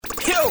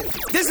Yo,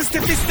 this is the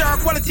Mr.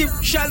 Quality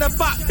Shallow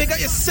Pop. Big up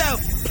yourself.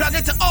 Plug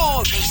it to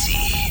all. Casey,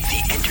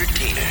 the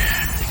entertainer.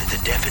 The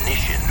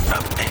definition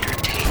of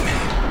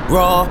entertainment.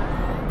 Raw.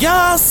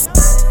 Yes.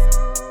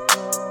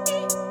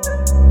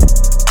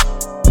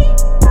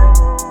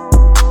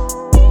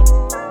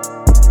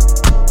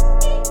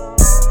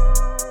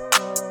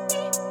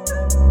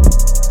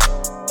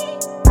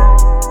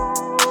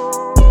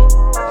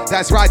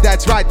 That's right,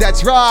 that's right,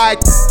 that's right.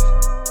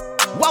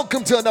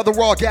 Welcome to another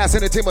Raw Gas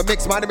Entertainment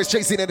Mix. My name is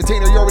Chasey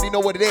Entertainer. You already know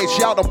what it is.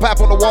 Shout out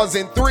Pap on the ones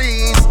and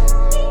threes.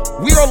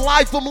 We are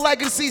live from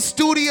Legacy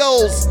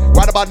Studios.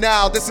 Right about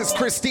now, this is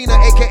Christina,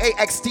 aka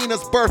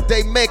Xtina's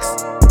birthday mix.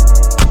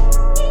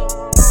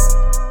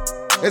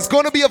 It's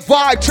gonna be a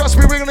vibe. Trust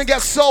me, we're gonna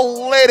get so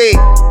litty.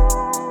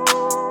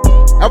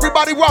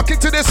 Everybody rocking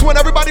to this one.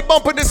 Everybody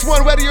bumping this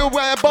one. Whether you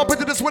bumping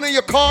to this one in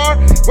your car,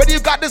 whether you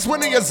got this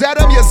one in your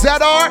ZM, your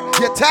ZR,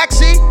 your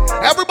taxi.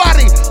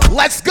 Everybody,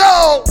 let's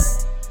go.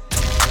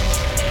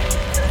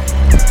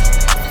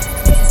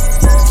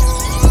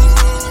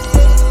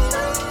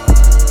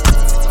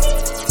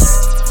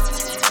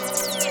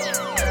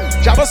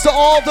 Shout out to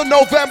all the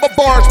November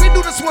bars. We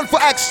do this one for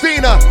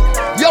Xtina.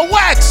 Yo,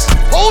 Wax,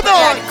 hold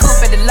on. Got the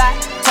coupe at the lot,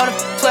 told him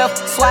 12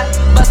 swat,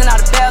 buzzing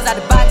all the bells out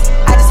the box.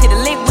 I just hit a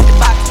lick with the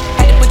box,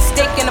 had to put the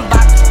stick in the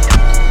box.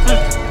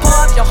 Pour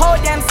up your whole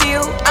damn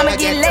seal, I'ma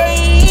get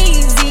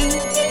lazy.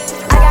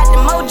 I got the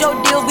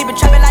mojo deals, we been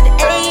trapping like the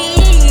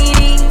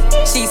 80s.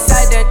 She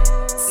said that,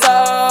 so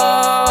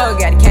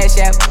got the cash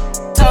out.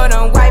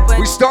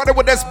 We started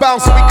with this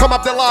bounce and we come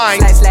up the line.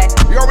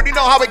 You already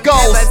know how it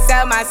goes. Never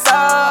sell my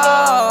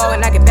soul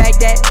and I can back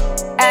that.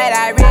 And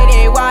I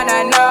really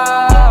wanna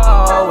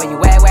know where you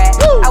at.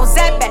 I was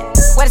at back,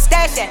 where the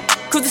stash at.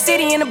 Cruise the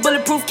city in a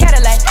bulletproof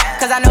Cadillac.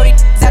 Cause I know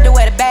these out there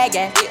where the bag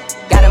at.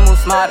 Gotta move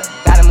smarter,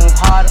 gotta move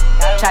harder.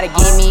 Try to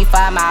give me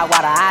 5 mile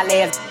water. I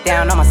lay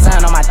down on my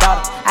son, on my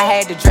daughter. I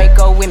had the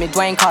Draco with me,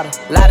 Dwayne Carter.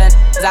 A lot of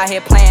out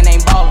here playing,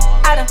 ain't ballin'.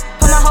 I done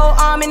put my whole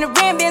arm in the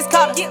rim, Vince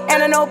Carter.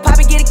 And I know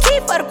Poppy get a key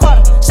for the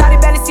quarter. Shawty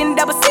barely seen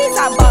the double C's,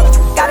 I bought her.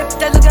 Got it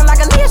that looking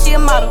like a Leah, she a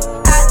model.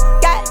 I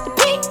got the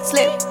pink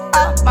slip,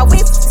 my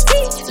whip,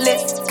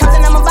 lips.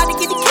 Compton, I'm about to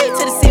get the key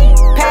to the city.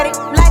 Paddock,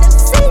 light up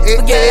the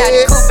city. Forget it, I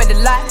the coupe at the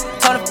lot.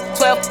 Told him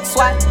 12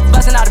 swat,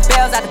 buzzing all the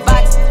bells out the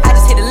box. I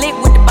just hit a lick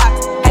with the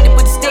box, had to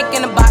put the stick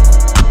in the box.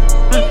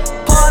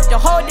 Pour up the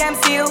whole damn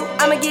seal,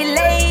 I'ma get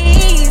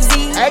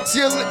lazy.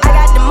 Excellent. I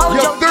got the mojo.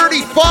 You're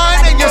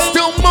 35 and you're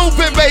still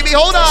moving, baby.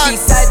 Hold on. She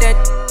said that,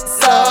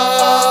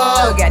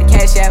 so got the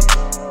cash out.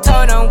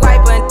 Told him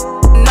wipe a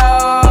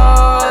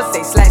no,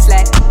 say slash.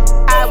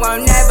 I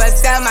won't never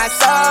sell my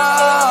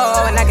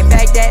soul, and I can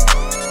back that.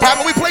 How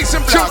about we play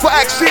some tune for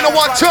Xtina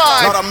one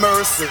time? Lot of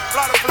mercy,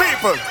 lot of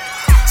people.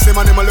 Say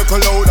my name a little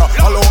louder.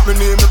 All out me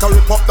name, make a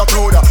rip up the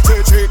crowd.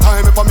 Say 3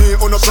 times if I me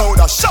on the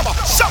prouder. Shabba,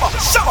 shabba,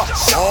 shabba.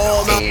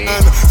 Oh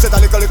man, say that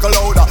little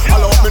louder.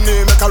 All out me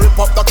name, make a rip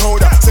up the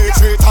crowd. Say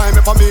 3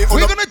 times if I me on the.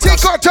 We're gonna take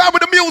our time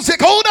with the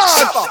music. Hold on.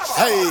 Shabba.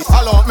 Hey,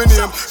 all out me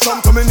name, come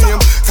to me name,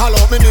 call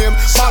out me name,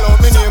 fall out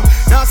me name.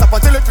 Dance up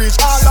until it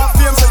reach all of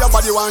fame. So your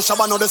body want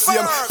shabba, not the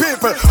same.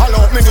 People, all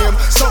out me name,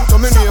 come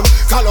to me name,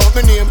 call out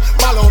me name,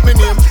 fall out me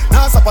name.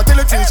 Dance up until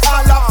it reach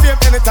all of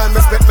fame. Anytime me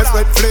spit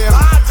flame.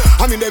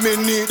 I mean them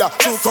in need.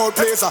 True crowd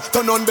placer,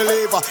 turn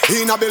unbeliever,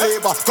 he not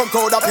believer. Come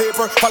crowd a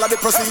paper, follow the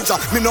procedure.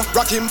 Me no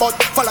rock him but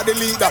follow the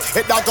leader.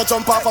 Head dog go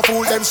jump off a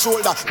fool them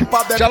shoulder.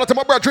 Shout out to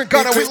my brother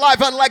Gunner, we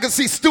live on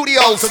Legacy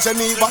Studios. To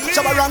Geneva,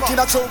 Shabba ranking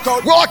a true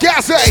crowd. Raw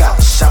Gas,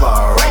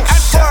 Shabba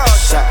ranks,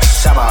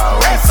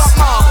 Shabba ranks.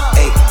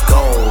 8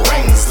 gold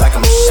rings like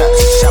I'm shot,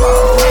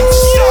 Shabba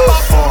ranks.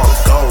 4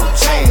 gold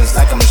chains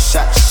like I'm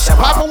shot,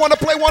 Shabba. Papa wanna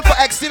play one for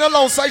Xtina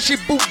alongside she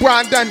boot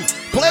Brandon.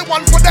 Play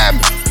one for them.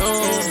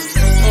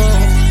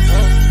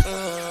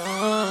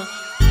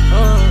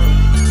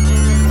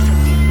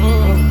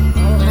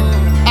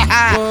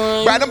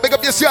 Brandon, big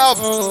up yourself.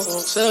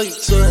 Tell you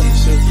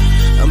twice,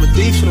 I'm a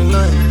thief for the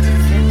night.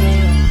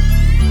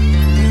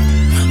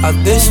 I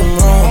did some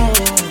wrong,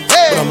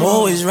 but I'm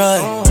always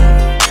right.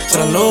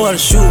 Said I know how to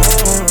shoot,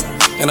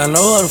 and I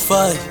know how to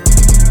fight.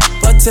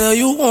 If I tell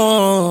you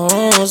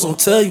once, I'll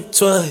tell you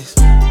twice.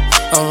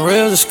 I'm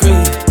real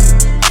discreet,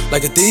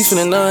 like a thief in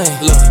the night.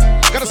 Look,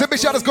 gotta say big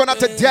shout outs going out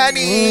to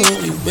Danny.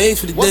 You bait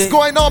for the What's day.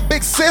 going on,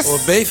 big sis? Or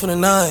bait for the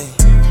night.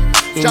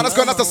 Shout outs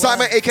going out to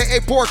Simon, aka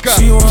Porka.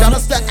 Shout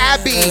outs to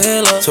Abby.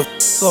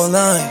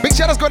 Big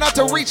shout outs going out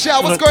to Reach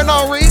Out. What's going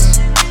on, Reach?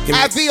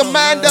 Abby,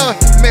 Amanda,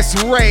 Miss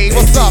Ray.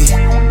 What's up?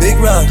 Big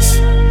rocks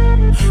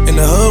in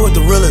the hood with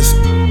the realest.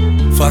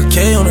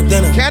 5K on the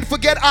dinner. Can't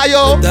forget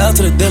Ayo. Down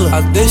to the dealer.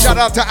 Shout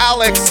out to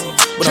Alex.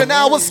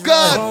 Janelle, what's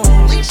good?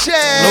 Leche.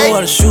 Know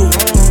how to shoot,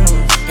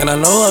 and I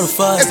know how to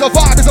fight. It's a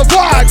vibe, it's a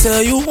vibe. I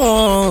tell you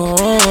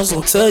once,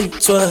 I'll tell you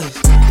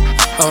twice.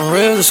 I'm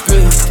real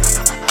discreet,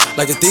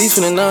 like a thief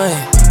in the night.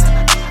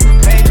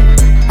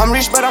 I'm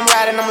rich, but I'm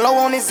riding. I'm low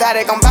on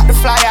exotic. I'm about to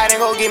fly out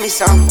and go get me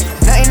some.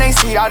 Nothing ain't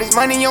sweet. All this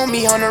money on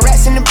me. 100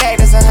 rats in the bag.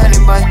 That's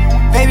 100 bun.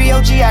 Baby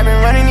OG, I've been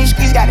running these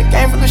streets. Got a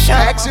game full of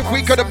shine. Ask if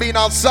we could have been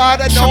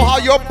outside and know how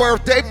your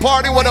birthday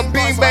party would have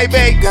been,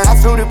 baby. I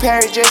flew to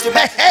Paris just to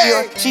back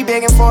her. She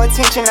begging for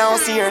attention. I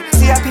don't see her.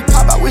 CIP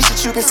pop. I wish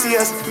that you could see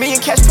us. Million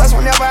cash plus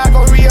whenever I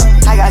go real.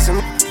 I got some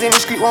in the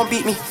street won't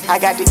beat me. I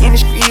got the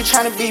industry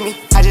trying to beat me.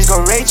 I just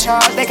go Ray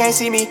Charles. They can't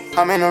see me.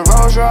 I'm in a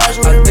Rolls Royce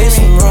with a did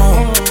some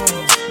wrong,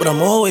 but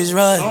I'm always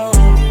right.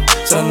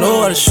 So I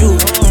know how to shoot,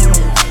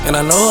 and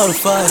I know how to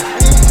fight.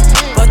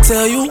 If I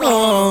tell you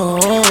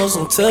once,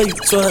 I'll tell you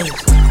twice.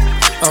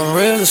 I'm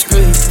real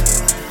discreet,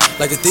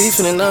 like a thief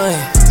in the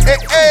night. Hey,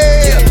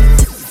 hey. Yeah.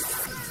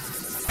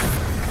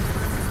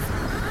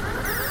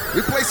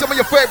 We play some of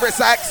your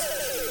favorites, Axe.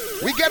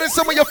 We getting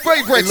some of your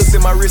favorites. Look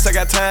at my wrist, I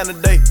got time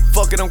today.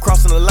 Fuck it, I'm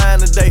crossing the line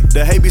today.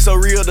 The hate be so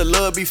real, the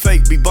love be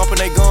fake. Be bumping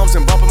they gums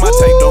and bumping my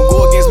tape. Don't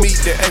go against me,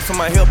 they ask for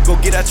my help. Go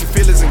get out your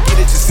feelings and get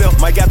it yourself.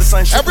 Might got the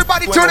sunshine.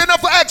 Everybody turning up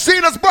for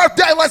Axina's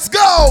birthday, let's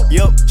go!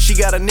 Yep, she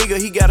got a nigga,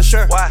 he got a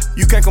shirt. Why?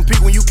 You can't compete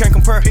when you can't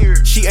compare.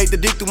 Period. She ate the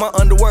dick through my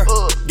underwear.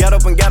 Got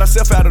up and got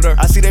herself out of there.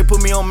 I see they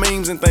put me on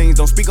memes and things.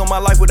 Don't speak on my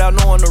life without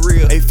knowing the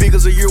real. 8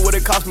 figures a year, what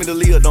it cost me to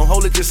live. Don't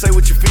hold it, just say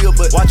what you feel.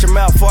 But watch your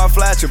mouth before I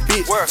fly at your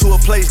bitch. To a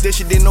place that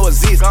she didn't know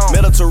exists.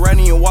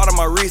 Mediterranean water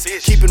my wrist.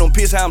 Keep it on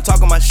piss how I'm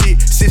talking my shit.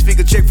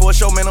 6-figure check for a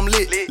show, man, I'm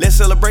lit. Let's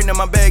celebrate, now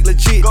my bag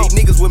legit. These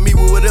niggas with me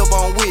with whatever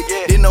I'm with.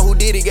 Didn't know who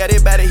did it, got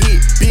everybody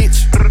hit.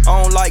 Bitch,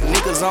 I don't like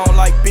niggas, I don't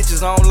like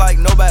bitches, I don't like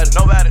nobody.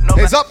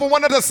 It's up for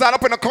one of the side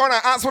up in the corner.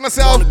 Ask when to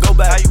sell. Go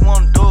back. How you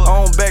wanna do it?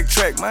 I don't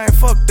backtrack, man,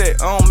 fuck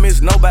that. I don't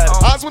miss nobody.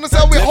 Ask when to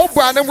sell. We hope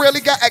Brandon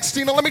really got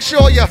Xtina. Let me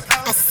show you.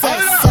 I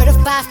said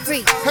certified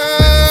free.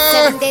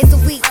 7 days a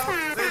week.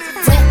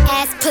 Wet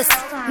ass pussy.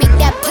 Make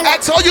that pull up.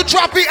 X, oh, you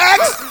dropping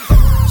X?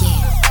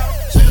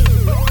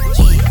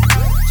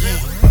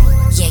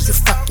 Yeah, you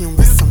fucking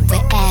with some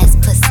wet ass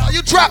pussy. Oh,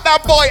 you drop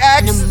that boy,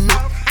 X.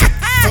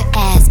 Wet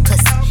ass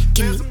pussy.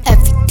 Give me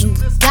everything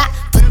you got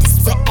for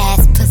this wet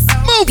ass pussy.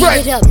 Move Beat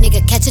right. it up,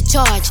 nigga, catch a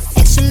charge.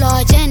 Extra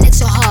large and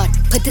extra hard.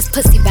 Put this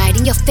pussy right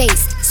in your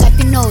face. Swipe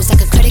your nose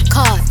like a credit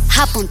card.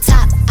 Hop on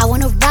top, I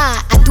wanna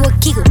ride. I do a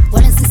giggle,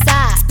 what is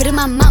inside? Spit in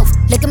my mouth,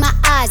 look in my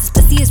eyes. This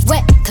pussy is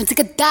wet, come take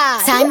a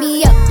dive. Tie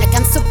me up like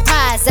I'm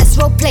surprised. That's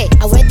roleplay,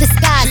 I wear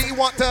disguise.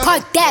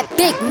 Park that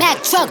Big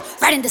Mac truck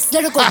right in this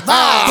little garage.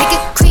 Make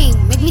it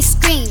cream, make me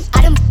scream.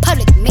 Out in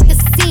public, make a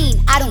scene.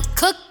 I don't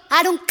cook,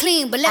 I don't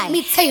clean, but let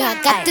me tell you,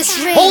 I got this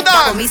ring. Hold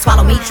on.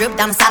 Swallow me, drip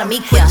down inside of me.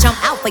 Quick jump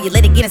out for you,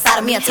 let it get inside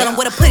of me. I tell them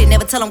where to put it,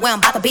 never tell them where I'm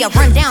about to be. I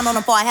run down on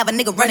them before I have a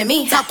nigga running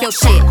me. Talk your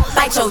shit,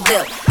 bite your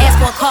lip. Ask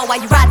for a call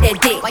while you ride that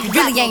dick. You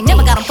really ain't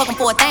never got him fucking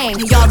for a thing.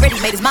 He already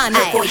made his mind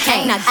up before he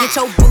came. Now get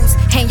your boots,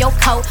 hang your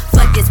coat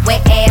for this wet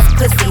ass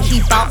pussy.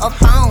 He bought a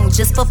phone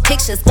just for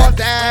pictures of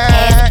this wet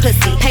ass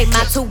pussy. Pay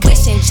my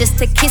tuition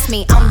just to kiss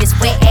me on this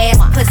wet ass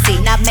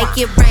pussy. Now make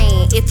it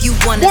rain if you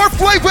wanna. More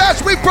flavor as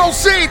we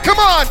proceed, come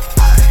on.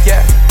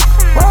 Yeah.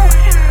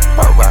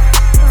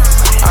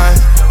 I'm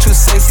too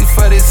sexy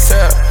for this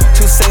girl,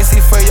 too sexy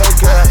for your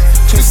girl,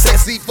 too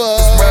sexy for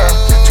this world,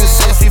 too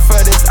sexy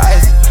for this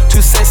ice,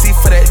 too sexy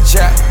for that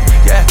jack.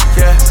 Yeah,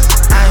 yeah.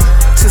 I'm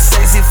too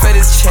sexy for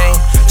this chain,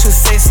 too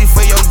sexy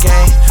for your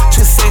game,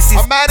 too sexy.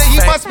 Amanda, he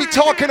must be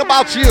talking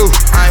about you.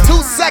 I'm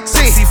too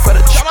sexy. For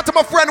the shout out to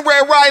my friend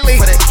Ray Riley.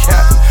 For that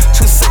cap,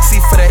 too sexy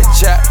for that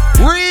jack.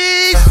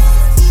 Read.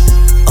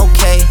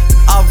 Okay,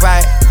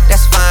 alright,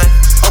 that's fine.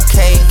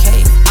 Okay,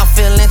 I'm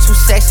feeling too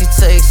sexy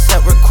to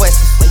accept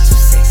requests. Way too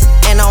sexy.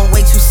 And I'm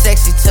way too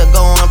sexy to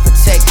go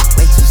unprotected.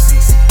 Way too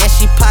sexy. And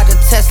she popped a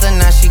Tesla,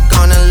 now she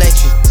gonna let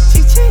you.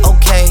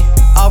 Okay,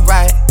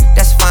 alright,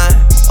 that's fine.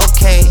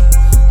 Okay,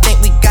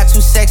 think we got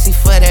too sexy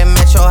for that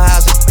metro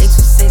housing. Way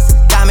too sexy.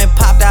 Diamond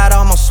popped out,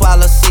 almost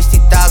swallowed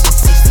 60,000.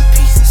 60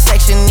 pieces.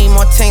 Section need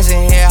more things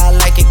in here, I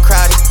like it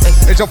crowded.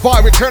 It's a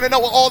vibe, we're turning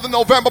out with all the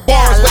November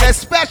bars, but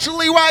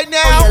especially right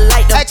now,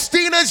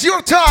 Xtina's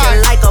your time.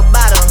 You like a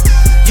bottom.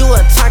 You a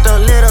turned a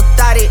little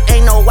thotty,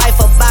 ain't no wife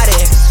about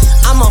it.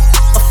 I'm a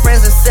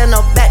friends and send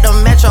her back to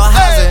metro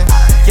housing.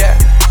 Yeah.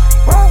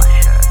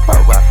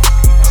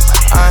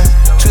 I'm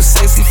too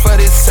sexy for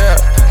this girl,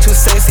 too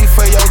sexy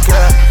for your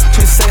girl,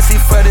 too sexy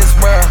for this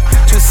world,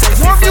 too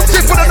sexy more for this.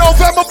 More music for the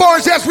November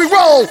bars as we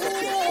roll.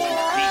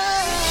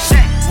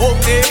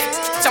 Whooped it,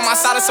 tell my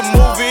side of some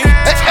movie.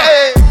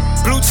 Hey.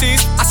 Blue cheese,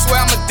 I swear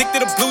I'm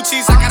addicted to blue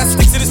cheese. I gotta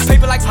stick to this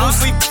paper like blue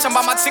sleep. I'm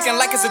about my chicken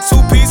like it's a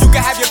 2-piece. You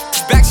can have your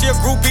back, she a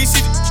groupie.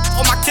 She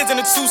all my kids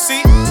in a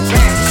 2-seat.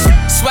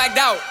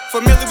 Swagged out,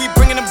 familiar, we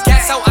bringing them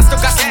gas out. I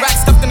still got some racks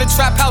stuffed in the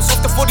trap house.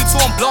 Off the 42,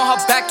 I'm blowing her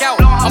back out.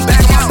 I'm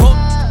back on my boat,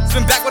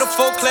 spin back with a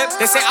full clip.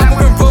 They say I'm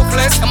moving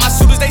ruthless, and my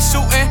shooters they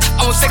shooting.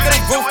 I won't take her, they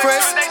roof,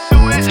 Chris.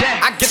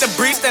 I get the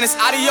breeze, then it's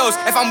adios.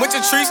 If I'm with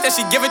your trees, then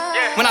she give it.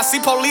 When I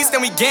see police,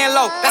 then we gang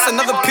low. That's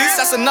another piece,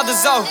 that's another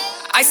zone.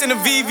 Ice in the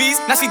VVs,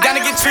 now she down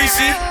to get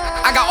treachy.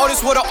 I got all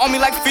this water on me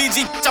like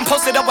Fiji. I'm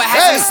posted up with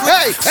hats and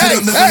sleep.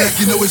 Shit, I'm never like,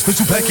 you know it's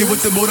special packet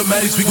with them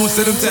automatics. We gon'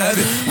 send them to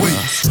heaven.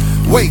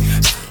 Wait.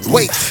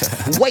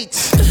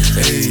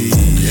 Hey.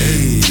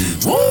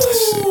 Woo.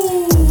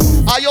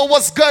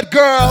 what's good,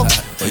 girl?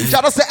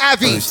 Shout out to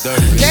Abby.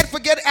 Can't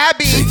forget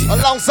Abby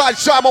alongside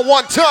Sharma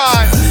one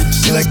time.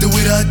 She like the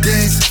way that I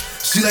dance.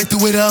 She like the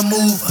way that I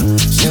move.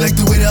 She like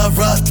the way that I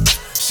rock.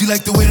 She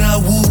like the way that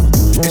I woo.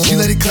 And she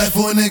let it clap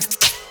for a nigga.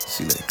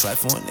 She let it clap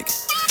for a nigga.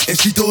 And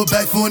she throw it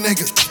back for a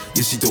nigga.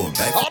 Yeah, she throw it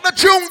back. On the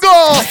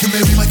jungle.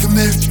 Like a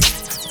Mary.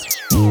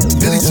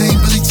 Billie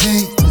Jean.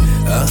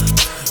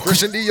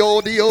 Christian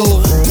Dior.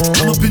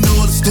 I'm up in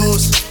all the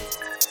stores.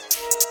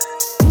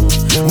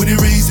 When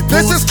it rains, it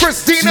pours. This is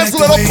Christina's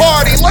little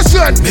party.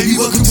 Listen. Baby,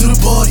 welcome to the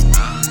party.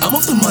 I'm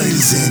off the money to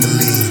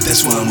Xandaline.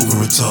 That's why I'm over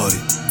retarded.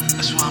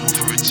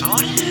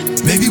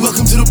 Baby,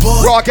 welcome to the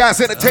party. Broadcast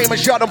Entertainment,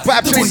 Shut Up,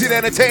 Pap, Chasing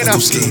Entertainer.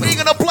 We're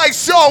gonna play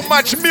so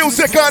much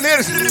music on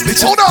this.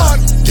 Bitch, hold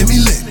on. Get me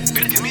lit.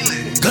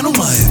 Gun on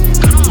my head.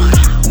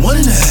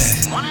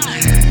 1.5.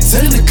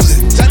 10 in the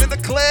clip. 10 in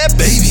the clip.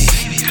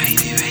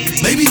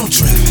 Baby, don't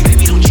trip.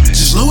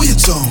 Just lower your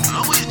tone.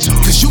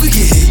 Cause you could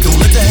get hit. Don't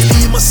let that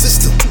hit in my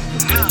system.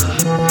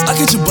 I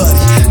get your body.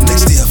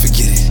 Next day I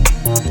forget it.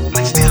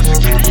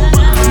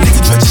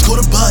 Nigga try to score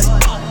the body.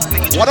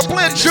 What a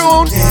blend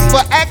tune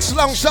for X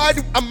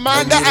alongside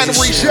Amanda and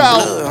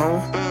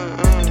Rochelle.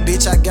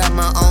 Bitch, I got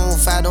my own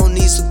fight, don't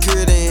need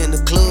security in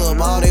the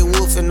club. All they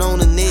wolfing on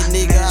the net,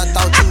 nigga, I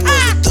thought you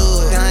was a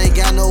thug. I ain't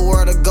got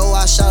nowhere to go,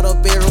 I shot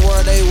up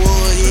everywhere they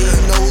would. Yeah,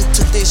 you know who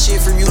took this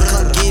shit from you,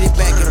 come get it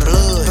back in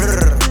blood.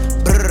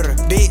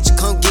 Bitch,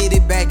 come get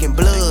it back in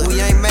blood. We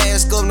ain't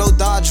mask up, no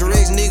Dodger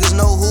X, niggas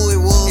know who it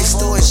was.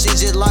 Extorting shit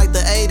just like the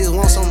 80s,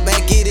 want some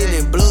back, get it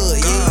in blood.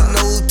 Yeah, you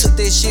know who took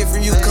this shit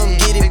from you, come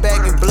get it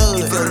back in blood.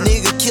 If a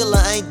nigga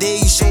killer ain't there,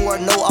 you should wear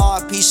no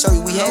RP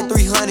shirt. We had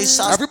 300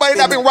 shots. Everybody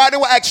that been riding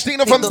with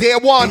Xtina from day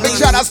one, big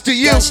shout outs to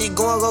you. She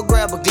going go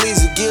grab a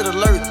glizzy, get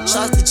alert.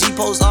 Shots to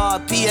G-Post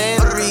RP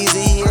and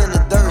Reezy, he in the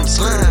dirt.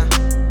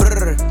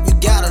 You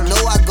gotta know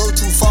I go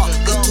too far.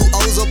 Got 2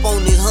 O's up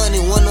on this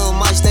honey, one of them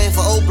might stand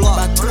for O-Block.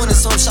 About 20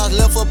 some shots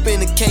left up in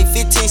the K,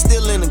 15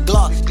 still in the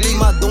Glock. Leave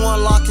my door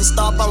unlocked and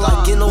stop, I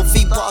like getting on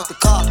feet, park the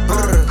car.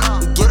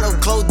 We get up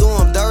close, do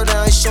them dirty,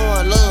 I ain't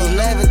showing love.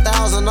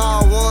 11,000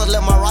 all ones,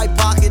 left my right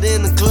pocket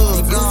in the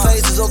club. Blue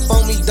faces up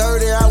on me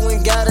dirty, I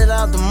went got it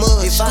out the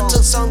mud. If I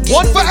took some,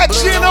 one for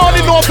Xtina on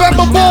the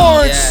November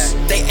boards.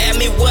 They ask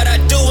me what I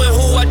do and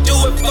who I do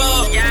it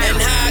for, and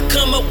how I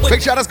come up with.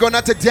 Big shout outs going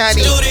out to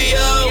Danny.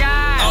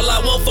 All I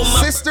want for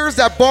my sisters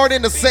that born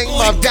in the same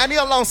month. Danny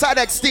alongside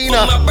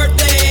Xtina.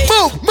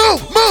 Move.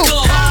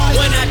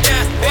 When I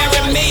die,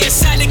 bury me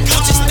inside the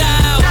Gucci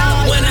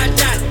style. When I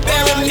die,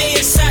 bury me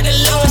inside the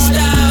Louis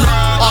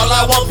style. All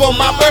I want for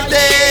my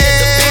birthday.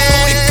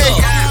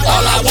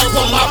 All I want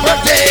for my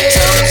birthday.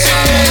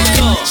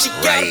 She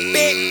got a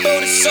big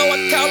booty, so I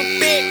call her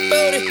big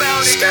booty.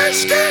 Skirt,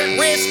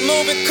 wrist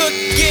moving, cook,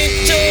 get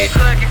to it.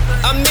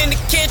 I'm in the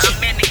kitchen,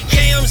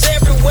 yams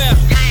everywhere.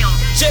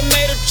 Just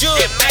made a jewel,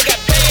 I got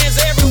bands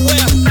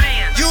everywhere.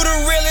 You the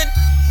really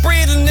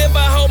breathing if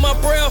I hold my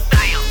breath.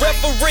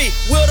 Referee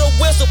with a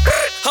whistle,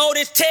 hold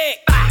his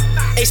tag.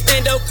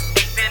 Extendo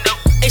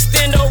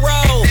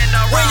roll.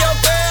 When your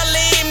girl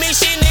leave me,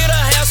 she need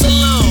a hair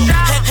salon.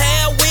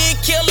 Hair weed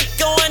killer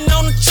going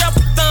on the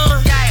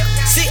chopper-thon.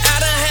 See, I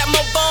done had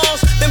more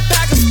bombs than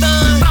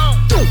Pakistan.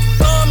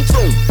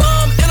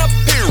 Bomb, and a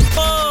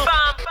bomb.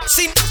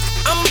 See,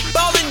 I'm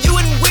ballin' you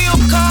in wheel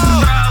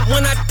car.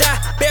 When I die,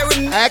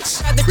 bury me.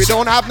 X, we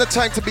don't have the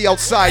time to be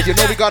outside. You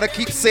know we gotta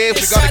keep safe,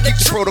 we gotta keep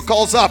the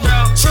protocols up.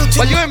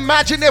 But you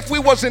imagine if we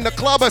was in the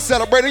club and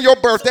celebrating your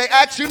birthday,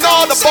 X, you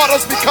know the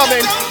bottles be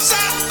coming.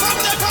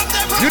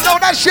 You know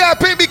that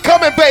champagne be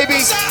coming,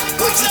 baby.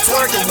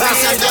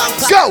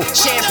 Go.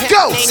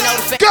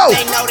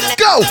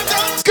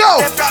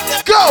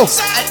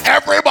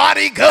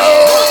 Everybody go.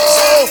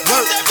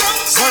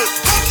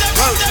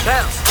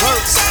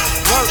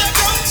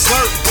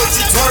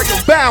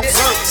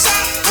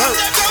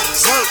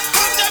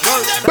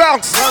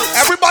 Bounce.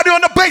 Everybody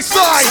on the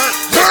baseline.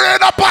 Turn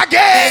it up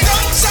again.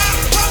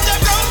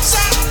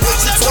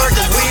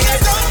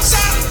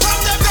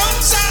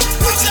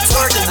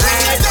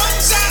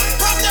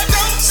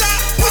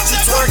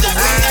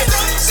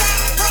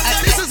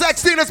 This is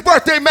Xtina's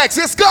birthday mix.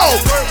 Let's go.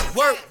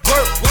 Work.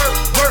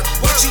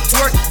 What you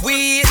twerk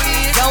with?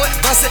 Go it,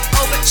 bust it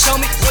open. Show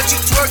me what you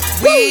twerk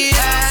with.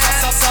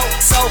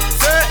 So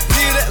good.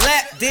 Need a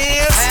lap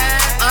dance.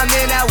 I'm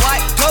in that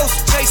white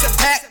ghost chasing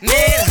Pac-Man.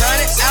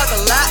 100 out the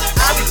lot.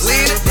 I be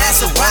with it.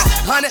 That's a rock.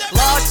 100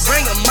 large.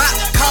 Bring a mop.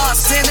 Car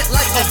send it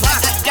like a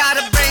rock. Got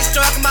a brain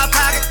struck in my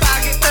pocket.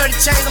 30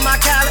 chains on my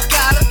collar.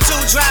 2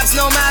 drops,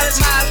 no mileage.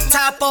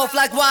 Top off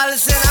like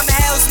Wallace and I'm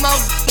hell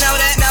smoke. Know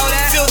that.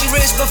 Filthy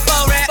rich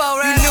before that.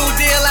 You new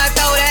deal, I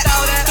throw that.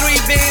 3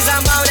 beans,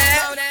 I'm on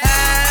that.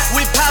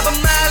 We pop a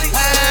molly.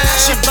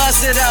 She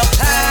bust it up.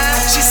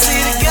 She see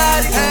the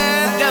Gotti.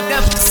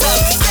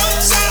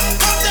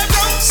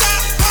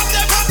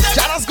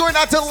 Shout outs going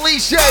out to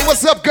Alicia.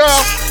 What's up, girl?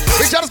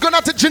 Big shout outs going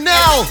out to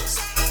Janelle.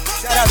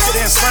 Shout out to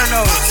the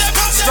Inferno.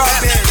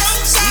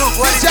 Strawberries. Luke,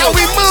 what is how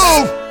we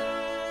move.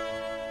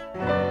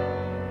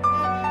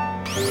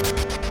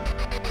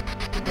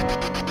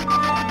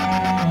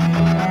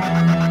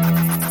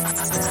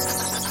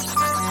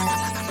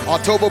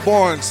 October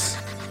Borns.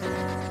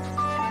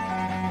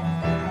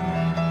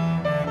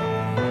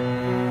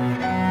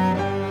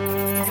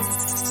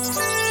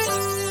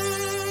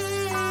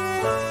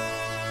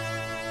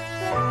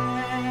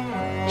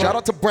 Shout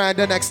out to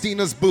Brandon,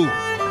 Xtina's boo.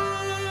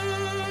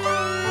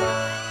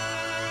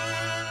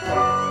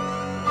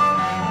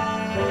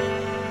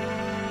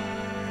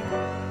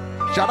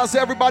 Shout out to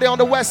everybody on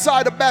the west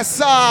side, the best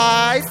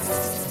side.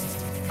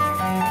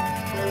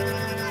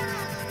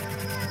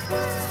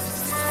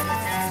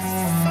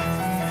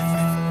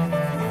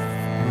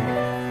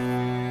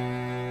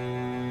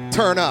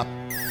 Turn up.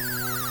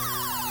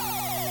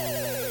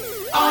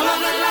 All of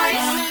the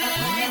lights.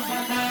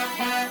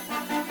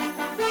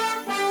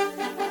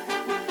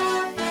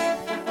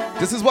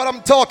 This is what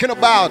I'm talking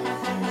about.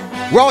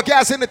 Raw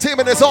Gas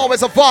Entertainment is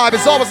always a vibe.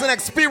 It's always an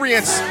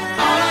experience. Turn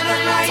up the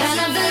lights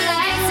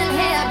in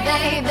here,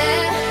 baby.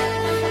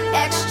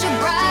 Extra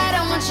bright,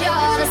 I want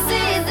y'all to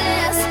see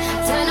this.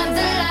 Turn up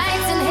the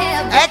lights in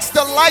here, baby.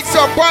 Extra lights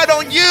are bright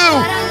on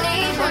you.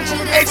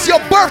 It's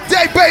your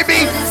birthday,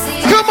 baby.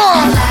 Come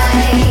on.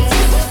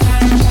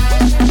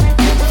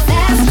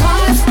 Fast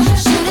cars,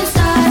 shooting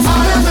stars.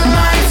 All of the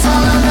lights,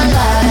 all of the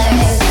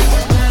lights.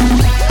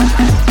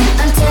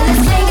 Until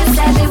it's singing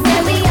exactly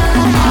where we are.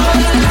 All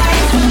of the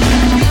lights.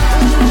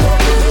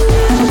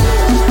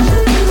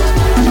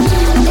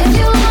 If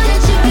you want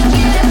it, you can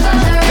get it for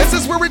the rest. This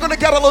is where we're gonna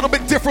get a little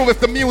bit different with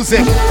the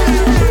music.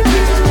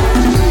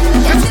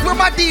 This is where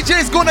my DJ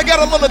is gonna get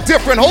a little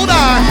different. Hold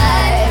on.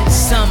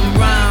 Something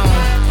wrong.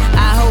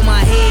 I hold my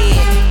head.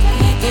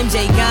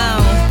 MJ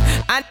gone.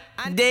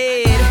 I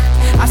dead.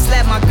 I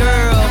slapped my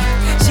girl.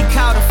 She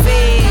called the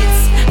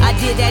feds. I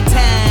did that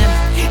time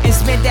and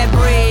spent that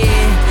bread.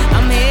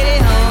 I'm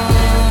headed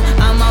home.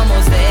 I'm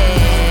almost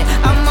there.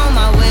 I'm on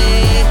my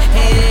way.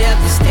 Headed up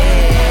the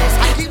stairs.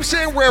 I keep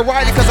saying Rare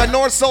Riley because I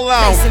know it's so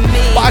loud.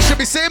 But I should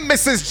be saying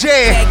Mrs.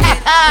 J.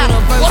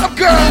 What up,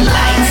 girl?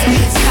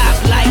 Lights, top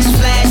lights,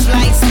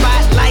 flashlights,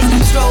 spotlights,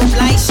 strobe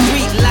lights,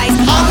 street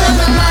lights. All of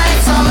the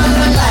lights, all of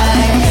the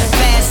lights.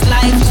 Fast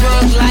life,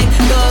 drug life,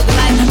 thug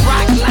life,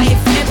 rock life,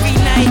 every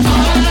night.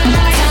 All of the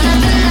lights. Turn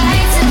up the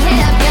lights in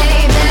here,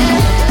 baby.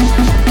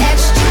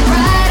 Extra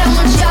bright, I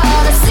want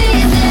y'all to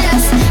see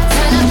this.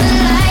 Turn up the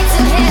lights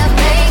in here,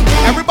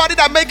 baby. Everybody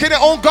that making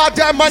their own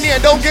goddamn money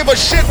and don't give a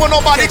shit when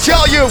nobody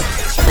tell you.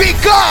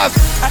 Because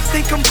I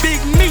think I'm Big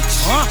Meech,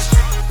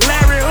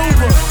 Larry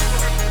Hoover,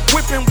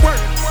 whipping work.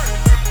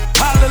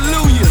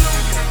 Hallelujah.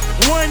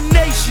 One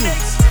nation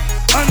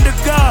under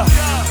God.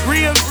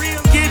 Real,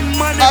 getting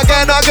money.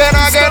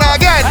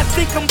 Again. I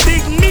think I'm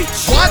Big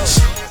Meech. What?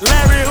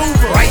 Larry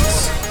Hoover. Right.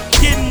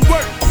 Getting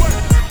work.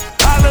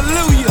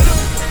 Hallelujah.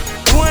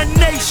 One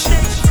nation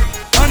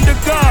under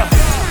God.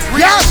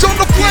 Yeah, show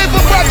the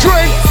flavor,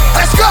 brethren.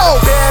 Let's go.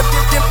 Bad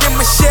in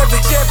my Chevy,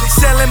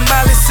 selling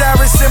Miley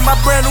Cyrus in my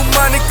brand new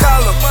money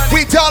collar.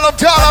 We tell them.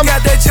 I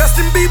got that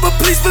Justin Bieber,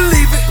 please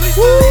believe it.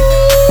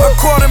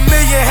 $250,000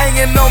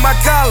 hanging on my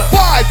collar.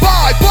 Buy.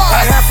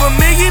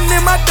 $500,000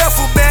 in my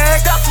duffel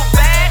bag.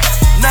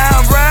 Now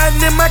I'm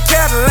riding in my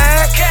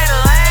Cadillac.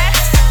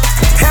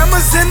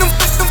 Hammers in them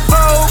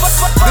foes.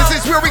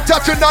 This is where we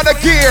touch another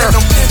gear.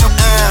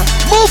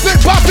 Move it,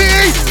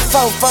 puppy.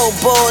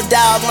 4-4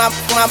 bulldog, my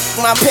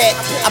pet.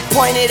 I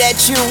pointed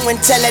at you and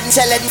tell it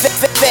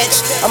fetch.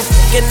 I'm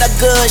f***ing her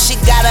good, she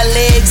got her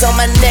legs on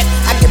my neck.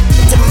 I can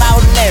to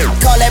Mountain Air,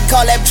 call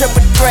that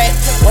triple threat.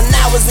 When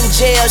I was in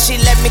jail, she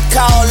let me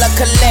call her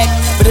collect.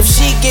 But if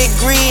she get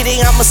greedy,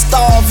 I'ma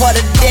starve her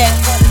to death.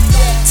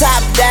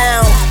 Top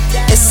down,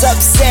 it's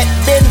upset,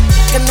 been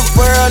in the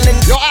world and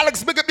yo,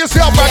 Alex, pick up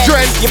yourself, my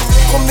friend. You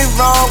with me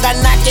wrong, I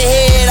knock your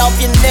head off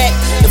your neck.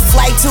 The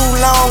flight too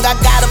long, I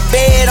got a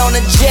bed on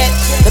a jet.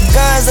 The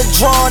guns are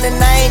drawn and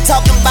I ain't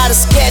talking about a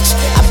sketch.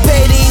 I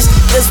pay these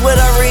just with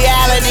a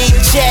reality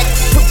check.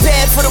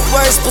 Prepared for the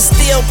worst, but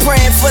still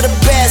praying for the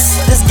best.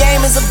 This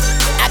game is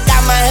I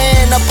got my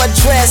hand up a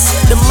dress.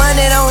 The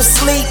money don't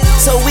sleep,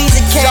 so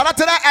easy can't. Shout out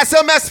to that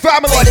SMS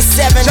family.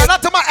 47. Shout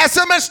out to my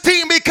SMS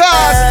team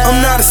because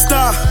I'm not a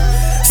star.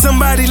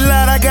 Somebody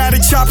lied, I got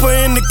a chopper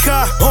in the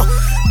car.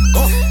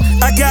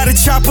 I got a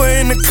chopper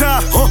in the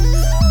car.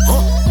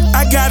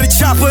 I got a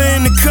chopper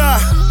in the car.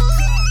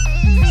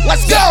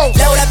 Let's go!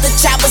 Load up the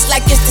choppers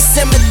like it's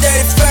December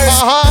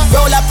 31st.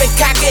 Roll up and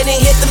cock it and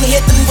hit them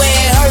where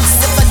it hurts.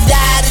 If I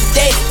die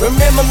today,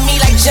 remember me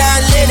like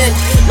John Lennon.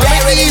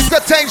 Let me ease the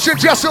tension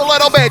just a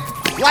little bit.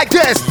 Like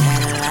this.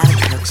 Had a lot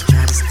of crooks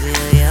try to steal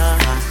your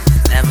heart.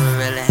 Never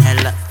really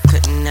had luck,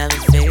 couldn't never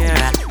figure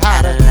out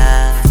how to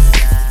love.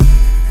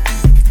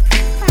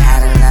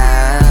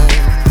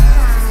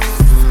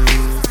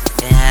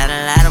 They had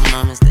a lot of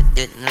moments that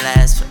didn't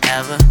last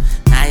forever.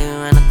 Now you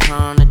in a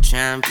corner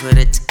trying to put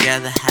it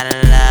together. How to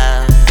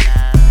love.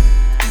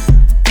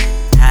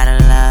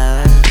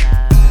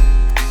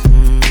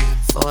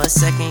 For a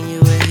second you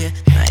were here,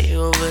 now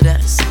you over there.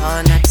 It's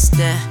hard not to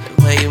stare.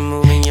 The way you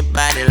moving your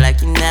body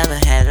like you never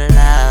had a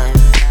love.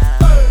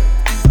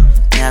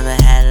 Never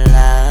had a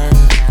love.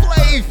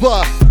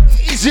 Flavor,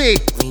 easy.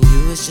 When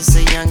you was just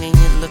a young and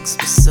your looks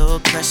were so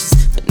precious.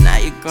 But now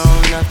you're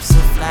grown up, so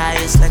fly,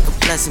 it's like a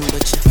blessing.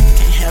 But you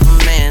can't have a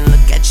man look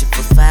at you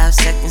for 5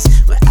 seconds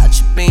without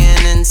you being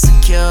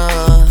insecure.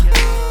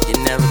 You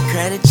never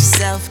credit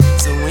yourself,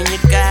 so when you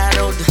got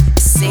older,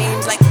 it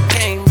seems like you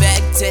came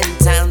back 10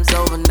 times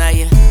over. Now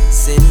you're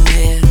sitting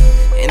here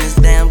in this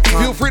damn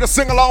car. Feel free to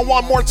sing along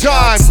one more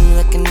time.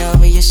 Looking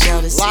over your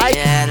shoulders, like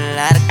you had a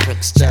lot of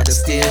crooks try to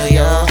steal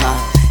your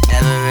heart.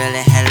 Never really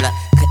had luck,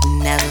 couldn't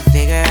never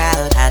figure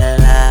out how to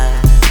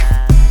love.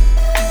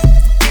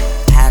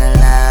 How to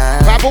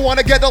love. Papa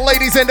wanna get the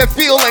ladies in the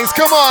feelings,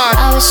 come on.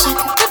 I wish I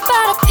could rip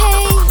out a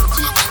page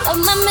of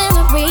my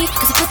memory,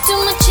 cause I put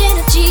too much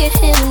energy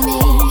in me.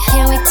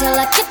 Can't wait till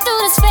I get through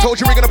this phase. Told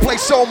you we're gonna play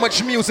so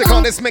much music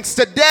on this mix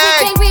today. We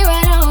can't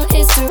rewrite our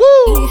history.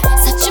 Woo.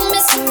 Such a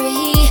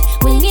mystery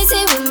when he's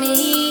here with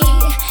me.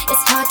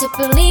 It's hard to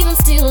believe I'm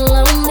still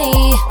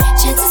lonely.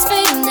 Chances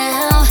fade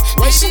now.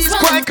 Ladies,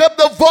 crank up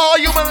the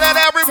volume and let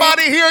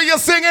everybody hear you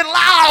sing it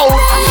loud.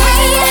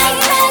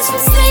 As we're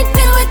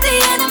sleeping with the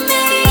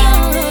enemy,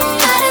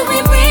 how do we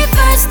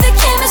reverse the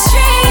chemistry?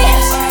 I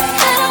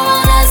don't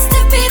want us to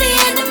be the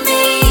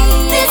enemy.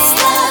 This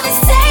love is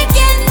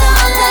taking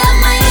all of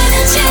my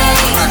energy.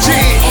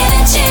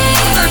 Energy.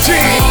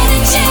 Taking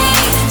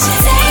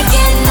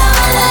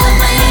all of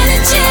my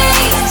energy.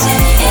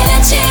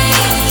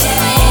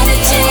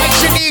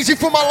 Makes it easy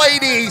for my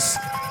ladies.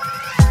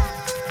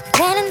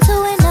 Ran into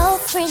an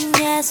old friend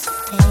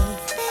yesterday.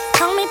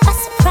 Caught me by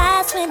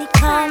surprise when he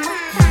called my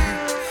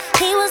name.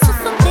 He was a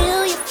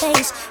familiar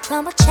face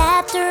from a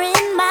chapter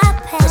in my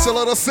past. It's a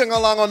little sing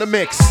along on the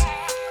mix.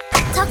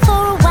 Talked for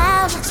a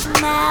while, not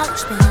some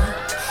ouch, man.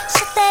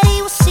 Said that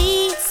he will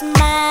see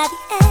somebody,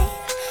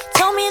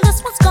 told me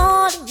this one's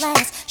gonna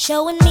last.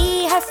 Showing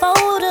me her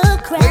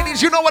photograph.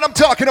 Ladies, you know what I'm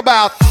talking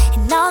about.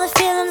 And all the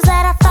feelings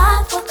that I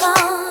thought were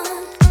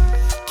gone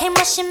came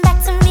rushing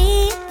back to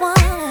me at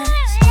once.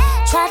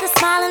 Tried to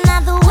smile and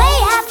not the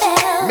way I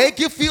felt. Make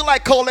you feel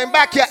like calling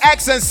back your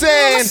ex and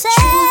saying, I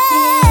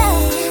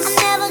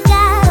never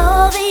got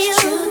over you.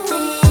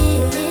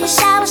 Wish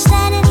I was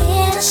standing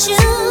in the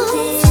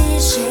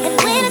shoes.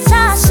 And when it's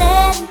all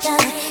said and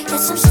done,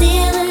 guess I'm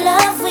still in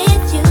love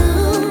with you.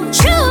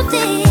 Truth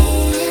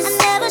is, I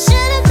never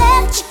should have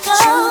let you go.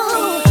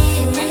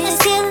 And it's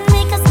killing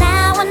me cause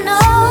now I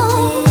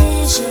know.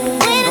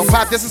 no,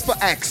 Pat, this is for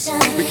X.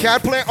 We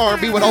can't play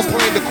R&B without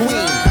playing the Queen.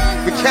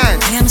 We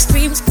can't.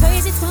 Chemistry was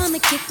crazy from the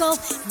get-go.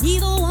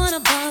 Neither one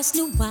of us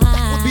knew why.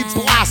 That would be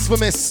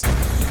blasphemous.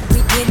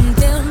 We didn't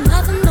build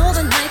nothing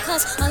overnight,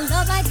 cause a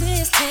love like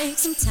this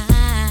takes some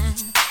time.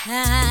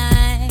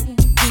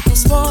 People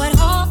swore it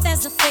off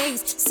as a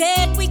phase.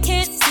 Said we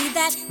can't see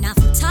that. Now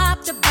from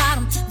top to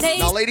bottom, they...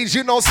 Now, ladies,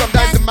 you know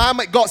sometimes the man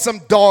might got some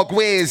dog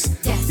ways.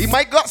 Yes. He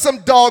might got some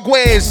dog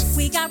ways.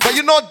 But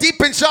you know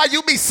deep inside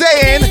you be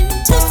saying...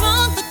 Too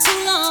strong for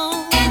too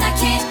long. And I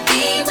can't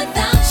be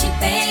without you,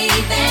 baby.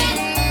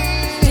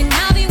 And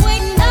I'll be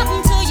waiting up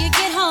until you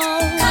get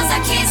home. Cause I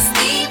can't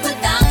sleep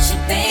without you,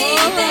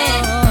 baby.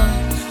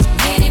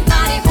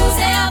 Anybody who's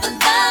ever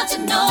loved you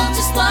know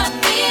just what I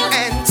feel.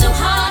 Too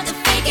hard to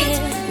fake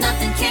it,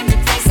 nothing can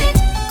replace it.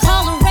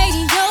 Call the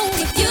radio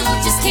if you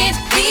just can't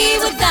be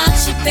without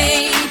you,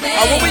 baby.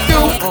 What we do?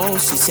 Oh,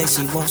 she says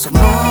she wants some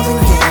Marvin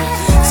Gaye,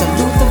 some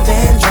Luther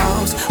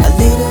Vandross, a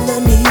little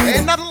Anita.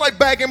 Ain't nothing like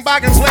bagging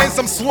back and playing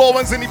some slow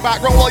ones in the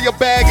background while you're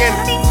bagging.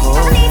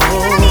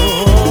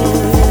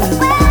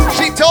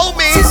 She told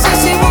me. She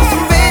says she wants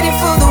some ready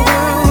for the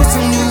world,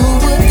 some new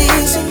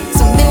edition,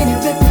 some mini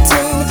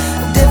repertoire.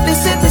 Definitely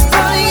set this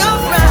party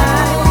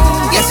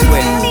alright. Yes, it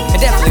will. It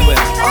definitely will.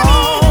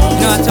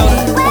 You know I told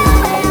her.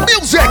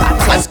 Music,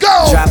 let's go.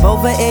 Drive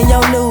over in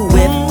your new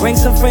whip. Bring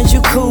some friends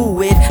you cool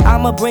with.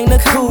 I'ma bring the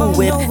cool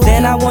whip.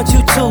 Then I want you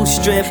to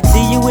strip.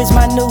 See you is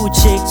my new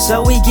chick,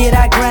 so we get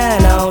our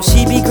grind on.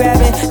 She be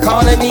grabbing,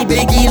 calling me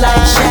Biggie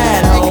like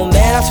Shine Home.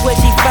 Man, I swear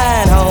she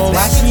fine home.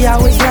 Why she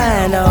always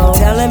lying on?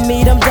 Telling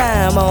me them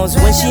diamonds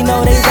when she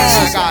know they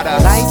rhyme.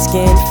 Light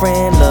skinned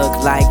friend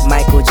look like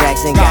Michael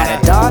Jackson. Got a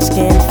dark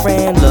skinned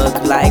friend look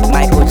like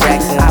Michael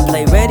Jackson. I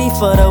play ready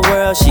for the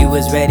world. She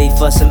was ready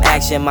for some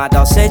action. My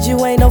dog said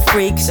you ain't no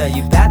freak, so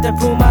you bout to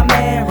prove my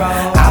man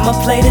wrong. I'ma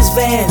play this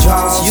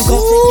Vandross. You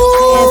gon' take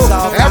your pants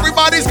off.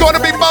 Everybody's gonna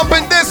be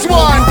bumping this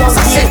one.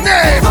 His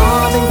name.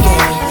 Marvin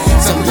Gaye,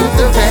 some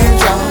Luther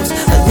Vandross, a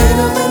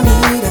little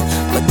Anita,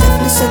 but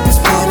definitely set this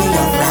party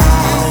alright.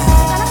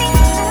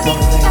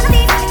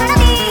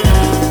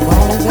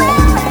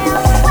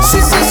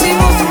 She says she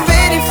wants some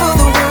ready for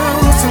the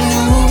world, some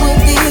new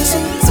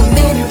edition, some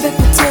mini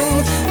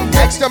repertoire.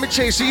 Next time,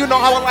 Chasey, you know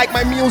how I like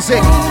my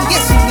music.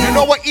 You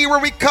know what era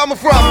we come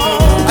from.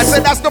 I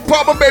said that's the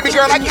problem, baby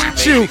girl. I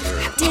got you.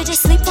 Did you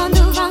sleep on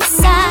the wrong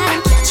side?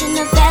 I'm catching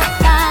a bad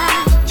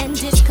vibe,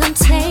 and it's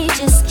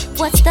contagious.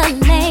 What's the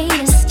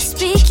latest?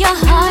 Speak your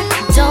heart,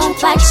 don't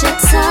bite your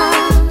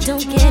tongue.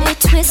 Don't get it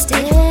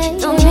twisted,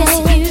 don't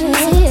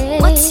misuse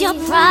it. What's your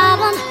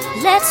problem?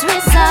 Let's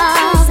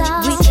resolve.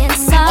 We can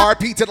solve.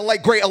 RP to the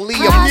late great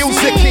Aaliyah.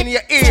 Music in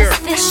your ear.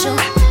 Official.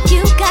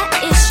 You got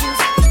issues,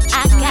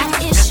 I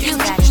got issues,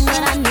 but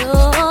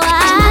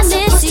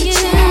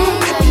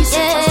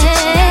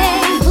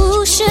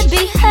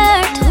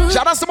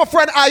my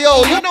friend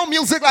Io. You know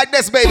music like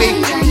this,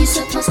 baby.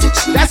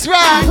 That's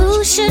right.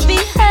 Who should be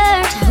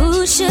hurt?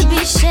 Who should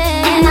be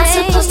shamed? Am I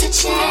supposed to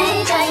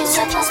change? Are you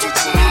supposed to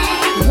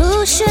change?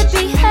 Who should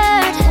be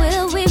hurt?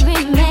 Will we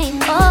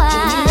remain? Oh,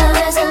 need a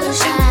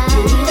resolution.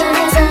 Need a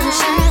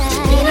resolution.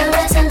 Need a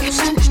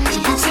resolution. We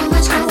have so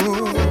much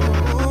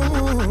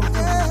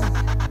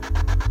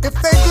If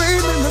they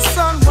gleam in the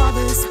sun while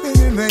they're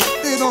spinning, they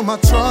fit on my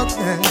truck,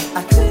 yeah.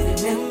 I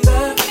could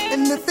remember.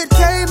 And if it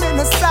came in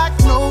a sack,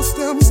 no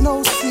stems,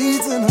 no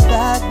seeds in a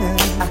bag, man.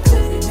 I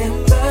could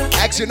remember.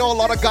 Actually, you know, a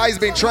lot of guys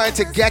been trying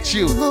to get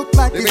you.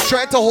 They've been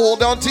trying to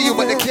hold on to you,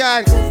 but they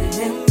can't.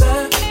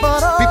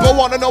 People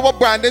want to know what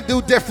Brandon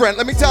do different.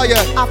 Let me tell you.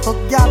 I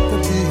forgot to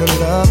be a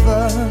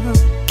lover.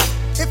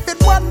 If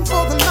it wasn't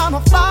for the 9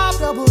 to 5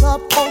 doubled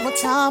up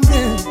overtime,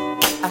 then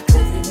I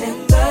could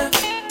remember.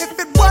 If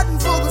it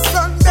wasn't for the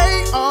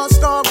Sunday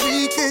All-Star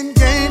Weekend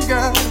game,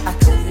 girl, I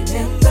could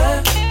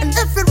remember. And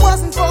if it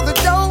wasn't for the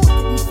dough,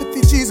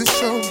 50 Jesus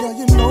show, girl,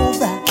 you know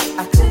that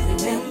I could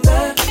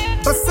remember.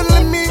 But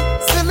silly me,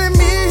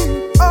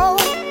 oh,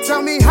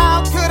 tell me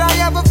how could I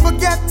ever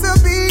forget to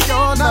be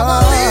your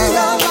lover?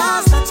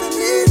 Realize that you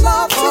need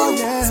love to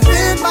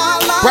spend my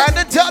life.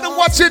 Brandon, tell them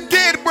what you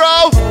did,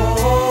 bro.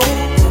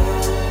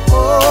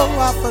 Oh,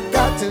 I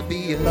forgot to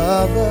be a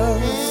lover.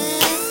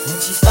 When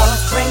she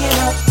starts bringing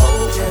up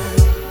older,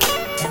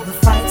 and the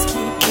fights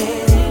keep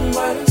getting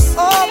worse.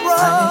 Oh, bro.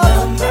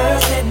 Finding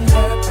numbers in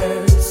her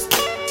purse.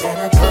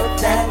 Better put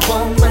that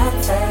woman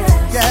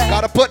first. Yeah.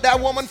 Gotta put that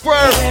woman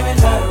first.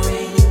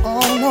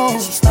 Oh, no.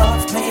 And she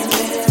starts playing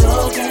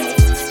little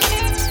games.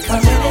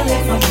 Coming away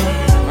from her.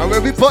 And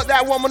when we put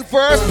that woman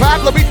first,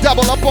 Pat, let me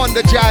double up on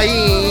the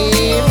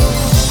Jaheim.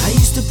 I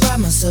used to pride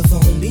myself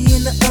on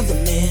being the other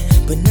man,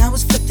 but now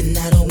it's flipping.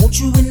 I don't want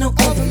you with no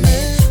other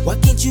man. Why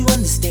can't you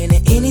understand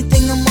that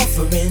anything I'm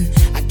offering,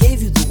 I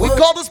gave you the word. We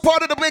call this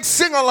part of the big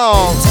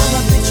sing-along. Until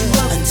I picked you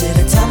up, until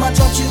the time I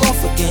dropped you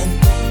off again.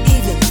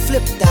 Even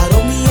flipped out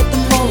on me at the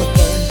mall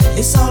again.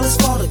 It's all his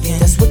fault again.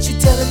 That's what you're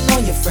telling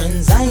all your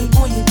friends. I ain't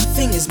pointing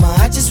fingers, ma.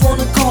 I just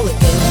wanna call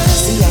again.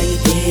 See how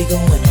your day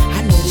going.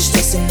 I know you're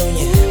stressing on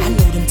you. I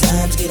know them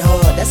times get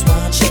hard. That's why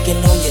I'm checking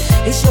on you.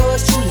 It's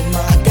yours truly,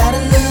 ma. I got a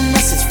little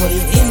message for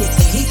you.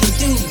 Anything he can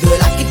do, girl,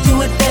 I can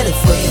do it better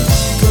for you.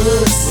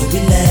 Cause when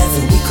we laugh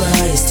and we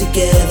cry, it's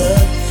together.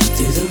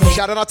 Through the rain.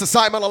 Shout out to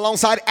Simon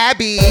alongside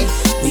Abby.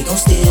 We gon'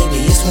 still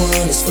be as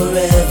one. It's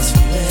forever.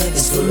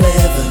 It's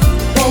forever.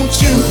 Won't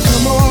you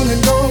come on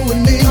and go with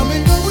me? Come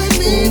and go with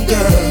me,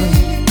 girl.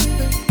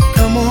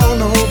 Come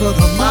on over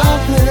to my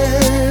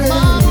place.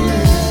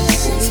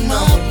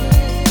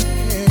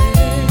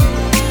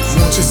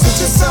 Won't you sit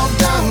yourself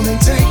down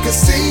and take a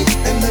seat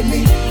and let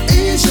me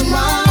ease your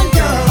mind,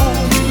 girl?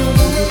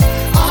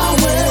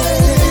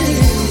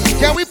 Always.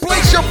 Can we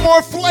play some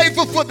more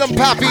flavor for them,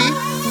 Pappy?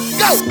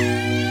 Go!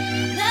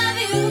 love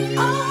you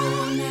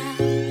all now.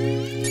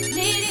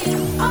 Need you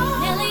all.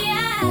 Nelly, I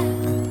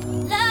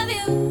love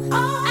you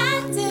all.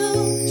 I do.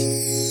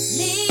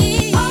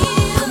 Need you.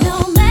 No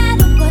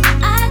matter what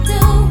I do,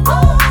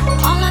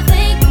 all I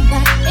think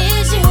about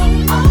is you.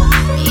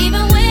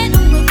 Even when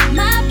I'm with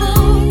my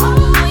boo,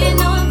 you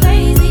know I'm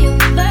crazy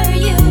over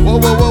you. Whoa,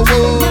 whoa, whoa,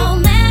 whoa. No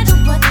matter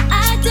what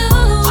I do,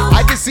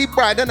 I can see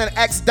Brandon and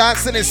X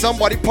dancing in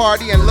somebody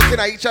party and looking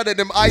at each other in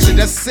them eyes and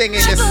just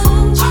singing this.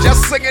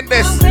 Just singing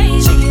this.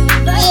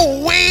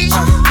 Oh, wait.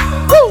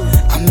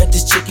 I met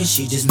this chick and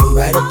she just moved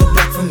right up the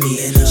block for me.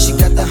 And she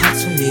got the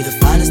hots for me, the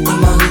finest thing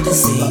my hood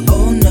has seen. But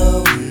oh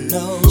no,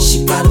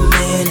 she got a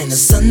man and a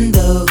son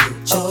though.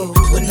 Oh,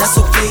 but that's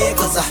okay,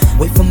 cause I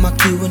wait for my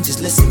cue and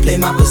just listen, play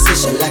my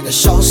position like a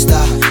show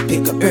star.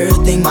 Pick up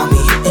everything, mommy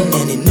hitting,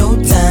 and in no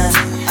time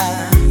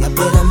I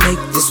better make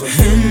this with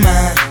him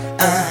mine.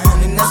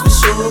 And that's for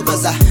sure,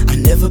 cause I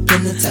never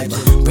been the type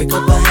to break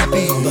up a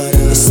happy home. But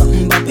it's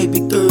something about baby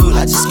girl,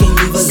 I just can't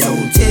leave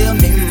alone. Tell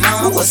me,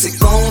 mom, what's it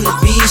gonna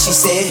be? She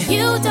said,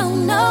 you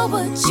don't know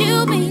what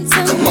you mean to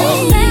Come me.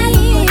 on.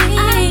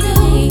 I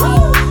do.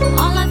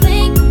 All I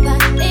think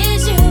about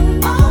is you.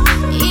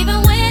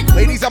 Even when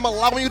Ladies, I'm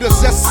allowing you to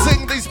just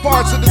sing these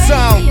parts of the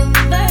song.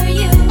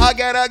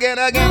 Again, again,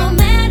 no again.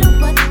 matter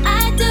what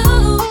I do,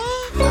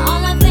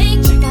 all I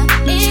think about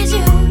is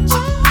you.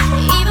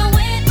 Even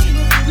when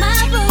my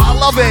boo, I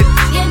love it.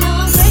 you know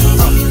I'm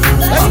crazy.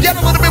 Let's get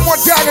a little bit more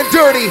down and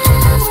dirty.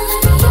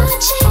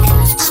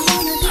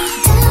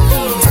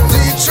 Do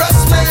you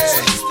trust me?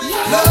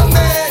 Love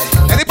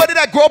me? Anybody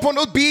that grew up on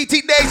those BET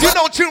days, you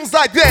know tunes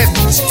like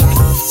this.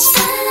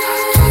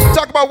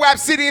 Talk about Rap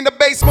City in the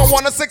Basement,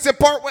 106 in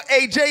Part with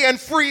AJ and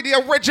Free,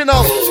 the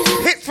original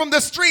hit from the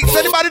streets.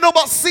 Anybody know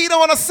about Cito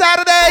on a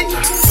Saturday?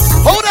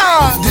 Hold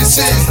on. This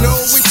is no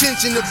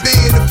intention of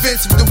being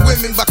offensive to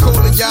women by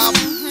calling y'all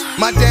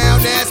my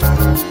down ass.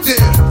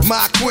 Damn,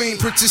 my queen,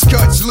 Princess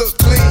cuts look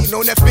clean.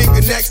 On that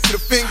finger next to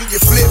the finger, you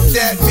flipped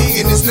at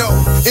me, and there's no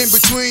in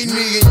between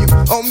me and you,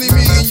 only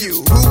me and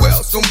you. Who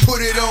else gon'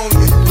 put it on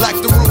you? Like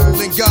the rule,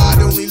 and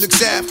God only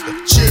looks after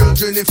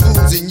children and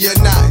fools, and you're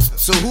not.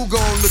 So who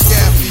gon' look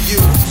after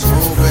you?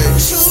 Oh, baby.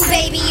 True,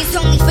 baby, it's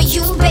only for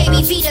you,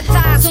 baby. Feet or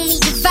thighs only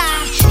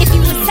divide. if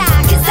you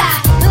inside, cause I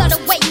love the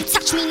way you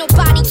touch me,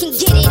 nobody can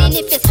get it. And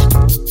if it's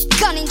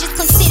gunning, just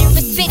consider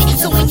it fitted.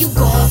 So when you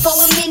go for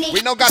a minute,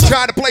 we know got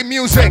trying to play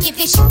music.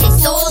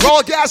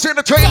 Raw Gas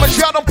Entertainment,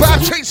 shout out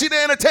Pop Tracy the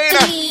Entertainer.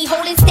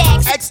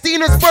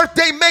 Xtina's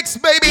birthday mix,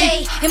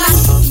 baby.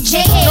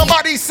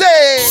 Somebody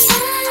say.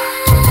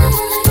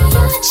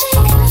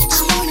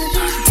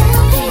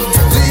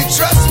 Do you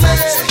trust me?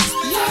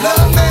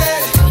 Love me?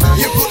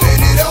 You're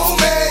putting it on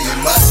me, you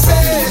must be.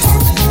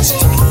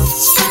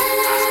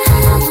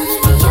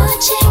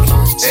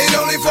 Ain't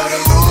only for the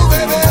move,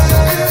 baby.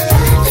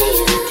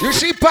 You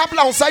see Pop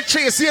alongside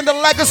Tracy and the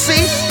Legacy.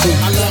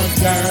 I love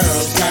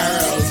girls,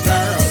 girls,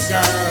 girls,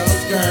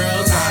 girls,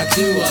 girls. I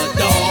do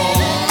adore.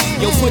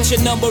 Yo, put your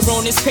number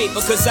on this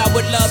paper, cause I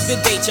would love to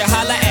date you.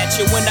 Holla at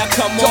you when I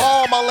come to on.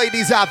 all my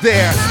ladies out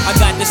there. I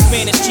got the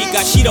Spanish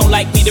chica, she don't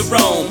like me to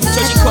roam. So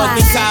she calls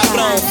me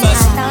Cablon,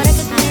 plus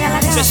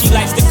so she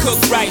likes to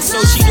cook right, so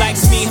she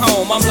likes me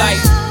home. I'm like,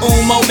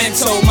 un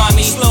momento,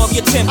 mommy, slow up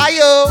your tempo.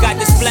 Got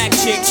this black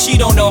chick, she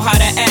don't know how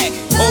to act.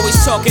 Always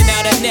talking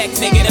out her neck,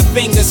 nigga, the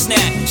finger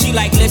snap. She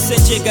like, listen,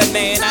 jigger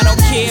man, I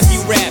don't care if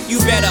you rap. You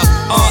better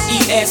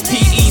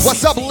R-E-S-P-E-C.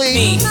 What's up,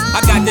 Lee?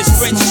 I got this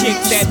French chick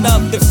that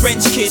love the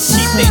French kiss.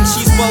 She thinks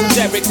she's Bo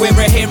Derek, wear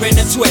her hair in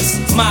a twist.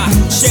 My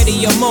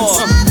Shetty Amore,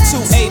 to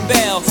A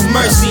Bell,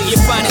 Mercy, you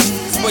find it,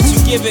 what you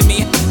giving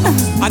me.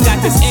 I got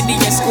this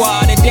Indian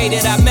squad, the day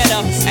that I met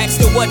her.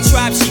 Asked her what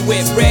tribe she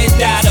with, red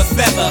dot or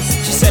feather.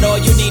 She said all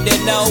you need to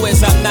know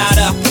is I'm not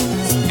a.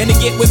 And to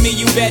get with me,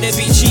 you better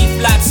be cheap,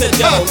 lots of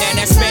dough. Now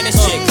that Spanish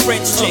chick,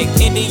 French chick,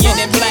 Indian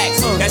and black.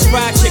 That's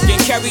fried chicken,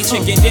 curry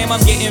chicken, damn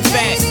I'm getting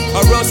fat.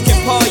 Arroz con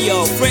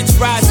pollo, French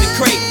fries and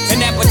crepe.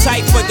 An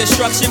appetite for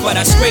destruction, but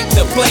I scrape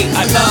the plate.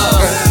 I love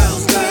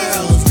girls,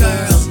 girls,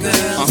 girls,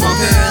 girls,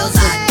 girls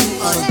I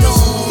do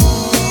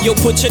adore. Yo,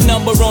 put your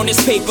number on this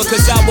paper,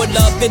 cause I would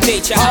love to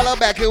date you. Holla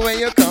back here when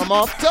you come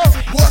off top.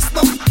 What's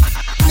the name?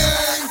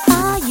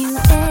 Are you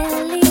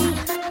Ellie?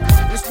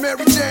 It's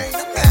Mary Jane.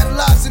 Mad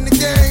lots in the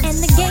game.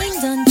 And the game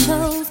done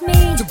chose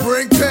me to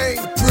bring pain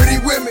to pretty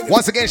women.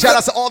 Once again, shout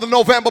out to all the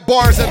November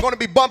bars that are going to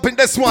be bumping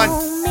this one.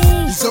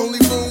 There's only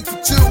room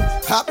for two.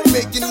 I've been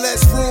making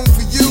less room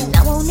for you.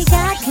 Now only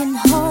God can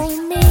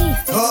hold me.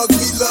 Hug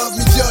me, love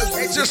me, judge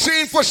me. It's your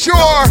scene for sure.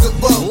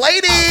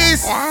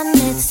 Ladies. I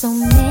met so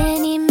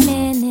many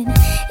men and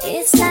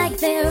it's like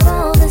they're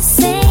all the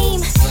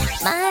same.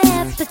 My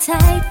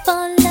appetite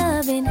for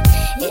loving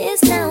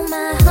is now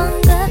my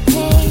hunger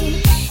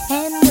pain.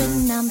 And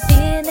when I'm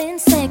feeling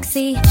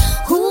sexy,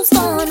 who's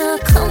gonna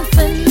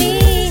comfort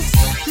me?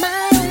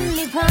 My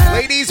only problem.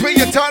 Ladies, when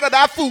you're tired of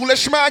that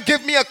foolish man,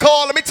 give me a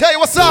call. Let me tell you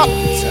what's up.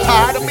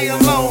 Tired of me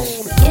alone.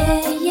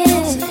 Yeah,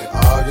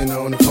 yeah. Arguing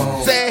on the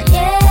phone. Say,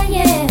 yeah,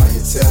 yeah. Why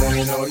you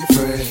telling all your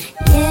friends?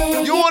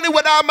 Yeah, you only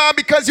with our man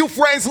because you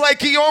friends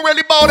like you don't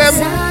really about him.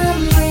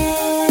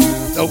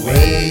 The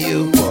way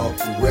you walk,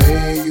 the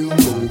way you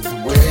move, the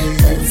way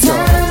you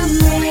talk,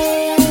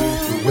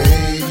 the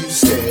way you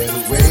stare, the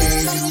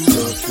way you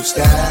look, you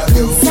style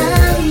your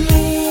hair,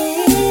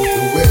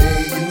 the way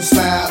you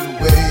smile, the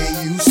way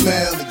you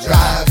smell, it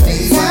drives me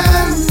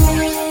wild.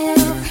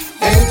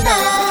 And I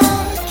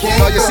can't.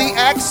 So you see,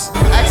 X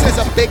is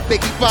a big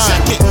biggie fan.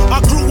 Check it. I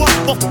grew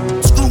up,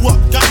 screw up,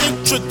 got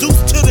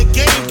introduced to the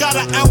game, got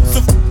an ounce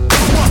of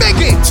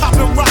Biggie,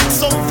 chopping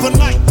rocks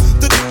overnight.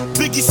 The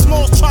Biggie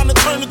Smalls trying to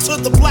turn into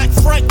the Black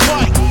Frank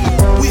White.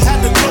 We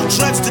had to grow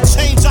dreads to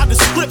change our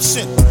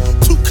description.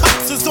 2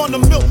 cops is on the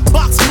milk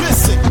box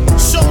missing.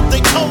 Showed they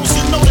toes,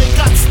 you know they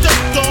got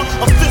stepped on.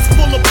 A fist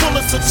full of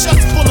bullets, a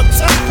chest full of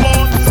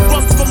Teflon.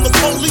 Run from the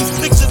police,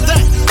 picture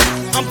that.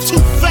 I'm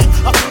too fat,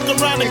 I fuck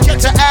around and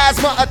get your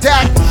asthma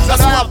attack. So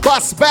now I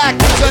bust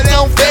back, so they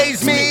don't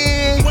faze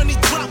me. When he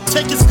drop,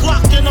 take his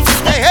Glock and I'm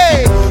sweat. Hey,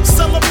 hey.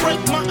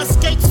 Celebrate my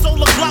escape,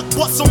 solar Glock,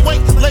 bust some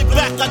weight, lay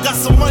back, I got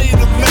some money to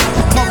make.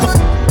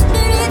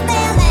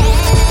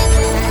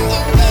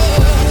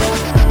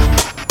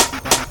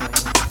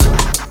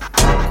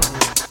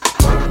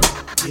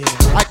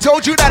 I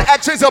told you that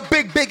X is a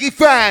big Biggie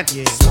fan.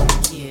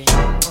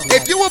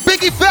 If you a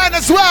Biggie fan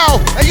as well,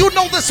 and you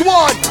know this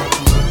one,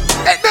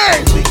 hey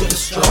man. Bigger the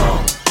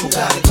strong, who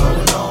got it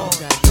going on?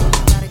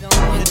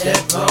 You're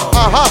dead wrong.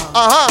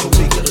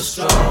 Bigger the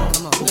strong,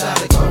 who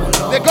got it going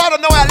on? They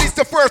gotta know at least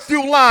the first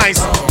few lines.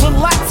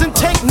 Relax and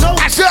take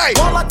notes. I say.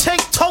 While I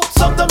take totes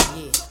of them.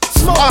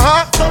 Smoke.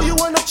 Throw you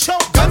in a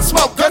choke. Gun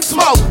smoke, gun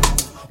smoke.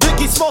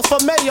 Biggie Smalls for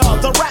mayor,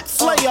 the rap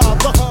slayer,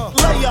 the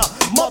layer,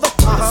 mother,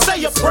 say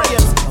your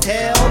prayers.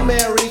 Hail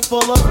Mary,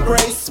 full of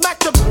grace. Smack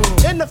the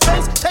in the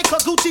face, take her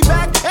Gucci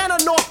bag and a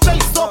North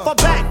Face off her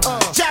back.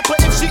 Jab her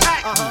if she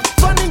act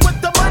funny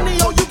with the money.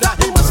 Oh, you got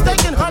me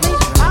mistaken, honey.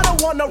 I don't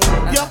wanna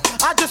ya,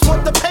 I just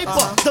want the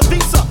paper, the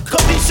visa,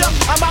 Kavisha.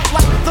 I'm out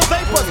like the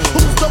vapors.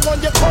 Who's the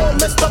one you call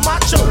Mr.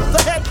 Macho,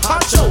 the head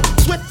honcho?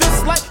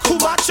 Swiftest like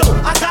Kumacho.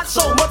 I got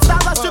so much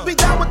style, I should be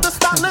down with the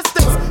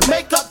stylistics.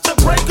 Makeup to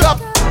break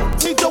up.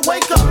 Need to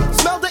wake up,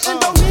 smell the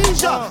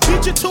Indonesia,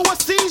 beat you to a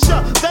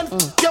seizure, then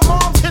your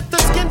mom's hit the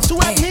skin to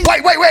amnesia.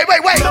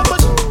 Wait. Number,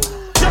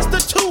 just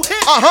the 2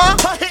 hits,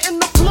 her hitting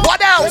the look.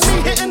 What else? And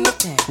me hitting the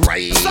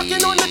right.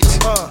 Sucking on the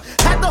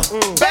had the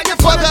begging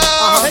for the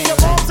and your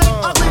moms ain't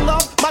ugly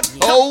love. My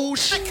oh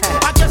shit.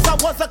 I guess I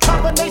was a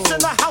combination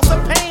of House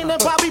of Pain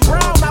and Bobby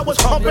Brown. I was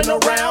pumping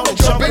around and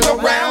jumping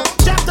around.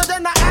 After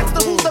then I asked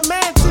her who's the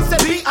man. She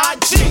said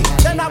B.I.G.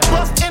 Then I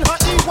bust in her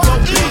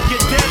E.Y.E.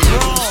 Get dead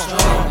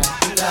wrong.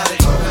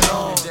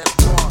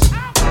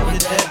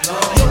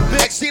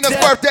 Xtina's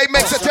birthday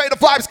makes it. The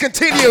vibes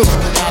continue.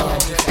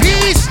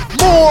 Peace,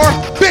 more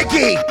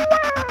Biggie.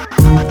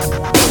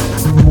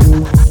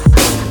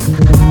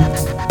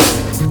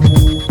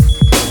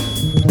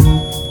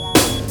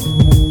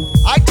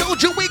 I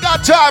told you we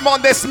got time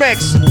on this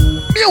mix.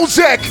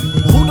 Music.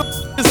 Who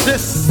the is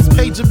this?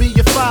 Paging me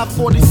at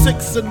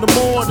 5:46 in the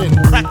morning.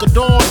 Crack of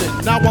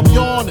dawning. Now I'm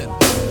yawning.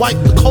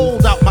 Wipe the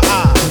cold out my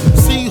eye.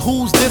 See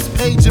who's this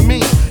paging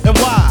me and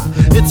why.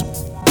 It's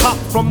Pop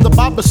from the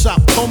barber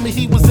shop. Told me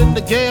he was in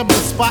the gambling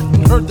spot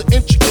and heard the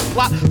intricate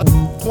plot.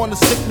 Wanna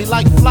stick me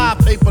like fly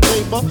paper,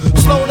 neighbor.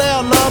 Slow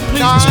down, love,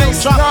 please.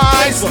 Nice, chill, drop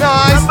nice, the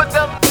nice. Remember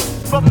them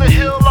from the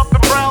hill up in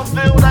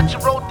Brownsville that you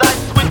rolled dice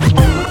with?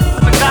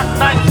 I got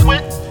nice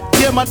with.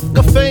 Yeah, my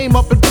nigga Fame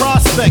up in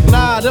Prospect.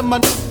 Nah, them my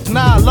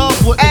nah,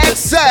 love what it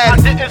said. I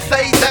didn't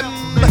say them.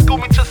 School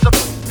me to some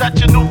that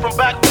you knew from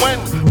back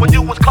when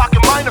you was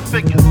clocking minor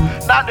figures.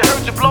 Now they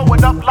heard you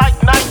blowing up like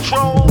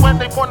nitro. When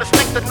they wanna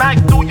stick the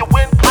knife through your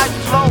windpipe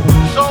slow.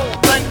 So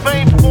thank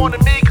Fame for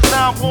warning me, cause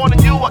now I'm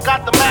warning you. I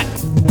got the Mac.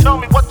 Tell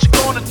me what you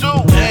gonna do.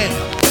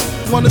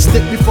 Damn. Wanna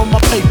stick me for my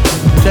paper.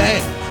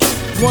 Damn.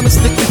 Wanna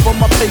stick me for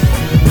my paper.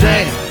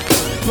 Damn.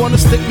 Wanna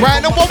stick me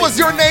Brandon, what was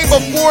your name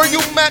before you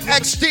met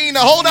Xtina?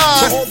 Hold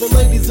on. To all the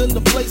ladies in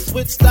the place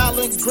with style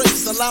and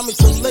grace, allow me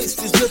to lace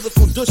these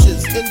lyrical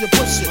douches in your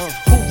bushes.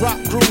 Who rock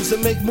grooves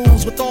and make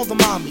moves with all the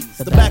mommies.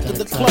 The back of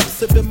the club,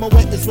 sipping my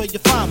wet is where you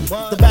find me.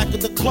 The back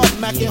of the club,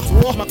 macking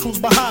all my crew's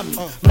behind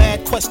me.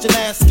 Mad question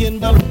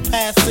asking,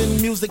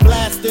 passing, music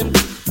blasting.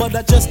 But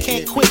I just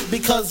can't quit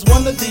because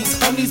one of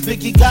these honeys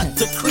Biggie got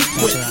to creep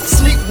with,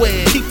 sleep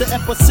with. Keep the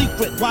F a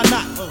secret, why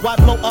not? Why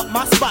blow up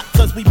my spot?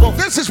 Cause we both.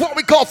 This is what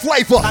we call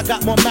flavor. I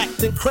got more Mac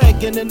than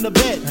Craig and in the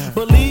bed.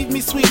 Believe me,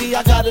 sweetie,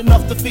 I got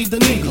enough to feed the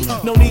needy.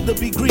 No need to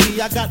be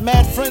greedy. I got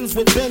mad friends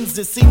with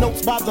Benzes. See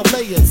notes by the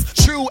layers.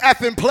 True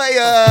effing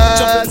players.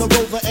 Jump in the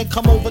Rover and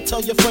come over.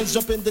 Tell your friends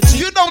jump in the Jeep.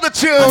 You know the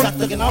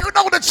tune. You know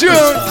the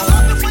tune.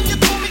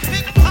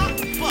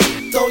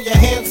 Throw your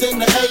hands in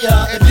the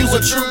air if you a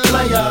true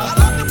player.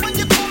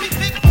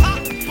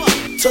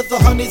 To the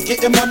honeys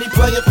getting money,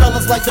 playing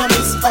fellas like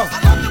dummies.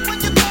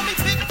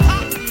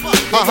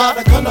 Got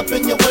a gun up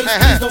in your waist,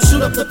 please don't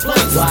shoot up the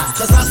place.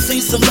 Cause I see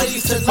some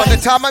ladies tonight. By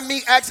the time I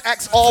meet X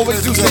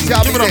always used to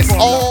tell me this.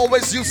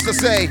 Always used to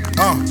say,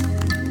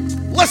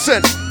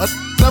 listen.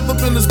 Never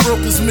been as broke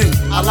as me.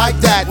 I like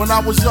that. When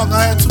I was young,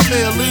 I had 2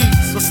 pair of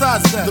leads.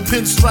 Besides that, the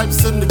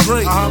pinstripes and the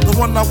gray. The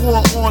one I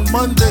wore on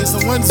Mondays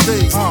and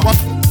Wednesdays. While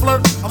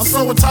flirt, I'm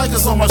sewing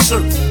tigers on my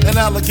shirt and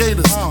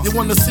alligators. You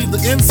wanna see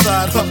the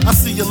inside? I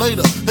see you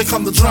later. Here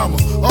come the drama.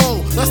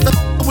 Oh, that's the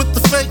with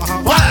the fake.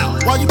 Wow,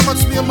 why you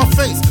punch me in my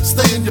face?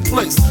 Stay in your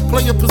place,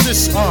 play your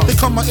position. Here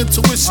come my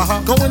intuition.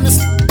 Go in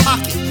this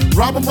pocket.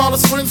 Rob him while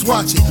his friends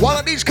watching. One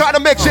of these kind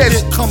of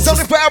mixes.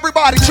 Something for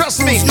everybody, trust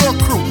me. Your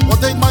crew, or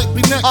they might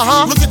be next.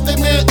 Look at they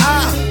man,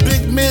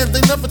 big man,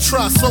 they never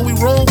try, so we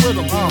roll with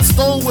them.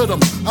 Stole with them,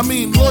 I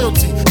mean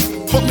loyalty.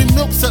 Put me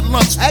milks at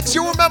lunch. X,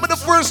 you remember the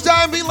first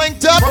time we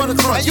linked up?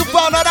 And you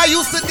found out I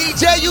used to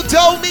DJ, you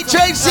told me,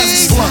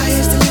 JC.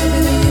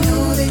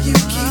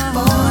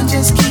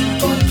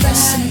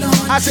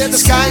 I said the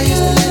sky is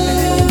the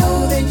limit and you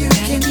know that you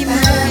can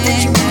have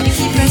what you want.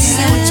 Keep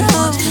pressing what you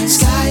want.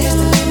 Sky is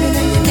the limit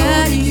and you know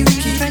that you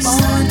keep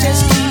on.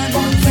 Just keep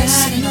on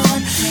pressing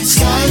on.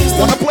 Sky is the limit.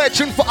 Wanna play a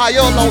tune for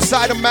Ayo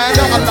alongside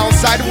Amanda,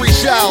 alongside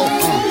Richelle.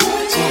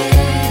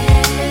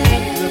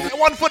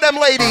 One for them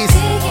ladies.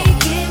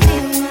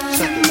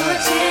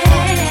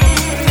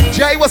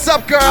 Jay, what's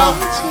up, girl?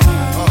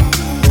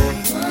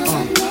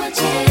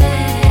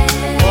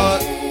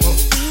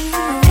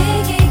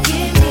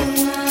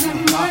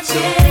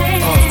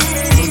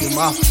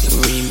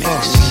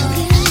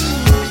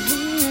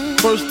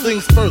 First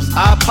things first,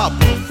 I pop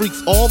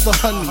freaks all the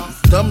honeys,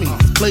 dummies,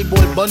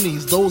 playboy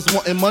bunnies, those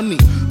wanting money.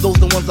 Those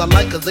the ones I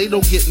like cause they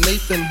don't get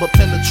Nathan but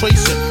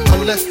penetration.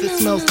 Unless it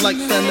smells like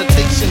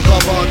sanitation.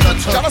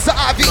 Shout out to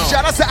Ivy,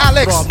 shout out to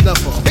Alex.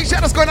 Big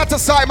shout outs going out to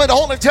Simon, the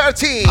whole entire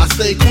team. I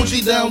stay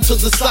Gucci down to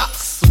the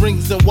socks,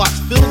 rings and watch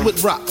filled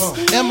with rocks.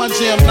 And my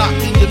jam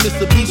knocking your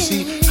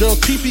Mitsubishi. Girls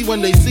pee-pee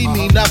when they see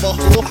me, never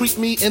creep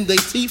me in they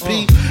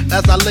TP.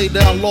 As I lay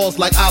down laws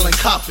like Island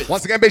Coppin.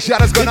 Once again, big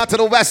shout outs going out to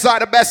the west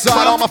side, the best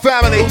side, all my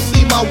family. Don't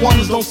see my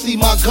ones, don't see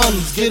my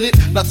guns, get it?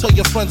 Now tell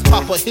your friends,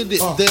 Papa hit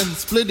it, then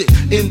split it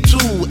in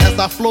 2 as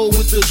I flow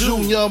with the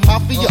Junior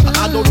Mafia.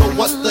 I don't know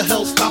what the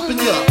hell's stopping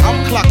ya.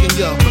 I'm clocking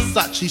ya,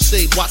 Versace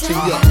shade watching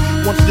ya.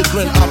 Once you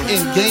grin, I'm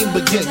in, game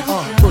begins.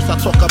 First I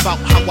talk about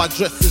how I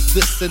dress is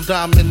this and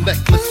diamond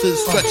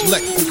necklaces, stretch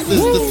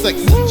Lexuses. The sex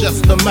is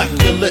just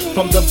immaculate.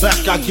 From the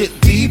back I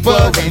get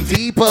deeper and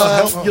deeper.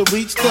 Help you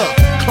reach the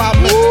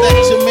climax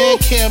that your man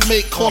can't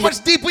make. Call How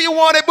much deeper you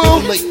want it, boo?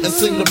 And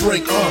sing the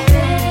break.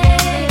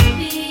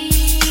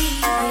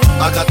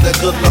 I got that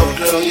good love,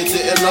 girl. You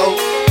didn't know.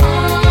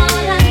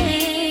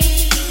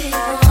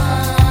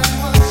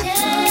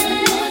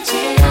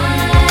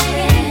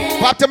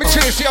 Pop to me,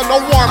 change here. No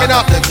warming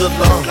up.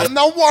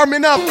 No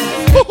warming up.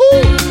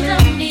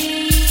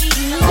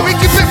 We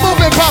keep it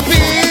moving, Poppy.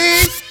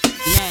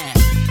 Now,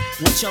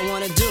 what y'all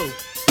wanna do?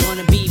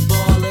 Wanna be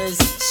ballers,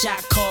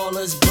 shot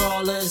callers,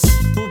 brawlers,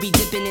 who be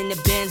dipping in the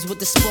Benz with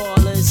the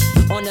spoilers.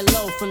 On the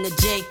low from the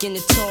Jake and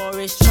the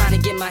Taurus, trying to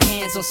get my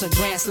hands on some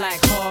grants like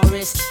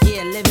Horace.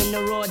 Yeah, living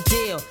the raw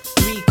deal.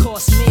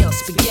 3-course meal,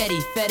 spaghetti,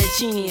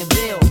 fettuccine, and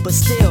veal. But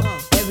still,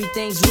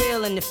 everything's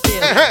real in the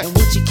field. And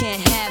what you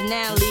can't have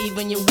now, leave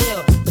when you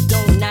will. But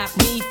don't knock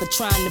me for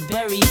trying to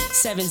bury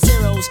 7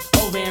 zeros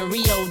over in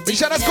Rio de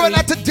Shout out going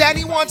out to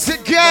Danny once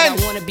again.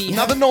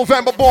 Another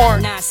November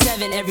born.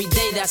 9-7 every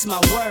day, that's my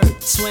word.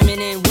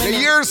 Swimming in women. The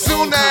year's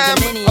soon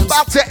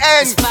about to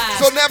end.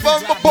 So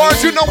November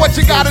borns, you know what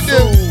you gotta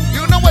do.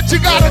 You know what you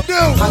gotta do.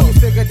 How you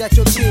figure that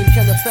your team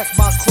can affect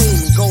my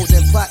queen? Gold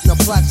and platinum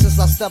plaque since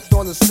I stepped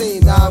on the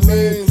scene. Now I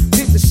mean,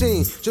 keep the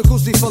scene.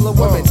 Jacuzzi full of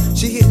women.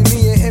 She hitting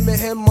me and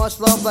him. Much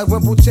love like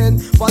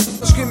Wimbledon. But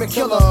screaming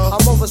killer.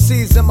 I'm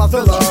overseas in my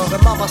villa. The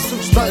mama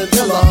suits nothing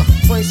killer.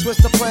 Plain switch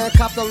the plan,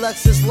 cop the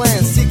Lexus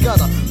land. See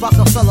gutter.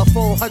 Rockefeller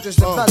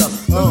 400s and better.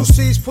 Little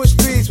C's push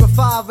threes with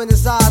 5 in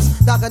his eyes.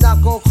 Knock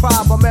gon'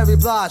 cry by Mary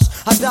Blige.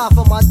 I die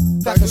for my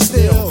back and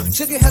steel.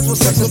 Chicken heads with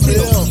sex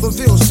appeal.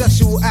 Reveal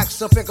sexual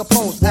acts up in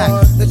compose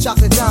act. The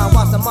chocolate dime,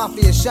 watch the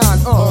mafia shine.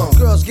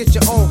 Girls get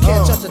your own,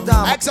 can't touch a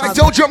dime. I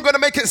told you I'm gonna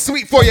make it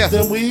sweet for you.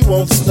 Then we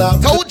won't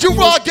stop. Told you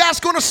raw gas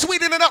gonna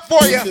sweeten it up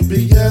for you. Can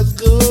be as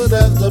good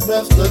as the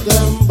best of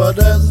them, but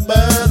as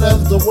bad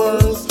as the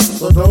worst.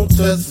 So don't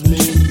test me.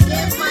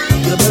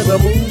 You better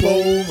move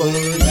over.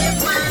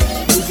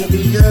 You can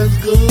be as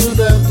good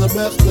as the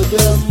best of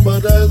them,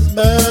 but as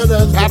bad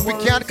as the we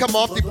can't come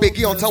off the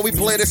biggie until we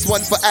play this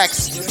one for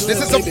X.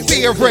 This is a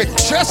favorite,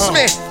 trust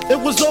me. It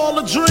was all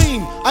a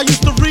dream. I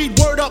used to read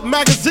Word Up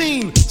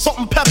magazine. Salt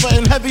and Pepper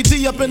and Heavy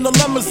D up in the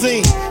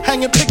limousine.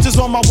 Hanging pictures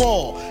on my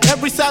wall.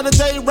 Every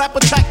Saturday, rap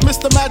attack,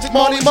 Mr. Magic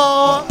Money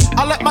Ma.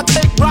 I let my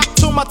tape rock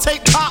till my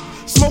tape pop.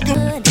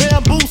 Smoking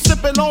bamboo,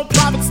 sipping on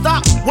private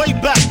stock. Way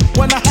back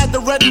when I had the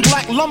red and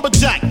black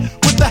lumberjack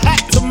with the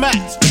hat to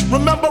match.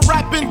 Remember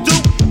rapping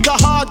Duke? The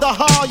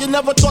hard, you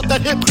never thought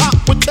that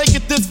hip-hop would take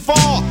it this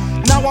far.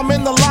 Now I'm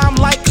in the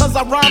limelight cause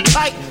I rhyme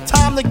tight.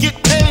 Time to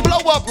get paid.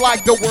 Blow up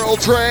like the world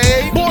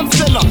trade. Born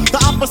sinner, the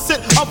opposite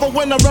of a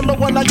winner. Remember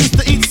when I used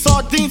to eat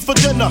sardines for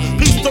dinner?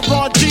 Peace to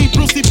Ron G,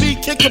 Brucey B,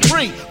 Kid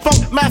Capri,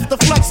 Funk Master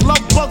Flex,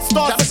 Love Bug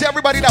Stars. Shout out to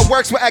everybody that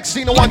works with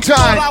Xena one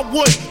time. I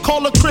would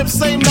call a crib,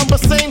 same number,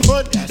 same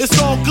hood. It's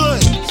all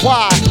good.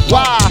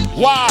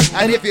 Why?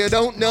 And if you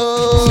don't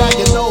know, now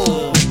you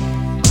know.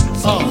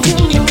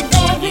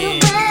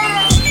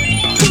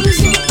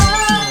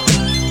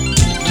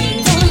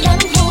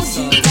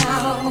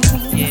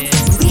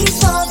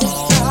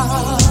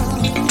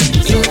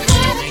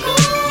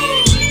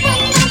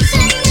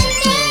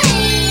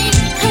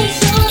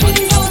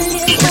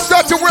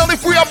 To really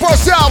free up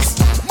ourselves.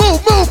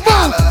 Move.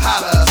 Holla.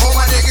 All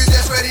my niggas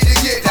that's ready to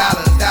get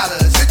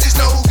dollars. Bitches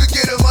know who could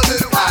get them a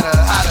little hotter.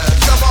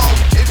 Come on,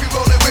 if you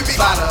rollin' with me,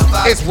 holla.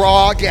 It's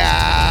raw gas.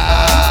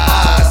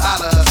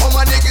 Holla. All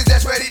my niggas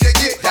that's ready to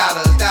get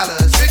dollars.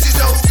 Bitches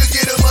know who could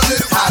get them a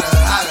little hotter.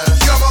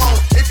 Come on,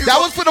 if you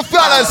that was for the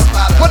fellas.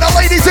 For the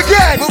ladies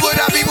again. What would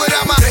I be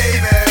without my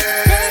baby?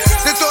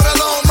 The thought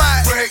alone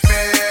might break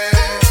me.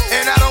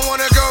 And I don't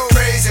wanna go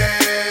crazy.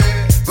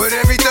 But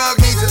every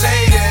thug needs a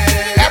lady.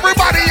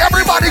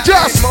 Everybody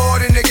just more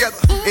than together,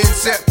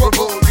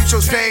 inseparable. You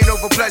chose pain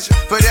over pleasure.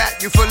 For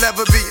that, you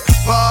forever be a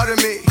part of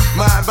me.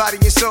 Mind, body,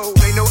 and soul.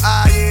 Ain't no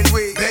I in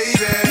we,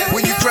 baby.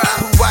 When you cry,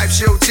 who wipes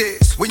your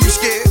tears? When you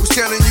scared, who's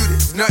telling you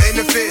this?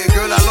 Nothing to fear.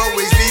 Girl, I'll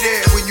always be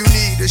there when you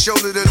need a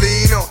shoulder to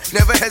lean on.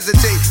 Never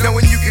hesitate,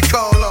 knowing you can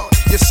call on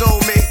your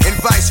soulmate and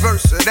vice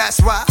versa.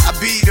 That's why I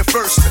be the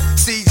first to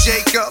see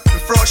Jacob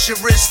and frost your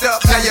wrist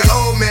up. Now you're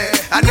old man.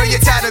 I know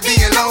you're tired of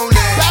being lonely.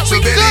 So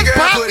baby girl,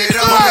 put it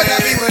on. What would I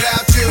be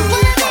without you?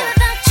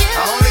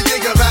 I only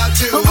think about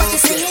you. But what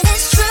you're saying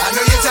is true. I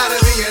know you're tired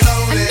of being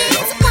lonely.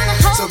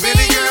 So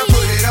baby girl,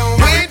 put it on.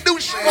 We ain't do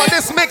shit on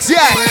this mix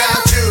yet.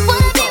 Without you.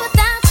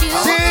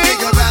 I only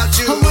think about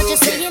you. But what you're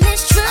saying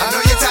is true. I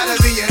know you're tired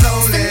of being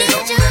lonely.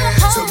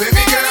 So baby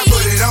girl,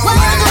 put it on.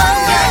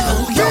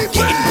 You're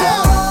getting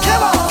bored.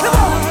 Come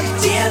on.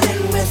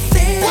 Dealing with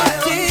it.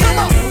 Come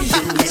on.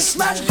 You miss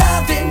my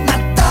loving, my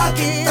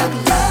dogging, I'm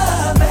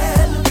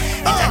loving.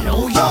 And I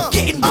know you're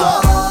getting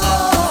bored.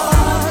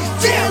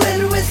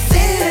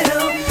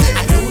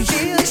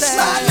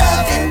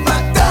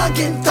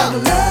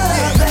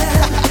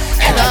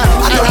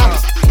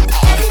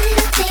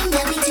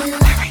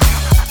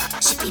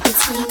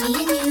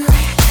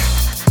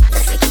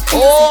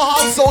 Oh,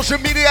 how social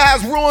media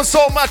has ruined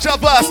so much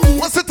of us.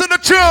 Listen to the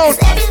tune.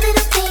 Every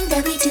little thing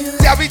that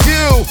we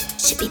do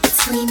should be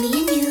between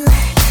me and you.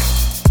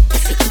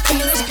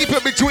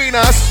 in between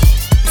us.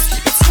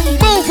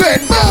 Move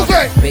it.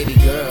 Baby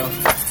girl,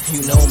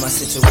 you know my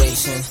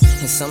situation.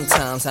 And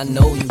sometimes I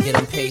know you get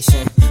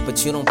impatient,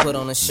 but you don't put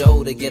on a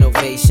show to get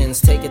ovations.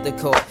 Take it to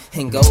court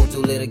and go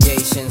through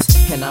litigations.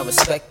 And I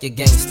respect your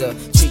gangster.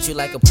 Treat you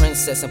like a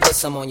princess and put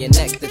some on your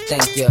neck to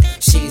thank you.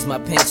 She's my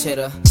pinch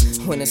hitter.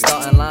 When the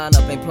starting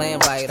lineup ain't playing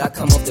right, I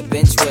come off the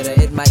bench with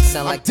her. It might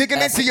sound like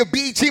digging into your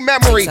BT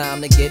memory.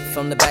 Time to get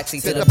from the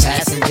backseat to the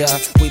passenger.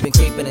 We've been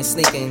creeping and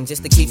sneaking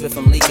just to keep it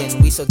from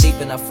leaking. We so deep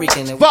in our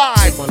freaking and we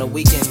sleep on the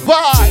weekend.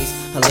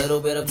 A little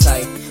bit of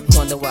tight.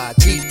 Wonder why I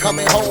keep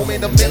coming home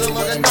in the middle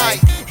of the night.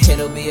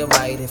 It'll be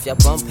alright. If y'all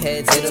bump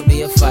heads, it'll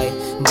be a fight.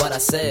 But I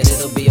said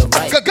it'll be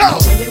alright. Go! I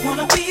really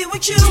wanna be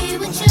with you. I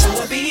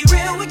wanna be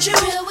real with you.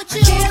 I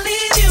can't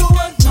leave you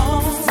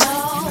alone.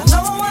 And I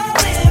know I'm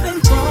living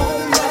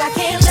wrong, but I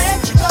can't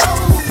let you go.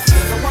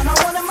 The one I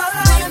want in my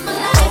life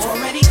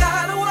already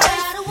got away.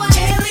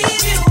 Can't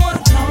leave you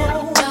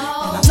alone.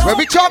 When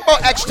we talk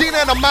about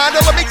Xtina and Amanda,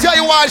 let me tell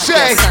you why I say.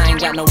 Yes, I ain't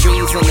got no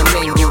reason to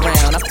mingle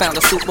round. I found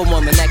a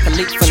superwoman that can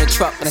leap from the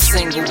truck in a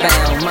single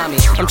bound. Mommy,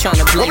 I'm trying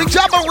to blow. When we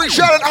talk about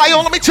Rashad and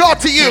Ion, let me talk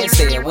to you. Can't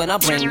say it when I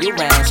bring you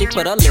round. She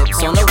put her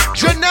lips on the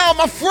Janelle,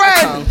 my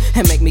friend,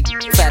 and make me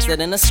faster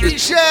than a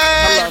speech.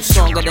 I love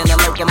stronger than a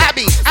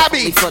locomotive.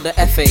 Abby for the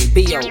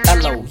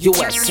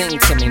FABOLOUS. Sing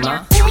to me,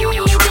 ma.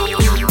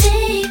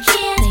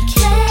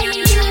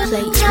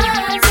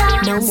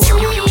 No more.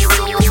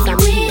 I'm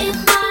here.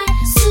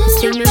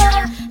 See me?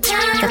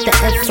 Got the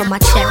F on my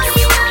chest.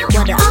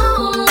 What up?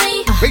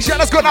 Big shout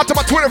outs going out to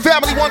my Twitter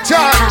family one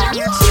time.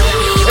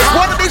 It's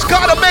one of these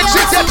kind of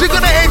mentions that you're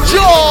gonna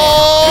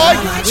enjoy.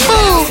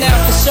 Move.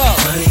 Now for sure.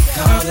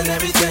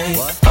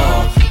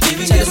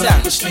 Check this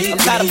out. I'm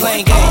tired of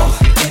playing games.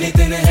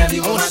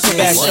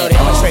 Bad shorty,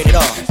 I'ma trade it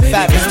off.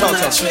 Fabulous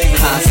photo.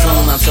 I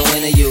assume I'm so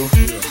into you.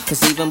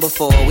 Cause even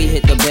before we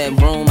hit the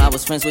bedroom, I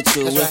was friends with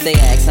you. If they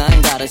ask, I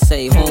ain't gotta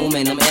say whom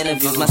in them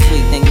interviews. My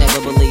sweet thing never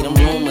believe them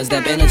rumors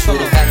that been true.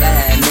 The fact I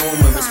had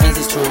numerous friends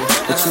is true.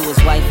 But you was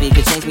wifey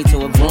could change me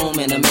to a broom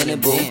in a minute,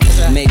 boo.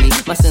 Maybe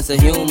my sense of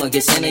humor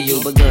gets into you,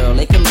 but girl,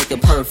 they can make a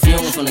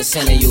perfume from the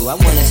scent of you. I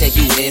wanna take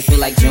you where it feel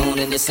like June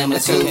and December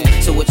too.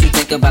 So what you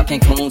think about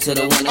Cancun to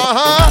the winter?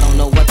 I don't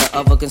know what the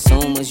other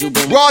consumers you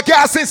been. Raw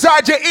gas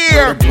inside your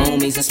ear.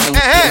 Bloomies and spoons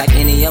like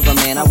any other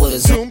man. I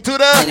would've zoomed to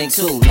the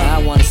too. Now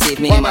I wanna see if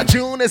me and my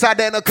June is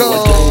identical.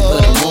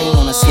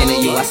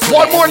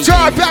 One more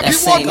time, Pappy,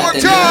 one more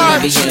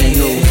time.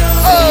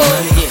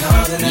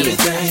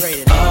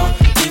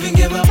 Even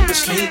give up the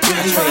street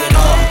dreams.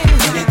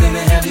 Anything to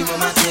have you on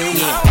my team.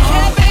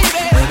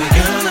 Baby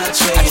girl, I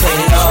trade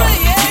it all.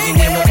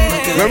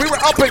 When we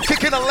were up and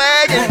kicking a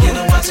leg and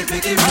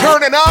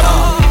turning up,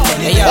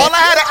 all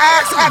I had to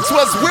ask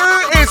was,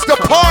 where is the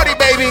party,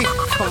 baby?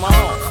 Come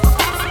on.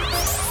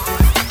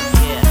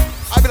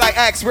 I'd be like,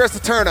 Axe, where's the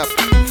turn up?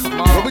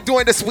 What are we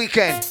doing this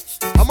weekend?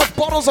 How much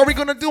bottles are we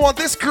gonna do on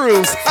this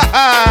cruise?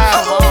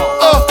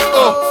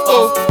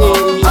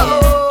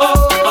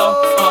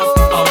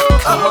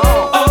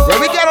 When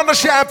we get on the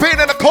champagne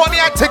and the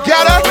cognac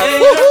together,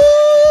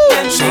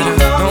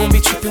 don't be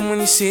tripping when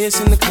you see us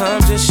in the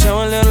club. Just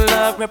show a little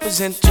love,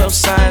 represent your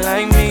side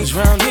like me. 'Cause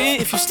round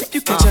here, if you slip,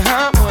 you catch a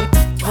hot one.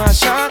 One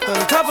shot,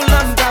 a couple of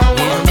them down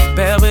one.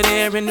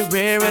 Belvedere in the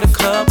rear of the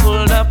club,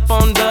 pulled up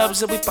on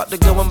dubs, and we about to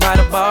go and buy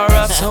the bar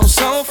up. So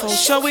for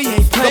sure we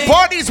ain't playing. The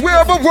party's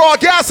wherever Raw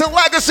Gas and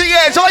Legacy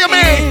is. All you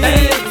mean?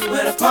 Hey,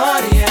 where the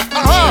party at?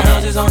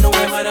 Girls is on the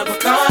way where the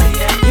Bacardi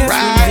at. Yes,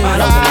 right.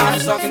 I'm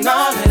talking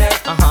all of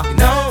that. You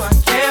know I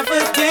can't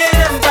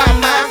forget about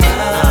my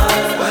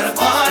love. Where the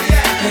party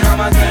at? And all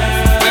my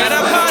girls. Where the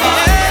party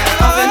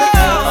at? Up in the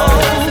club.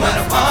 Where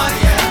the party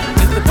at?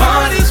 If the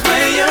party's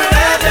where you're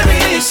at, let me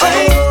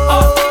say.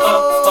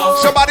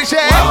 Somebody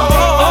say.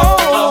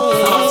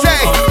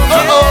 Say.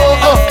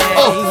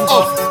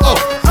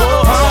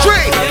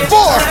 3,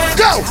 4,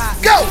 go.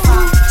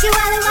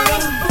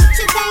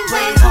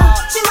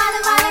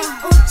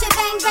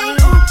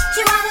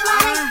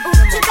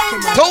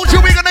 Told you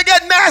we're gonna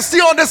get nasty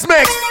on this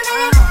mix.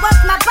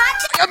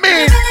 I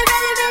mean,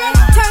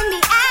 turn me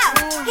out.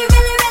 He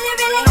really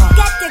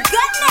got the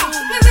goodness.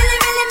 He really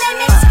made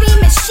me scream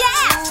and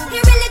shout. He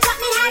really taught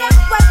me how to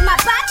work my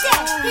body.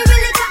 He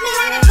really taught me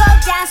how to go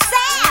down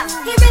south.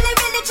 He really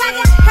tried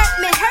to hurt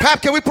me. Pap,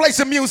 can we play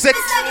some music?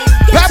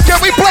 Pap, can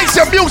we play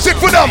some music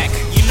for them?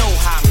 You know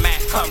how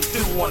Mac come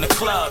through on the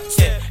club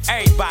tip.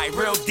 Everybody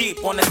real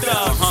deep on the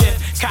dub tip.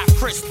 Cop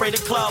Chris spray the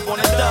club on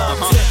the dub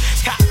tip.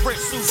 Cop Chris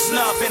suit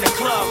snub in the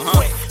club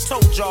quick.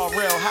 Told y'all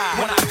real high.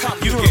 When I come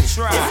you through, can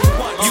try. If you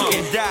want, you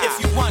can die. If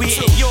you want, we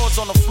hit yours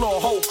on the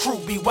floor. Whole crew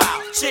be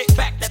wild. Chick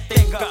back that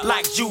thing up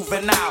like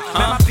juvenile.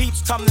 Man, my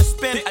peeps come to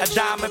spin a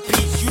diamond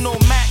piece. You know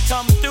Mac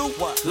come through,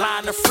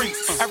 line the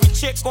freaks. Every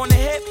chick on the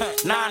hip,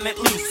 9 at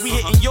least. We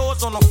hitting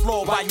yours on the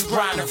floor while you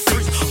grinding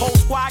freaks. Whole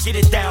squad get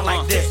it down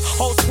like this.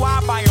 Whole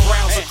squad buying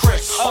rounds of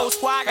Chris. Whole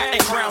squad got their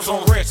crowns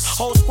on wrists.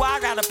 Whole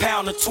squad got a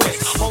pound of a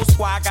twist. Whole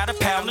squad got a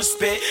pound to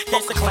spit.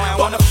 That's the clown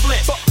on a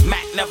flip.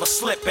 Mac never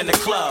slip in the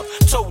club.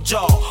 Told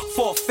y'all,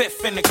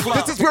 4/5 in the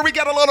club. This is where we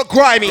get a little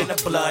grimy.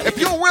 If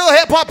you're a real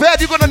hip hop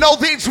head, you're gonna know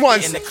these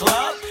ones. In the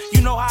club,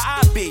 you know how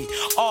I be.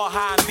 All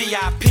high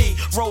VIP,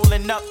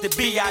 rolling up the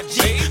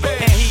B.I.G.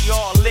 And he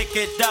all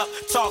liquored up,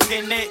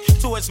 talking it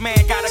to his man.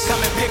 Gotta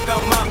come and pick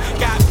him up.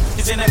 Got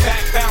is in the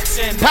back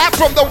bouncing. Pat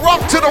from the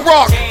rock to the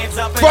rock.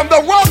 From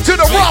the rock to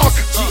the rock.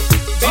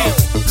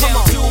 Come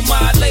on, you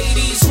my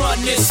ladies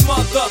run this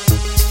mother.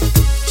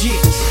 Do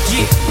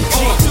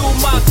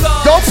my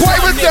thugs don't play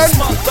with them.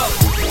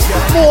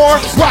 More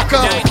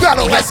rocker,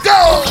 better. Let's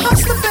go.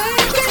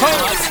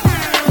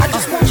 I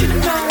just want you to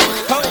know.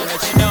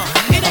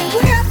 It ain't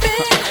where I've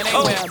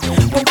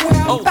been, but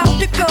where I'm about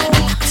to go.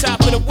 Top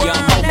of the world.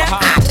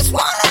 I just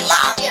wanna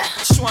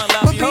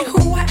love you. Be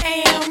who I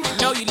am.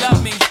 Know you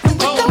love me.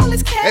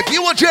 If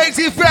you a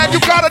Jay-Z fan, you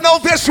gotta know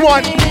this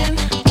one.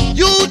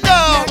 You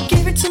know.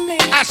 Give it to me.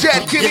 I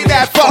said, give me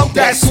that funk,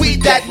 that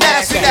sweet, that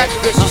nasty, that.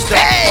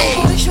 Hey!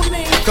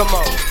 Come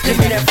on, give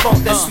me that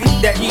funk, that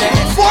sweet, that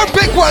nasty. 4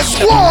 big ones,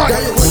 squad!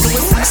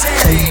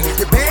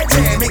 The bad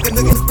jam, make a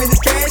nigga spend his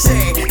cash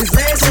in. His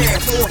last jam,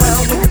 full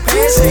around with the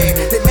passion.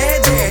 The mad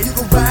jam, you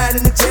can ride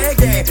in the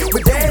jag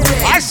with that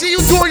jam. I see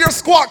you doing your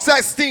squats,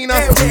 Estina.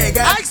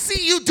 I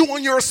see you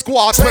doing your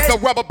squats with the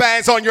rubber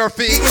bands on your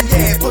feet.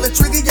 Yeah, pull a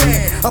trigger,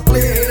 yeah. I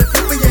play it in the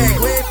flipper, yeah.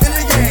 Go ahead, feel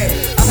it,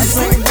 yeah. I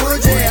swing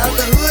wood, yeah. Out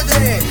the hood,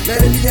 yeah.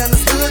 Let it be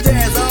understood,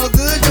 yeah. It's all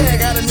good, yeah.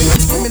 Got a nigga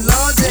swimming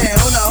large,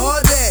 yeah. On the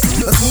hard, yeah.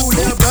 A smooth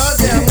down broad,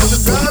 yeah. On the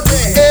broad,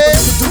 yeah.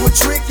 Do a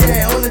trick,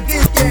 yeah. On the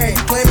dick, yeah.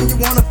 Claiming you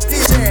wanna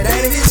fit, yeah. That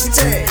ain't it, she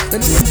yeah. The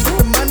nigga put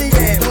the money,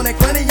 yeah. On that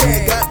money,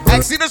 yeah.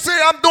 Estina say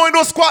I'm doing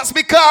those squats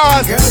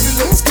because girl, you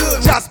look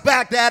good. Just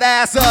back that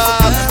ass up.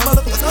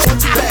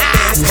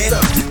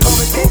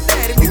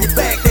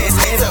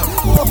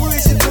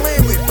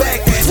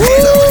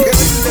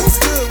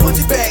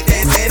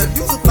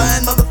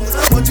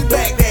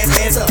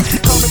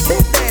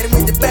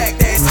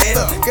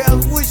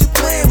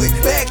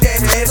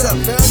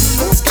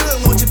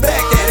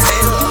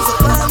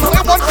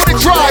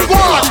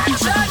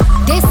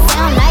 This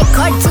sound like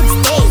Cardi to the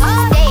stage.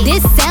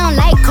 This sound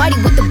like Cardi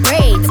with the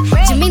braids.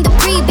 Jermaine the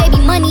free baby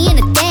money in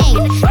a thing.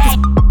 This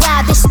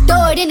wild, this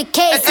stored in a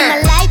case. In my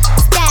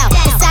lifestyle,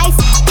 precise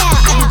style.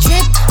 I be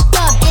dripped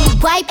up and we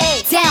wipe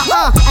down.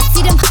 I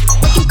see them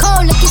looking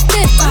cold, looking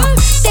stiff.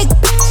 Thick,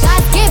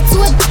 God give to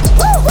it.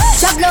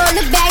 Drop low,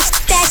 look back,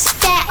 stack.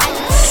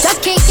 Drop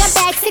kick, your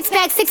back, six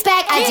pack.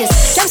 I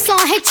just drop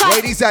song, hit try.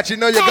 Ladies that you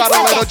know you got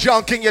a little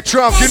junk in your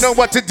trunk, you know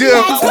what to do.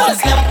 I wanna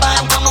slim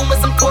by woman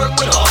with some pork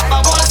with off.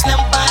 I wanna slim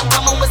by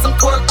woman with some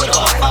pork with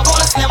off. I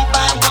wanna slim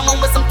by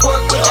woman with some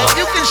pork with off. If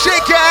you can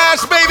shake your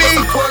ass, baby,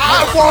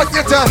 I want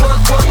you to.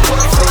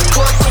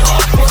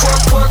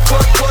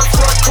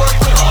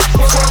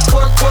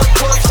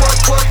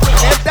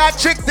 If that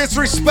chick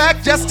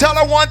disrespect, just tell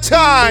her one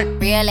time.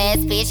 Real ass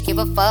bitch, give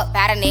a fuck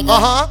about a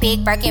nigga.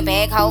 Big Birkin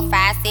bag, hold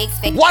 5, 6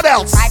 figures. What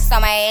else? Stripes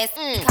on my ass,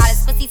 call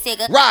his pussy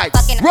tigger. Right,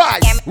 Fucking right,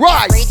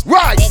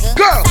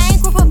 girl.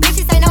 Same group of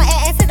bitches, ain't no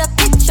ass to the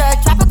picture.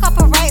 Drop a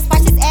couple rights,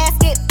 watch his ass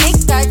get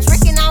bigger.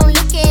 Tricking, I'm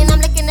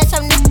looking at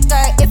your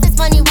nigga. If it's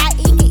money right,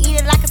 he can eat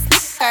it like a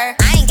snicker.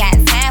 I ain't got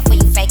time for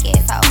you fake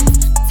ass hoes.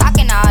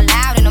 Talking all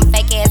loud in them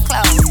fake ass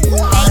clothes.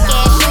 Fake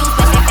ass shoes,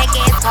 but that fake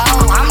ass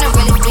clothes. I'm the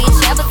realest bitch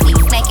ever see,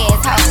 snake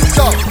ass hoes.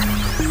 So,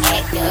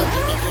 act up,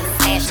 you can get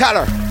snatched. Tell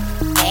her.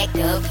 Act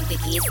up, you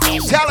can get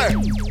snatched. Tell her.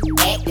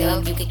 Act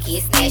up, you can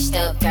get snatched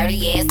up.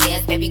 Dirty ass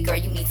dance, baby girl,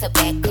 you need to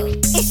back up.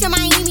 It's your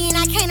Miami and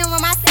I can't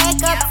run my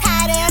sack up.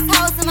 Tired ass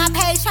hoes in my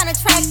page tryna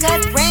track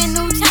us. Brand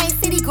new chain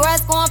city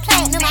girls going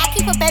platinum. I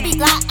keep a baby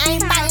Glock, I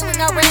ain't fighting with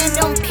no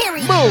random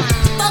period. Move.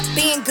 Fuck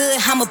being good,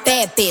 I'm a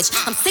bad bitch.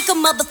 I'm sick of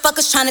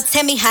motherfuckers trying to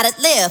tell me how to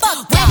live.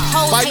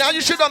 By now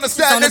you should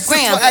understand this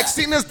is for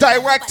Estina's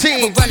direct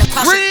team.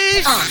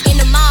 Breathe. In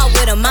the mall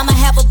with him, I'ma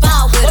have a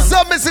ball with him. What's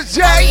up, Mrs.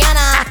 J?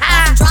 Ariana,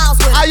 draws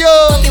with him.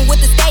 Fucking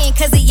with the staying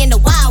cause he in the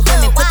wild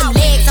women. Put them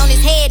legs on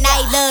his head, now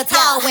he love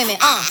tall women.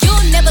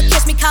 You'll never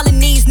catch me calling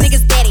these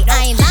niggas daddy.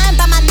 I ain't lying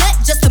by my nut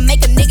just to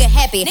make a nigga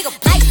happy.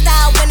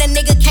 Lifestyle when a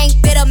nigga can't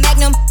fit a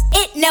magnum.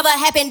 It never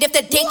happened if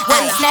the dick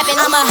wasn't snapping.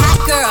 I'm a hot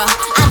girl,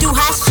 I do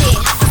hot shit.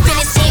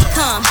 Finish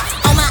income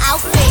on my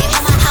outfit.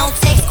 I don't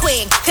text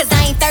quick, cause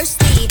I ain't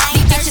thirsty.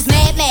 These bitches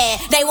mad,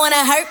 they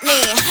wanna hurt me.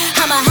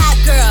 I'm a hot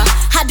girl,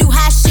 I do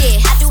hot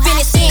shit.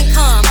 Finish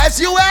income,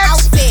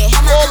 outfit.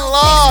 Oh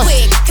Lord,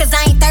 quick, cause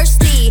I ain't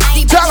thirsty.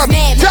 These bitches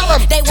mad,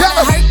 they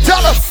wanna hurt me.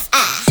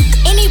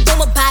 Any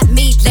rumor about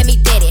me, let me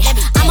get it.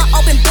 I'm an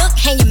open book,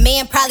 and your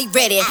man probably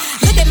read it.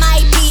 Look at my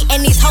EP,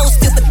 and these hoes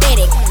still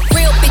pathetic.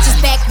 Real bitches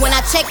back when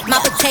I check my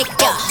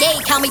protector. Yeah,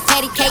 call me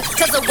patty cake,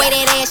 cause the way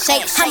that ass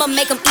shake. I'ma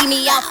make them eat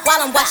me out while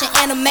I'm watching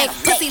anime.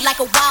 Pussy like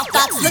a wild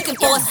fox, looking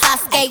for a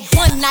Sasuke.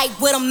 One night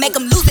with them, make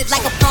them lose it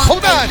like a pawn.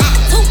 Hold on.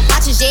 2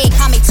 watches, yeah,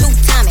 call me 2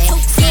 timing.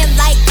 Skin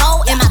like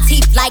gold, and my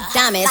teeth like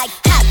diamonds.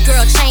 Hot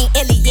girl chain,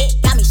 Elliot,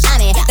 got me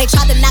shining. They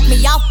tried to knock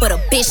me off, but a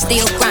bitch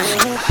still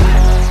grinding.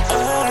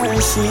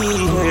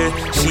 see her.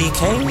 She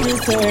came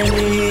with her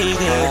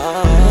nigga,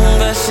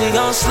 but she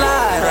gon'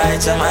 slide right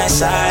to my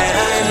side.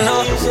 I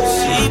know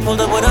she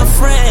pulled up with her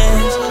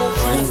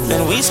friends,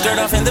 then we skirt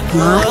off in the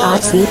pool.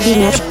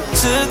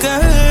 Took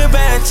her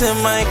back to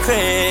my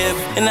crib,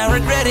 and I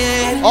regret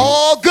it.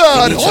 All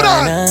good. Hold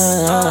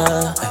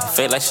on.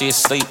 Feel like she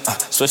asleep,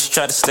 so she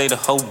tried to stay the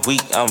whole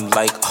week. I'm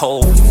like,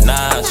 oh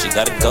nah, she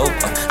gotta go.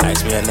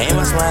 Ask me her name,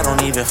 I swear I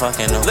don't even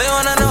fucking know. They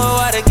wanna know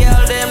why the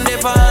girl them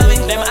dip on me.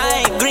 Them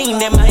I ain't green,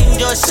 them I ain't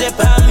just ship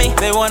on me.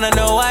 They wanna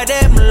know why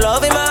them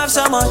love him off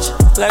so much.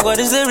 Like what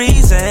is the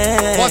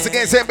reason? Once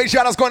again, say big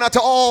shout outs going out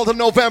to all the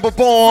November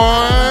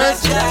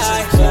borns.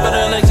 Put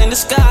her legs in the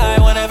sky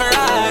whenever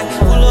I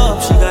pull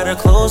up. She got her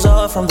clothes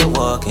off from the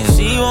walking.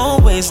 She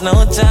won't waste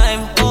no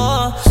time.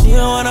 Oh, she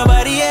don't want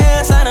nobody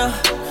else, I know.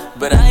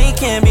 But I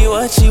can't be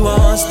what she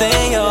wants.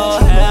 They all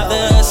have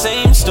the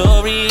same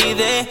story.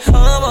 They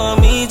all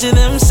want me to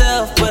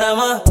themselves, but I'm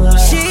a.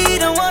 She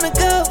don't wanna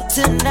go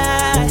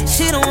tonight.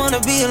 She don't wanna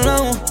be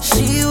alone.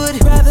 She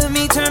would rather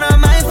me turn on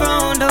my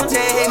phone. Don't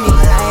take me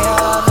high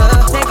off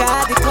her. Take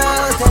out the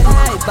clothes that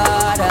I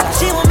bought her.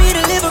 She want me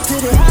to live up to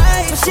the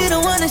hype, but she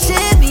don't wanna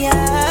share me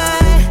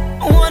high.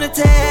 I wanna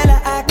tell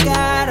her I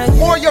got her.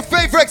 More your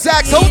favorite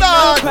exacts. Hold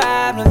on. No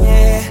problem,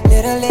 yeah.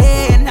 Literally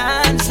and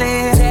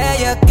honestly. Tell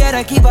you,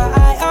 gotta keep an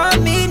eye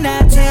on me,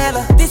 not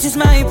tell her. This is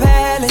my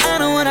palace. I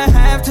don't wanna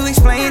have to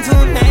explain to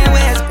a man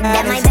where's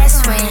That my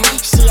best friend.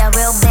 She a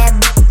real bad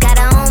got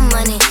her own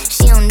money.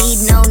 She don't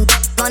need no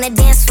on the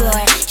dance floor.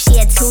 She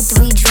had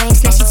 2-3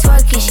 drinks, now she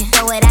twerking. She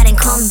throw it out and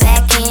come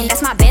back in.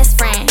 That's my best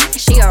friend.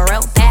 She a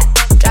real bad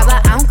drive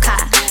her own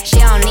car. She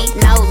don't need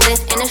no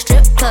lift in a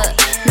strip club.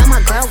 No,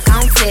 my girl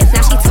gon' tip.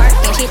 Now she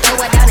twerking. She throw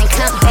it out and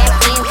come back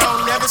in.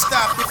 Don't never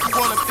stop if you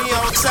wanna be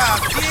on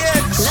top. Yeah.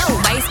 Low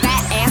waist,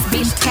 fat ass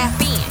bitch, tap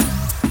in.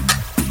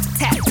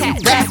 Tap, tap,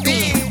 tap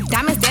in.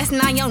 Diamonds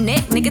dancing on your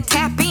neck, nigga,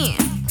 tap in.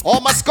 All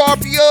my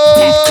Scorpios.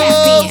 Tap,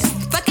 tap in.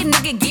 Fucking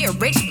nigga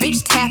get rich,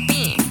 bitch, tap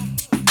in.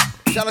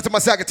 Shout out to my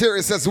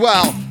Sagittarius as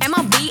well.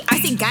 MLB, I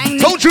see gang.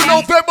 Told you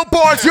November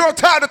bars, your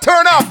time to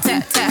turn up.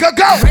 Go,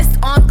 go. Wrist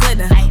on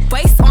glitter,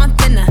 waist on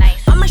thinner.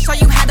 I'ma show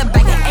you how to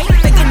bang an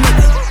 8-figure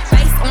nigga.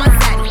 Face on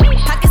satin,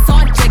 pockets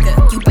on jigger.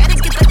 You better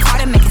get the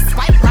card and make it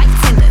swipe like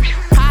Tinder.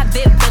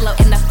 Private villa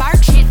in the far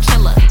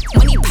chinchilla.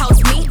 When he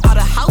post me, all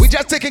the house. We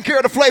just taking care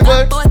of the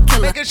flavor,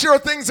 making sure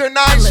things are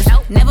nice.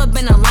 Never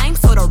been a lame,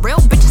 so the real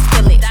bitches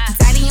feel it.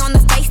 Daddy on the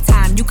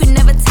FaceTime, you can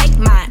never take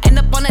mine. End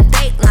up on a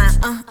date line,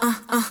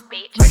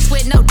 Rich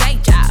with no day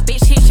job,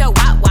 bitch, hit your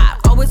wop.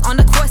 Always on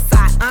the court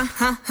side,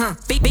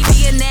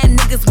 Billionaire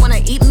niggas wanna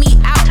eat me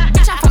out.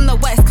 Bitch, I'm from the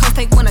West Coast,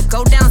 they wanna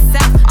go down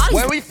south.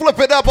 When we flip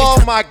it up,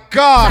 oh my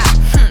gosh.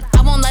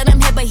 I won't let him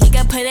hit, but he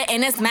can put it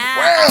in his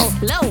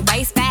mouth. Low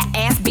waist, fat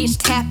ass, bitch,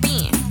 tap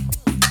in.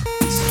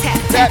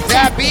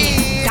 Tap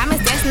in.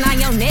 Diamonds dancing on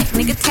your neck,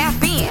 nigga,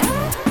 tap in.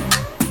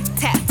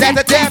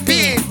 Tap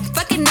in.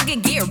 Fucking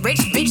nigga get rich,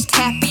 bitch,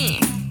 tap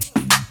in.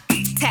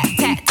 Tap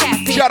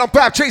in. Shout out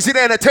Pap Tracy the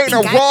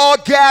Entertainer, Raw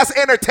Gas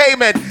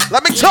Entertainment.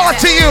 Let me talk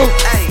to you.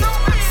 Hey,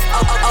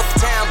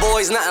 uptown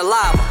boys, nothing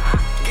live.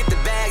 Get the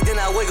bag, then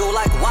I wiggle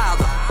like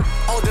Wilder.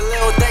 All the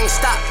little things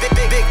stop,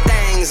 big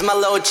things. My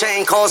little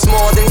chain costs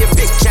more than your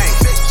big chain.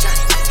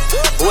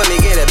 Let me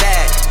get it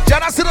back.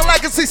 Shout out to the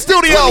Legacy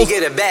Studios. Let me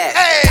get it back.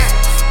 Hey.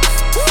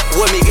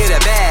 Let me get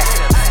it back.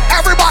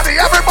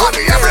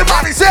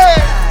 Everybody say.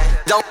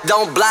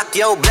 Don't block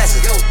your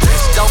blessings.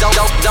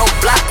 Don't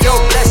block your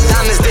blessings.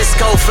 Diamonds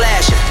disco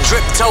flashing,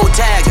 drip toe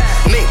tagging,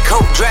 mink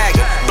coat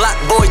dragging, block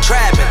boy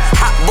trapping,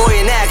 hot boy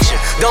in action.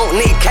 Don't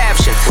need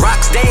caption.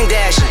 Rocks dame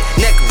dashing,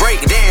 neck break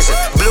dancing,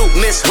 blue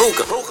miss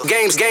hookah.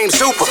 Games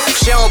super.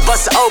 She don't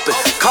bust it open.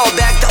 Call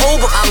back the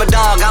Uber. I'm a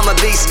dog, I'm a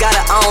beast.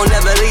 Gotta own,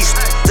 never lease.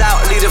 Out,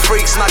 lead the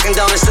freaks, smocking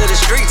donuts to the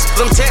streets.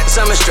 Them tents,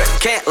 I'm a strip,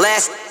 can't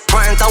last.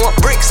 Frontin' throwin'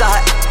 bricks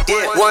out.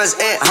 Yeah, ones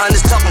and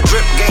hundreds talking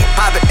drip game,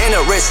 poppin' in a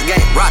wrist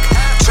game, rock.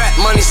 Trap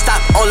money, stop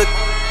all the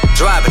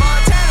driving.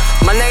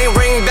 My name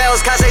ring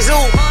bells, Kase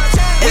Zoo.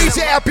 We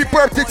say happy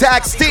birthday to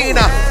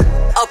Axtina.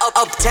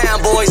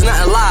 Uptown boys,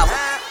 nothing live.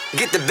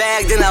 Get the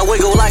bag, then I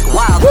wiggle like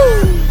wild.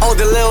 All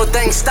the little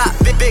things stop,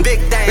 big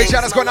things. Big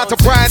shout out's going out to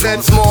Brandon.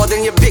 It's more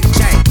than your big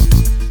chain.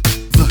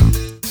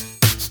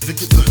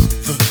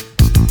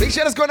 Big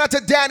shout out's going out to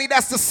Danny,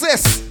 that's the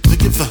sis.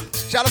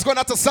 Shout out's going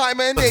out to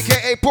Simon,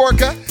 aka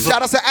Porka.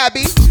 Shout out to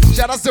Abby.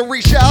 Shout out to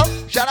Richelle.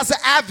 Shout out to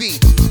Abby.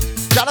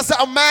 Shout out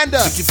to Amanda.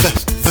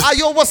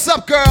 Ayo, what's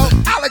up, girl?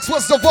 Alex,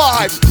 what's the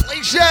vibe?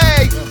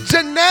 Leishay,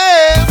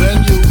 Janelle.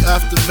 Venue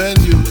after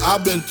venue,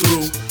 I've been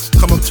through.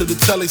 Come up to the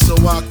telly so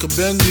I could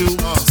bend you.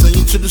 Send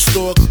you to the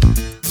store,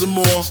 some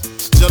more.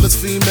 Jealous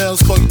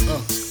females call you.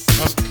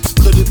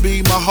 Could it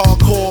be my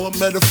hardcore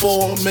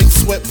metaphor? Make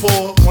sweat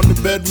pour on the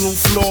bedroom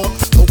floor.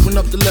 Open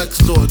up the Lex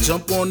door,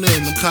 jump on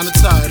in. I'm kinda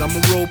tired,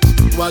 I'ma roll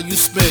while you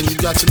spin. You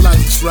got your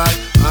lights right?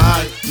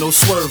 Alright, no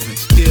swerving.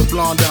 Hair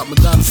blonde out,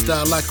 Madonna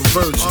style like a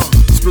virgin.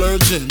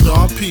 Splurging,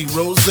 Don P,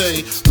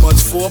 Rose, much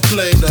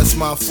foreplay, that's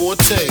my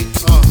forte.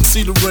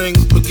 See the ring,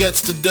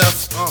 baguettes to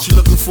death. She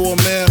looking for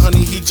a man,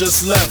 honey, he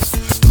just left.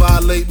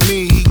 Violate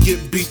me, he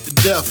get beat to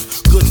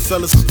death. Good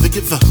fellas,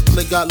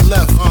 they got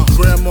left.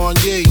 Grandma,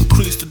 yeah,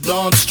 increase the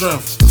dawn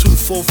strength.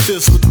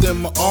 2/4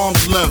 within my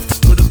arms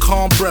left. With a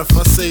calm breath,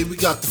 I say we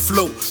got the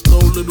float. No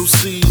little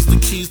C's, the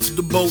keys to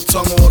the boat,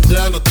 tongue on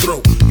down the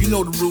throat. You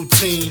know the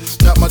routine.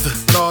 Got my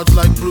large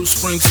like Bruce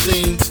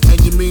Springsteen, and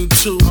you mean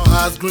too.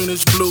 Eyes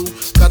greenish blue.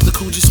 Got the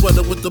Coogi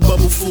sweater with the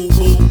bubble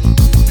fubu.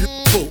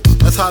 Beautiful,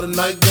 that's how the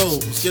night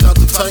goes. Get out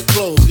the tight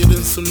clothes, get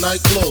in some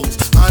night clothes.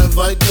 I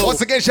invite those.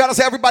 Once again, shout out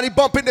to everybody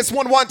bumping this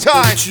one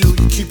time. You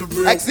keep it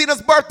real.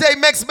 Xtina's birthday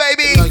mix,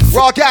 baby.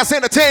 Raw Gas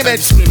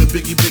Entertainment.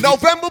 Biggie, Biggie.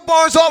 November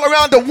bars all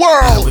around the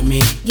world. With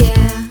me.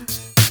 Yeah,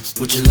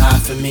 Would you lie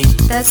for me?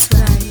 that's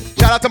right.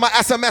 Shout out to my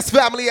SMS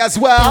family as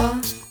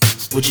well.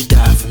 Would you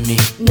die for me?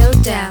 No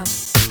doubt.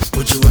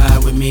 Would you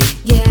ride with me?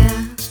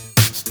 Yeah,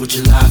 Would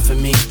you lie for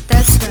me?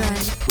 that's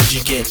right. Would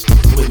you get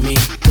with me?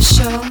 For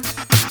sure.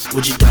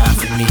 Would you die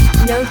for me?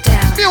 No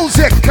doubt.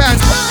 Music, man.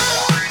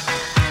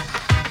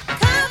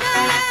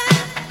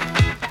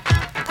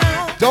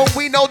 Don't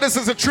we know this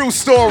is a true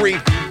story?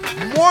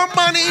 More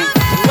money,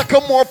 look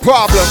at more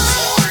problems.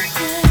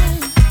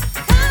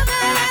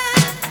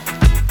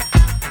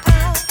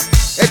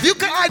 If you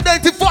can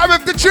identify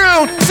with the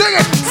tune, sing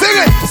it, sing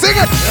it, sing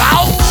it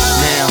loud.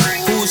 Now,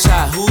 who's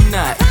hot, who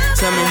not?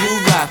 Tell me who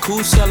rock,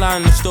 who sell out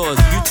in the stores.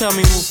 You tell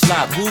me who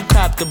flop, who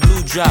cop the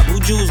blue drop, who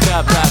Jews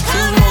got blocks,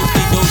 who's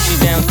mostly Dolce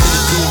down to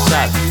the blue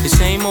top. The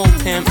same old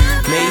pimp,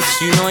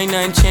 Mace, you know ain't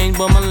nothing changed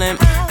but my limp.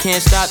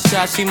 Can't stop till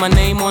I see my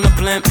name on the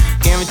blimp.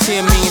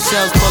 Guarantee $1 million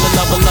sales, full of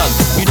love of luck.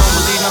 You don't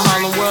believe in the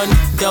Harlem world,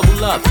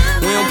 double up.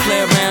 We don't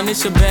play around,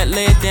 it's a bet,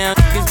 lay it down.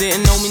 Niggas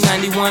didn't know me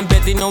 91,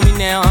 bet they know me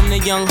now. I'm the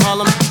young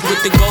Harlem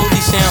with the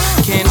Goldie sound.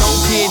 Can't no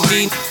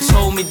PD, just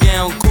hold me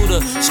down.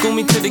 Cooler, school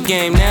me to the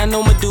game, now I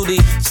know my duty.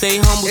 Stay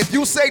humble. If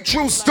you say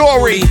true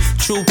story,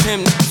 true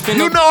pimp,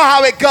 you know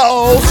how it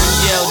goes.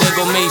 Yell, there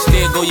go Mace,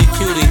 there go your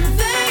cutie.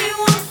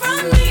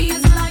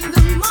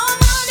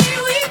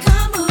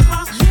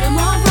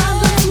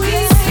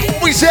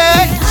 We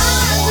say.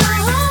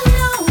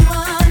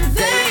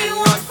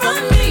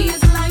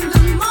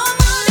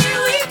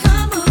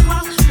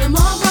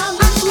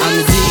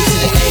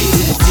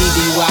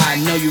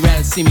 Know you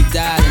rather see me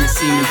die than to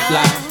see me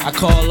fly. I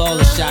call all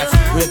the shots,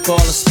 rip all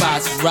the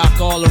spots, rock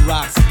all the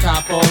rocks,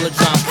 cop all the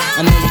drops.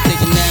 I know you're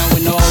thinking now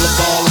when all the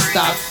ball is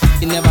stopped.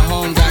 You never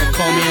home, gotta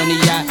call me on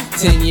the yacht.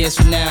 10 years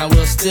from now,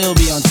 we'll still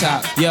be on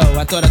top. Yo,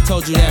 I thought I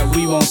told you that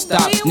we won't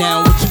stop.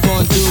 Now what you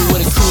gonna do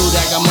with a crew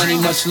that got money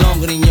much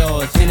longer than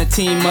yours? And a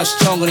team much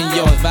stronger than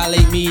yours.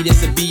 Violate me,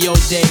 this'll be your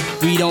day.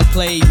 We don't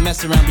play,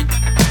 mess around,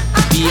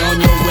 be on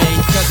your way,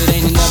 cause it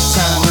ain't enough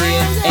time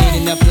here. Ain't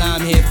enough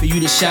lime here for you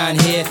to shine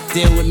here.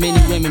 Deal with many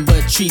women,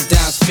 but treat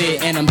down's fair.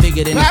 And I'm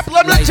bigger than Let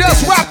me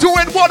just rap to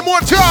it one more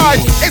time.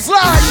 It's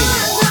live.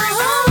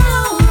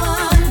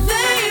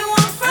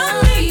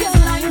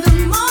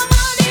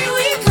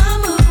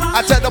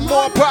 I said the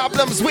more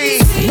problems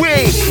we.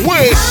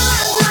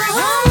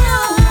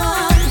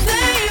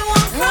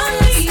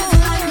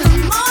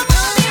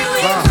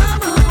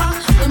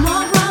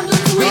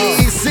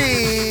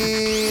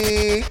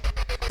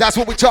 That's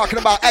what we're talking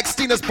about.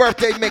 Xtina's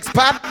birthday mix,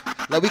 pop.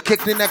 Let me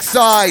kick the next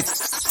side.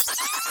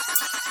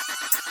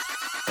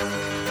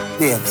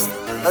 Babes,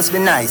 let's be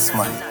nice,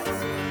 man.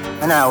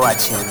 And I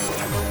watch you.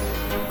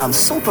 I'm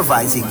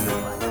supervising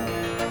you.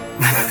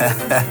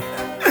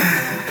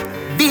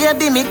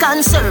 Baby, me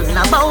concerned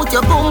about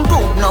your boom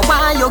boom. No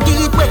why you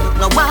get wet,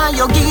 no why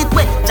you get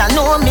wet. I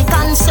know me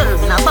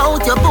concerned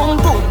about your boom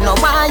boom. No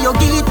why you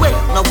get wet,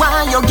 no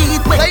why you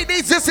get wet.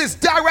 Ladies, this is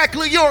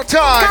directly your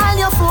time. Call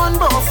your phone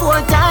about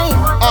 4 times.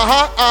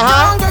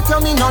 Don't get to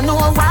me, no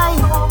why.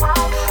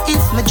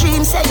 If my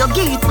dream say you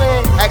get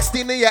wet.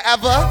 Xtina, you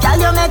ever? Girl,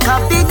 you make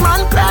a big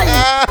man cry.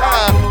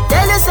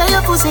 Tell you say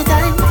your pussy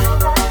time.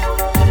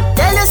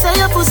 Tell you say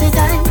your pussy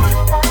time.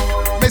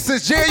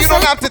 Mrs. J, you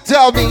don't have to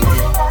tell me.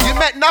 You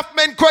met enough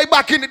men cry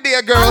back in the day,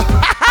 girl.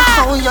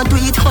 How you do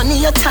it, honey,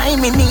 your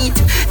time in it.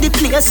 The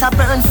place a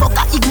burn, fuck,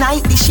 I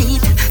ignite the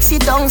sheet.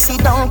 Sit down,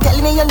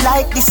 tell me you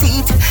like the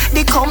seat.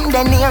 They come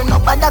then here,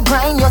 nobody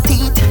grind your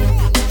teeth.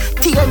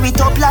 Tear it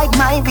up like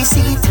my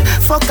receipt.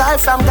 Fuck all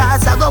from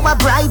Gaza, go a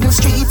Bridal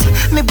Street.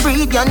 Me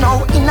breathe, you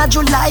know, in a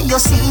July you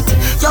see it.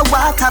 Your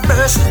water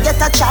burst, get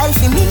a child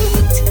for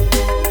meet.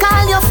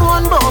 Call your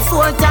phone about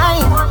 4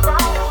 times.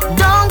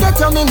 Don't get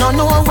to me, no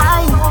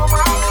why.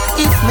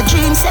 If my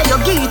dream say you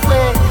get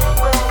way,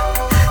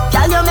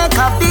 girl, you make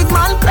a big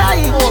man cry.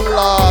 Oh,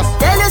 Lord.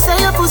 Tell you say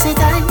your pussy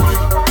time.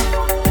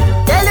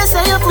 Tell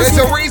There's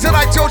a reason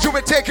I told you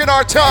we're taking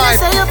our time.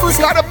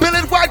 Gotta bill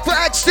it right for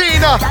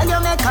Xtina.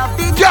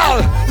 Girl,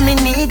 me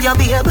need your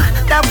babe.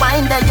 That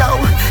wine there, yo.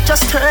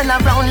 Just turn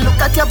around, look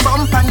at your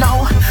bumper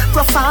now.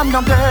 Perform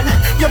no girl,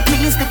 you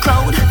please the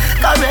crowd.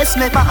 Caress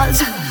me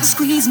balls,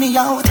 squeeze me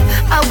out.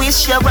 I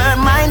wish you were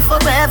mine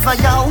forever,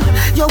 yo.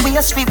 Your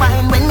waist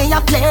rewind when me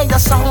I play your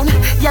song.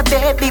 Your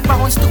baby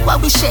bounce to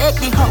what we shake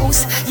the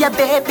house. Your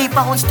baby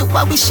bounce to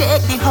what we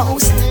shake the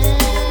house.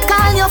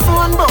 Call your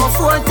phone both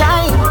 4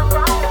 times.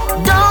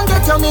 Don't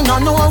get on me, no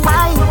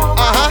why.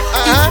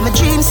 If my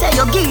dream say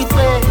you get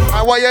way.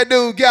 And what you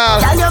do, girl?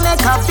 Girl, you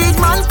make a big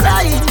man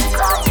cry.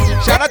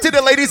 Shout out to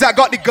the ladies that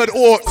got the good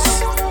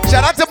oats.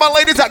 Shout out to my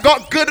ladies that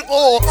got good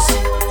oats.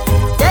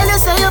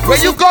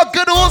 When you got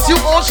good oats, you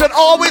all should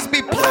always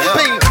be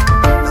pumping.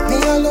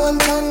 Me alone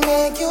can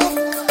make you.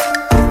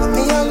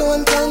 Me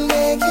alone can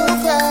make you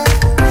cry.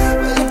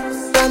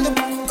 When the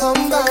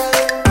come by.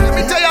 Let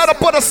me tell you how to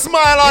put a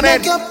smile on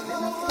it.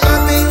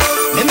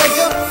 Me make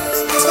you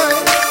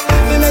smile.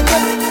 Me make you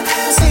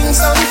sing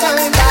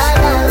sometime.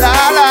 La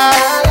la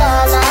la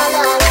la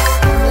la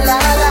la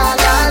la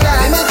la la.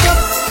 Me make you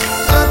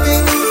happy.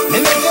 Me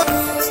make you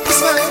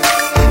smile.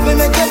 Me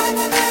make you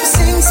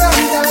sing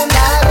sometime.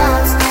 La la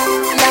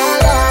la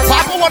la.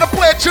 Papa wanna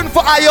play a tune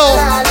for Ayo.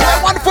 Play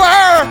one for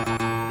her.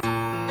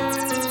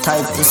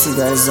 Tight pussy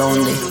girls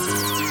only.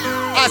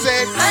 I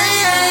said.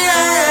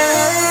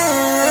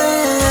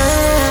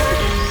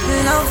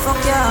 Now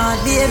fuck your heart,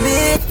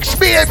 baby.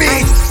 Baby.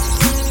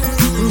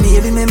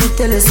 Baby, make me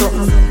tell you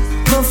something.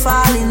 Don't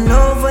fall in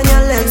love when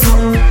your legs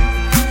open.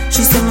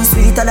 She say me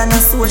sweeter than a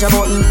soldier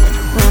button.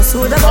 No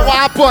soldier button. What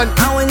happened?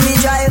 And when we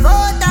drive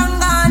out and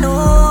gone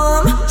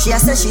home, she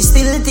say she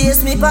still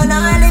taste me on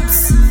her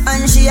lips.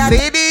 And she had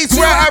ladies,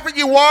 wherever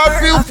you are,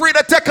 feel free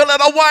to take a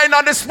little wine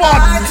on the spot.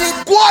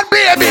 Go on,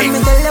 baby. Let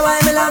me tell you why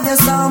me love you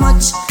so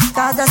much.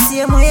 Cause the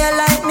same way you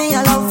like me,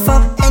 I love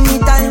fuck.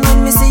 Anytime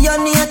when me see you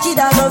naked,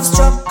 I love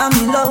struck. And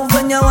me love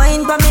when you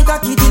wine for me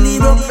cocky till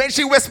it broke. Then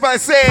she whisper and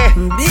say,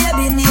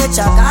 baby,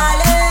 nature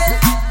calling.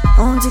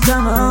 Won't you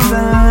come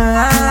over?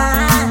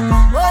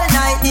 All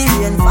night the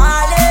rain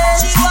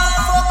falling. She won't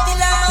fuck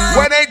till I'm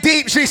when they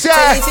deep, she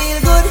said, feel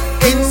good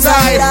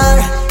inside her,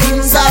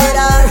 inside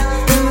her,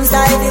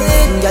 inside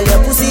it. Girl,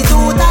 your pussy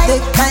too tight.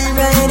 Take time,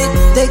 ride it,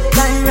 take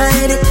time,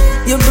 ride it.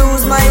 You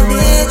bruise my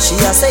dick. She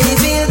a say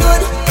feel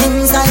good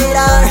inside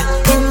her,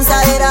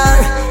 inside her,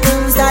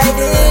 inside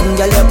it.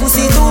 Girl, your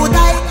pussy too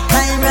tight.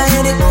 Time,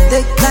 ride it,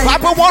 take time.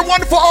 Papa want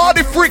one for all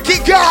the freaky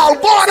girl.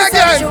 Born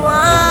again.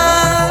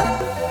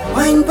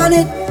 Wine pon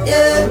it,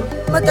 yeah.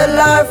 But the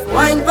laugh,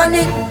 wine pon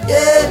it,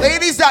 yeah.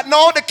 Ladies that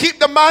know to keep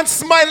the man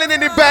smiling in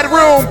the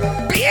bedroom.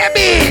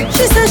 Baby.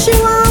 She said she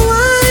want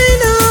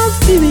wine off,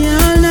 baby,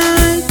 all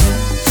night.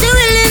 She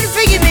willing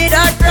to give me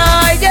that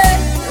ride, yeah.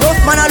 Rough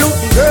man a look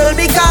the girl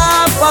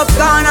because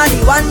popcorn are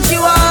the one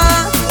she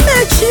want.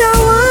 Make she a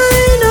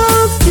wine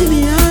off,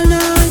 baby, all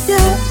night,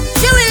 yeah.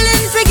 She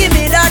willing to give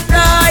me that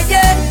ride,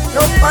 yeah.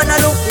 Rough man a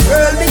look the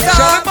girl because.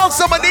 Shout out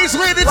some of these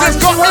ladies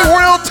just got me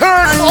real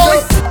turned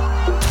on.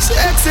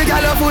 Sexy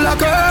gal full of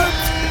curve.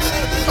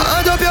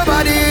 Hand up your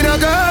body in a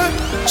girl.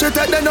 She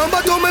take the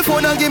number to my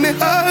phone and give me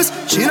hers.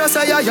 She no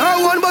say you're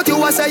your one, but you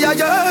a say you're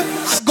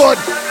yours. Good.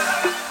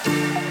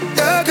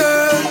 Yeah,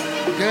 girl.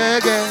 Yeah,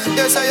 girl.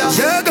 Yes, I am.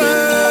 Yeah, girl.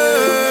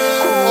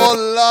 Oh,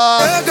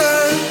 Lord. Yeah,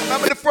 girl.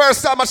 Remember the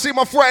first time I see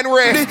my friend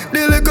Ray.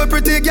 The little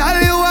pretty gal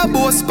you a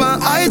boss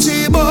pan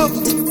IG, but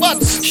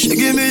what? She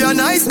give me a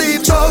nice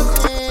deep choke.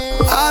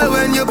 All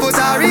when you put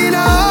her in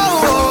a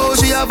hole,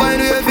 she a find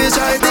way fish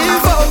I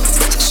think folks.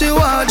 She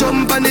want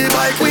jump on the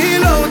bike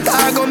wheel out.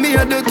 I go me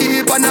to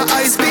keep on a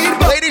high speed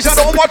boat. Ladies, I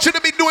don't want you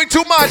to be doing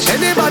too much.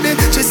 Anybody,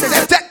 she says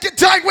take your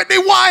time with the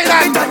wine.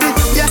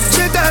 Yeah,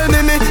 she tell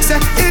me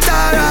say it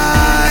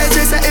alright.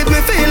 She say if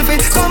me feel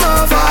fit, come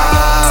over.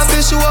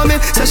 She show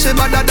me, say she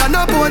better than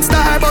a porn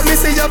star. But me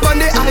see you on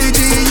the IG,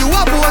 you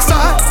a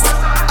poster.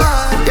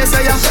 Yes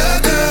I am.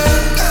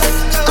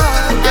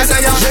 Yes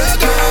I am.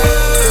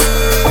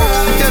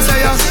 Yes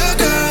I am.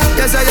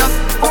 Yes I am.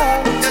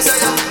 Yes I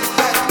am.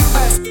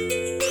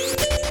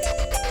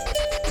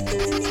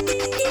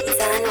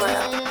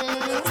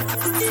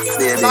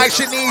 Nice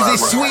and easy,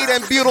 sweet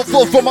and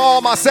beautiful from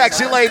all my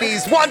sexy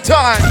ladies. One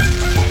time.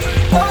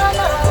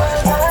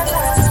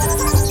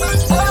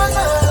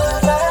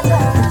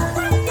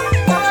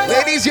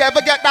 Ladies, you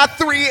ever get that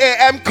 3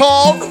 a.m.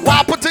 call? What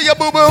happened to your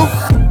boo-boo?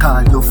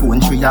 Call your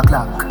phone 3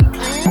 o'clock.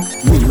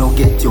 Me no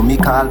get you, me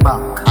call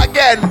back.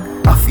 Again.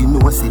 I feel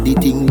no see the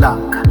thing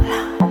lock.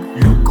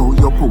 Look how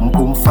your pum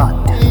pum fat.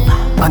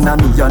 And I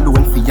me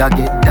alone for you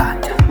get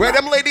that. Where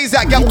them ladies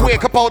that get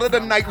wake up out of the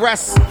night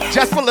rest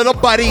just for little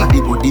buddy.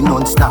 The body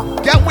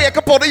non-stop. Get wake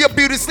up out of your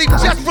beauty sleep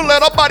just for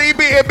little buddy,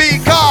 baby,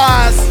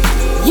 cause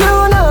you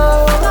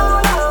know,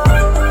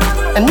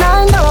 and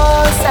I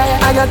know, say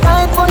I got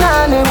time for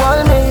nanny,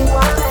 want me.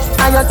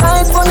 I got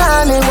time for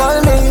nanny,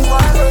 want me.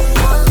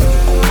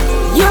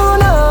 You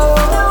know.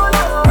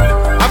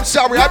 I'm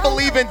sorry, I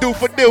believe in do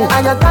for do.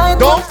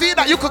 Don't feel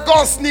that you could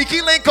go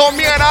sneaky link on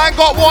me and I ain't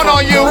got one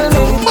on you.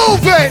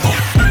 Move it.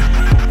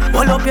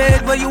 Hold up your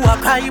head where you a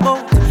cry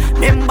about.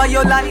 Remember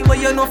your lie where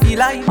you no feel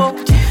like about.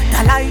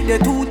 The lie the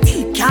too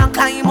deep can't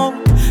climb up.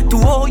 To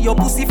how your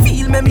pussy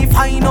feel make me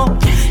find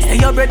out. Say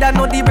your brother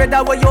know the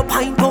brother where you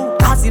pint out.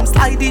 Cause him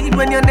slide in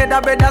when your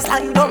nether brother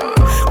slide up.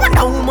 Wonder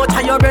how much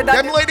of your brother.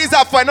 Them ladies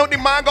have find out the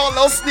man got a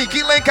little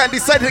sneaky link and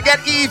decide to get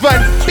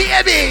even.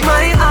 Baby,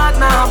 my heart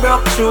now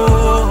broke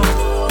through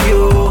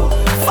you.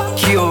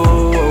 Fuck you.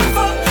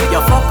 You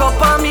fuck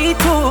up on me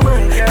too.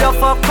 You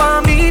fuck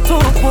on me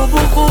too. Boo,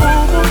 boo, boo.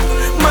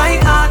 My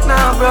heart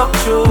now broke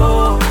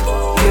through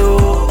you.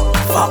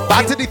 Fuck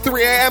back to the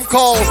 3 a.m.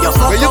 call.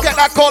 When you get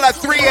that call at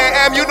 3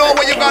 a.m., you know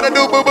what you gotta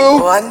do, boo boo.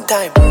 One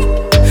time.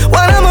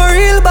 When I'm a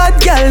real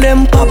bad girl,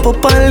 them pop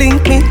up and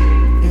link me.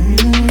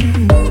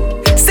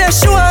 Say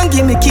she want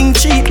give me king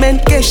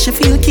treatment, guess she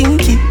feel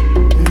kinky.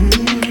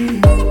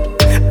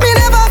 Me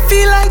never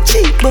feel like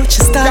cheap, but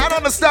she start. I don't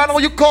understand how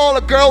you call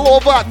a girl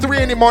over at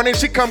 3 in the morning,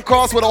 she come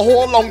cross with a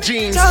whole long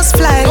jeans. Just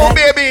fly. No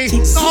baby,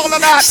 all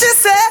of that. She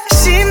said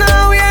she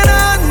know we ain't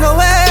on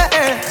nowhere.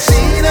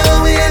 She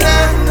know we ain't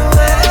on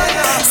nowhere.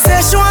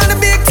 Say she want the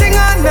big thing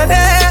on the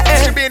day.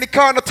 She be in the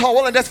car in the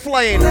towel and that's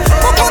flying. Put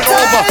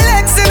her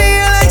legs in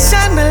the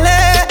election,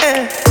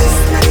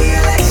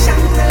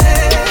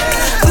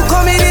 you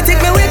come in and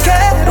take me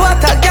wicked.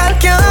 What a girl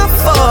can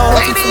afford.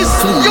 Ladies,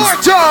 your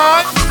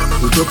turn.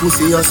 Put your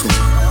pussy also,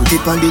 put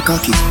it on the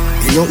cocky.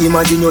 You don't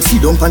imagine you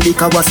sit down on the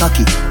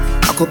Kawasaki.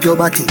 Cock up your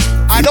body.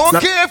 I don't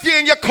care if you're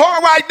in your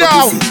car right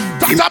now.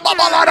 Dr.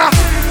 Babalada.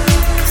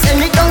 Send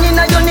me down in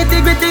your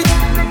nitty-gritty.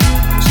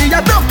 She a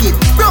broke it.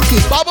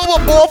 Baba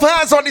with both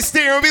hands on the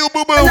steering wheel,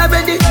 boo boo. And I'm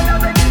ready.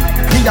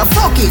 Me a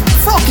fuck it.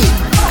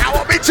 I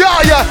want me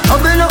tell ya.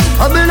 Hubble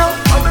up.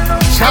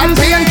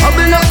 Champagne.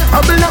 Hubble up.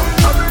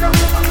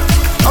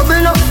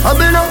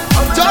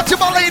 Talk to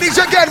my ladies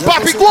again,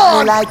 Papi, go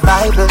on. Like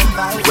Bible,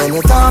 when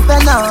it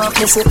open up,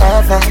 you see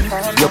heaven.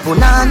 Your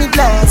punani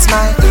bless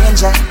my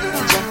angel.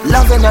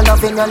 Loving you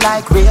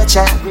like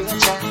Rachel.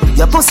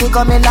 Your pussy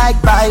coming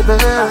like Bible.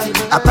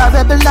 A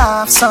parable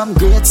of some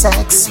great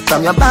sex.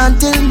 From your band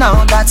till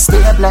now, that's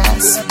stay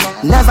blessed.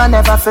 Never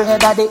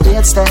afraid of the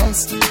AIDS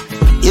test.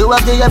 You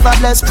have the ever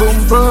blessed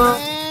boom boom.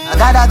 I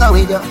gotta go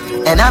with you,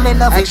 and I'm in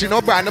love with you. Actually,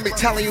 no, Brian, I'm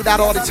telling you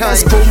that all the time.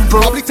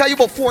 Probably tell you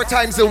about 4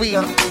 times a week.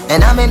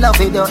 And I'm in love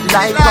with you,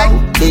 like wow.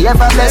 The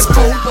ever blessed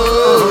boom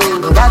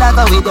boom. Gotta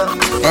go with you,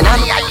 and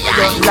I'm in love with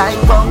you, like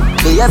wow.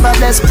 The ever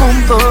blessed boom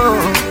boom.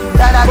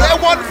 Play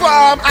one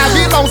farm, I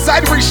be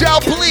alongside Rochelle,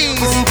 please.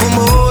 Boom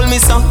boom, hold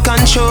me some,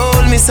 control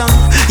me some.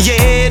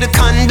 Yeah, the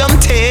condom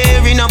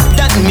tearing up.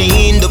 That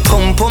mean the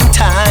pum pum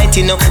tight,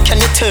 you know. Can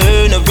you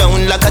turn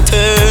around like a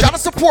turn? Shout out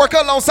to Porker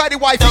alongside the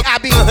wifey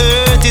Abby.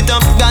 Hurt it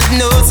up, God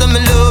knows I'm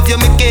in love you,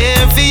 me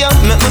care for you.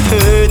 Make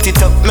me hurt it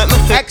up, make me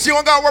hurt. X, you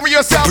ain't gotta worry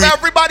yourself.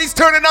 Everybody's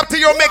turning up to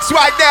your mix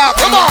right now.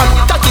 Come on.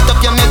 Cock it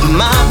up, you make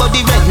my body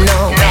red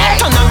now.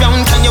 Turn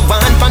around, can you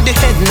want from the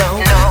head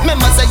now?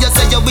 Remember say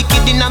you're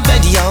wicked in a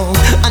bed, yo.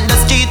 And the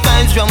street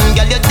vibes from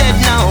girl, you're dead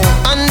now.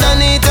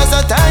 Underneath you're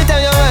so tight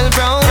and you're well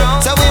brown.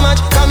 So we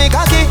match, come me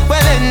cocky,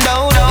 well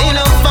endowed. You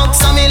know fuck,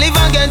 so me live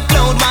and get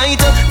cloud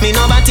white. Me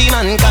no batty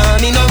man, call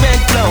me no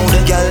red cloud.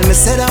 Girl, me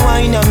said I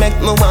wine, you make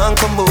me want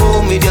come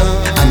home with you.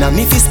 And I'm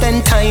if you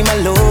spend time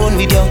alone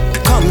with you.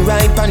 Come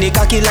right on the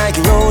cocky like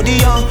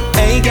rodeo.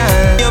 Hey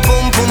girl, your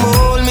boom boom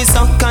hold me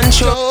so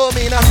control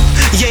me now.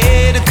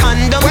 Yeah, the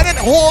condom. When it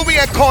hold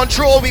me and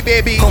control me,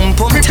 baby.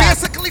 We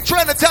basically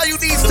trying to tell you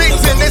these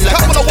things in this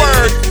couple of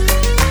words.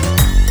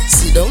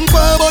 Sit down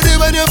for body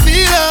when you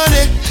feel on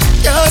it.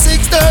 Yeah,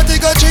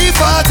 6:30 go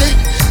 3:40.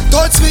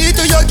 Touch me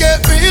till you get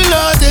real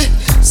naughty.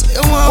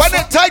 When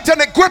it tight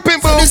and it gripping,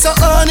 boo. This a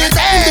on it.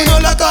 You know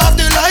lock off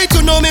the light.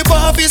 You know me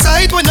pop his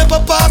sight. When you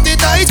pop off the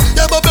tight.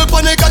 Your bubble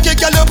pon the cocky,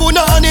 girl, you put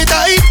on it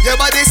tight. Your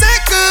body say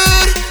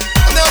good.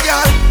 No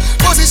girl.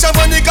 Position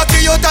when the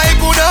cocky, you tight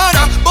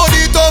banana.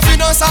 Body tough, you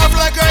know soft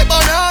like ripe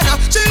banana.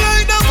 She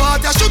like the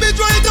water, should be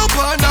dried up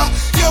on her.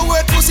 Your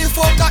wet pussy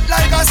fuck hot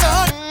like a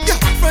sun. Yeah,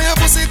 from your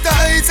pussy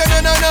tight,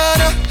 and na.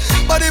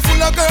 Body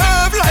full of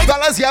curve like.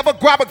 Fellas, you ever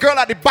grab a girl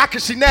at the back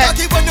of she neck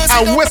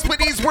and whisper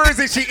these words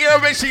in she ear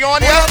when she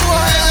on ya?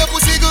 Your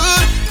pussy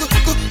good.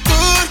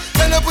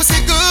 Tell your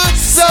pussy good,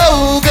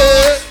 so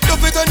good.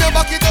 Dump it on your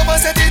back, it up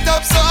and set it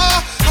up, so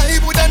I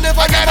would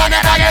never get.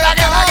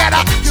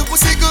 Your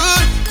pussy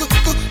good.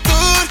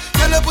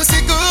 Tell your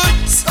pussy good,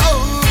 so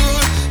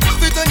good.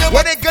 Dump it on your back.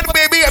 When it good,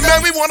 baby, and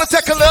then we wanna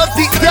take a little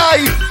deep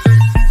dive.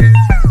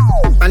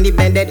 On the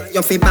bed,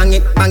 you fi bang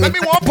it. Let me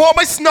want pour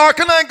my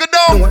snorkel and go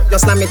down. You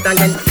slam it and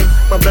then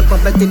bubble till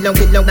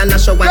long and I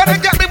show what. Gonna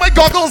get me my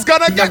goggles,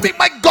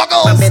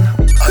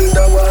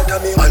 Underwater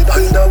me,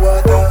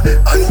 underwater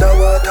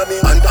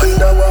me,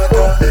 underwater.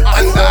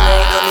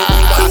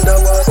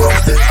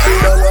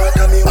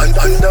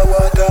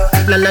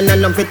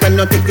 No, pretend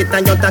you take it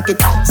and you take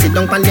it. Sit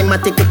down on the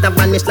matic, it a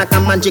vanish like a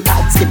magic.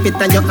 Skip it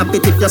and you happy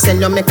if you sell,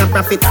 you make a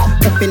profit.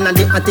 Up in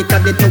the attic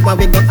of the tower,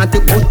 we go at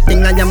it. Good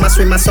thing I am a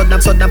swimmer, so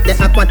that the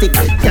aquatic.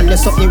 Can you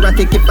so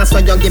erratic, if I saw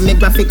you give me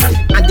graphic.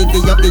 I dig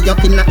you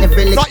in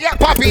every lick. Not yet,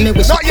 Poppy, me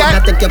wish not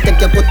yet. Take you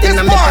put in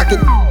my pocket.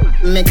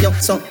 Make you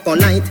suck on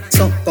night.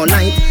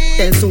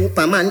 Tell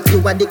Superman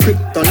you are the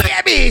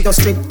kryptonite. You're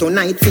strict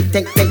tonight, fit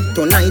take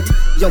tonight.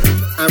 You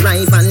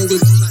arrive and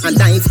did a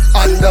dive.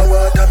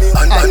 Underwater.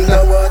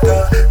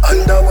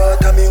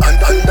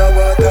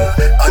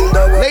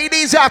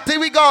 Ladies, after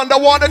we go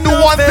underwater, do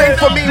one thing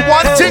for me,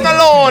 one thing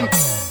alone.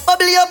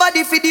 Bubble your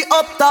body for the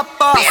up top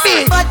pass.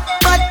 Baby,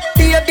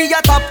 baby,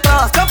 your top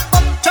class.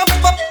 Jump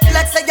up,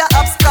 let's say you're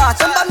upstart.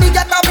 Remember me,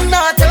 your top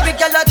notch, every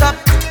girl a drop.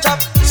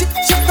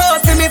 She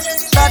thought to me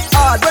that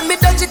hard. When me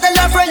touch it, tell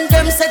her friend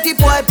them say the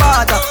boy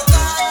bad.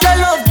 Tell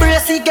love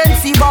brace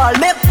against the ball.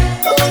 Me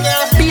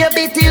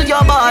baby till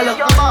your ball.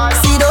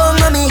 See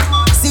down on me,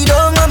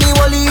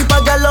 whole heap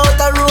of girl out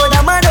the road.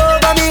 A man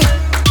over me.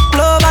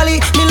 Globally,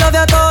 me love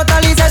you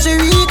totally. Say she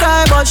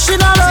retry, but she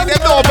not love me.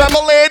 See them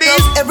November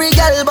ladies. Every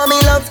girl, but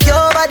me love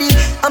your body.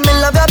 I me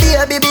love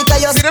your baby because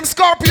you see them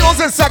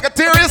Scorpios and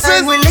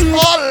Sagittariuses. Oh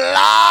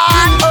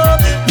Lord,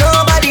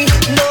 nobody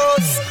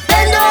knows.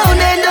 Then down.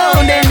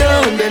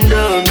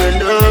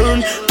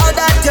 All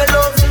that you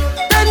love.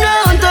 Turn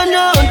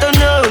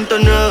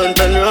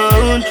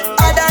round.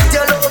 All that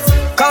you love.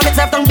 Come let's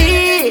have some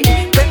beat.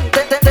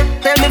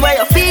 Tell me where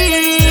you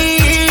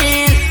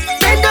feel.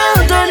 Then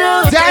down.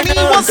 Danny,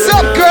 what's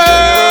up,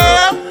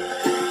 girl?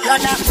 You're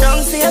not from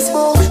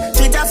Facebook,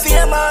 Twitter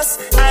famous,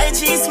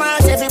 IG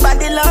smart,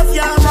 everybody love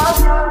you.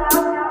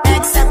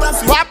 Except a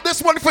few. Pop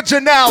this one for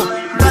Janelle.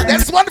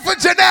 This one for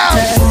Janelle.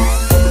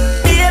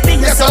 Baby,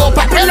 you're so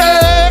popular.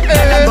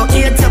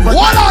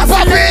 What up,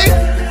 Poppy?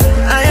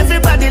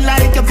 Everybody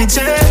like your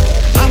picture.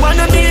 I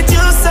wanna meet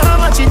you so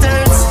much it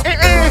hurts.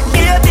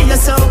 Baby, you're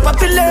so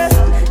popular.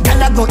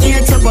 Girl, I go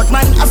eat you, but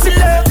man, I feel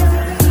love.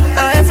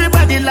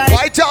 Everybody like.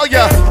 I tell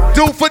ya,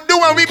 do for do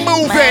and we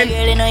moving. My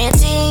girl, you know your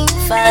thing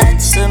fat,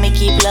 so me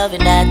keep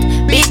loving that.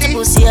 Beat the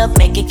pussy up,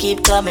 make it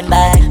keep coming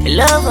back. Me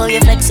love how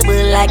you're flexible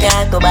like a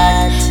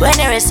acrobat. When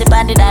you rest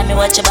upon the dime, me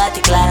watch your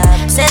body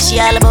clap. Say she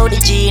all about the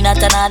G, not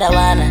another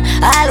one.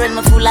 All when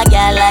me fool like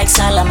girl like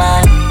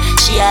Solomon.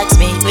 She asks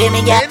me, where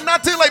me get? Ain't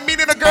nothing like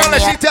meeting a girl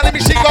and she telling me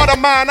she got a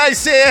man. I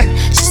say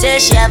she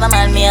says she have a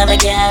man, me have a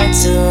girl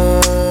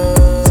too.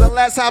 So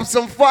let's have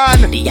some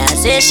fun. The girl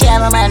say she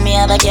have a man, me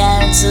have a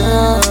girl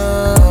too.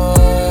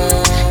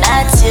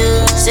 That's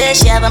you. Say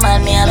she have a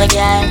man, me have a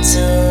girl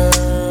too.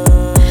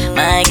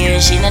 My girl,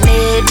 she no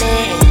need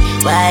me.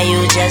 Why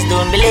you just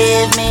don't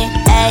believe me?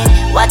 Hey,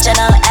 watch her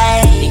now,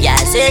 hey. The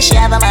girl say she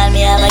have a man,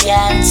 me have a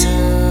girl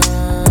too.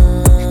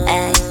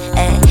 Hey.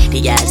 The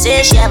girl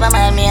say she have a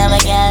man, me have a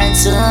girl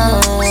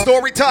too.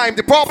 Story time.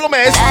 The problem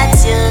is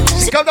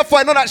she come to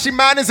find out that she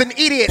man is an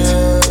idiot.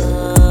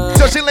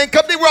 So she link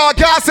up the raw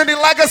gas and the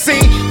legacy.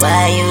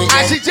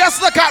 And she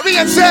just look at me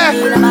and say,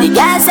 the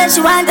girl said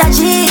she want a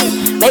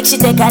G. Make she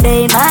take a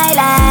day in my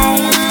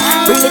life.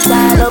 Bring it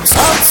all up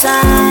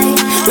outside.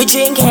 We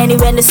drink Henny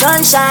when the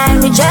sun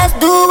shine. We just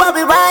do what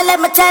we want, let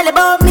me tell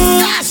about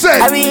me.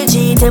 I real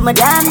G till my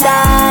damn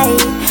die.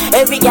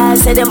 Every girl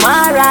say them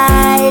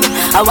alright.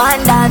 I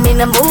want down in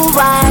the move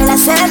wild. I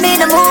say me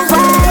the move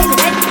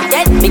wild.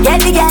 Me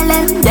get the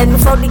gallem, then me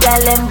fuck the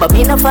gallem. But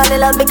me no fall in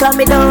love because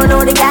me don't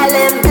know the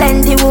gallem.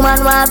 Plenty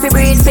woman want to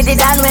breathe for the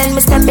dan. When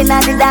me stepping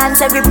at the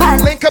dance every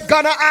pan. Link up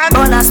Gunna and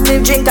on a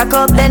split, drink a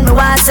cup, then me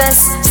want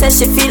cess. Says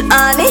she feel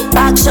honey,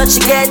 back shot she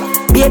get.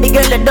 Baby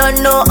girl, I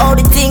don't know how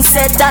the things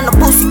set on the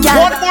pussy can.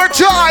 One more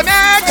time,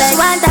 man. She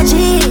want a G,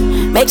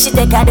 make she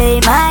take a day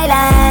in my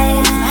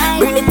life.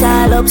 Bring it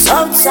all up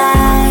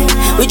outside.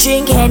 We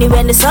drink Henny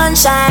when the sun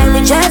shine.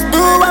 We just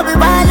do what we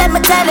want, let me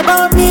tell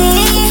about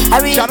me.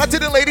 Shout out to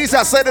the ladies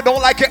that said they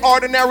don't like it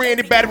ordinary in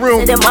the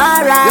bedroom. Them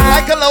right. You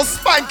like a little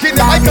spanking,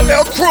 you like a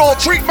little cruel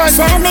treatment.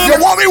 You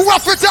want me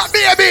rough it up,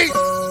 baby.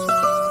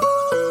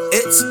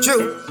 It's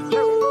true.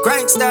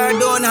 Crankstar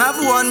don't have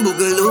one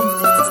boogaloo.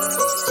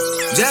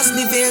 Just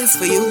defense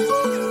for you.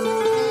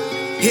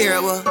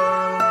 Here what?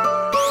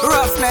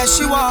 Roughness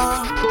you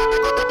want.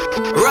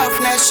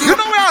 Roughness you. You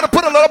know how to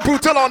put a little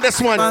brutal on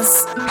this one.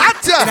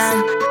 Actor.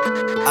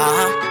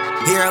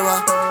 Here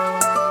what?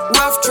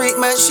 Rough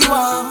treatment she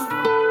want.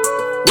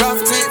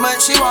 Rough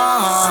treatment she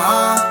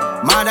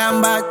want.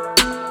 Madam bad.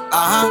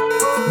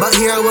 But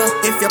here what?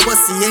 If your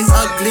pussy ain't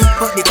ugly,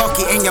 put the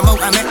cocky in your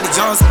mouth and make the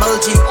jaws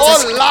bulgy. Oh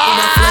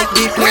Lord!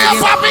 Where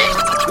Poppy?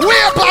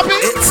 Where Poppy?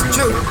 It's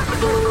true.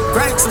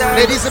 Crankstar.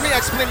 Ladies, let me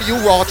explain to you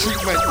raw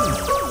treatment.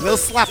 A little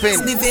slapping.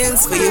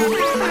 Defense for you.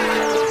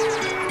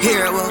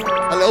 Here what?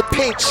 A little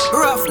pinch.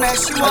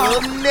 Roughness she want. A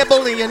little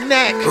nibble in your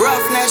neck.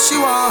 Roughness she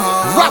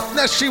want.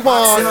 Roughness she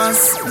want.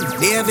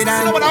 David and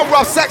you know what I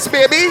rough sex,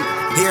 baby?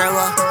 Here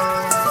what?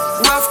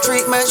 Rough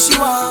treatment she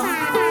want.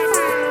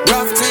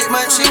 Rough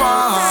treatment she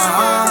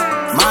want.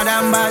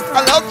 Madam bad.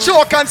 A little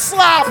choke and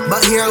slap.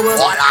 But here what?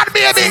 Hold on,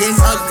 baby. She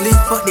ain't ugly.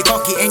 Put the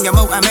cocky in your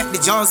mouth and make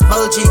the jaws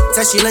bulgy.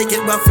 Says she like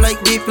it rough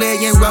like they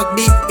playing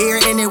rugby. Hear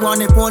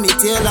anyone in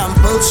ponytail and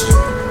bullshit.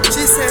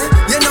 She said,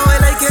 you know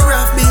I like it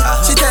rough beat.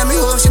 She tell me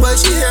oh she but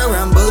she hear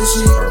and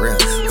bullshit.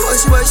 Oh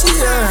she but she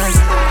hear.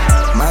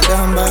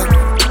 Madam bad.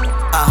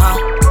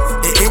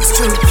 It's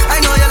true. I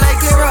know you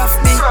like it rough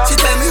beat. She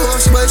tell me oh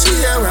she but she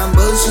hear and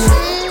bullshit.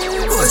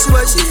 Oh she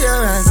but she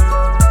hear.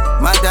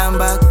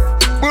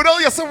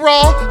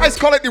 raw. I just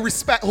call it the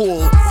respect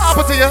hole.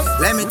 Up to you.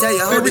 Let me tell you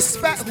how the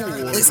respect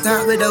hole. It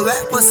start with a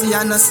wet pussy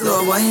and a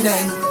slow one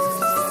then.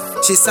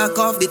 She suck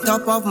off the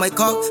top of my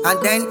cock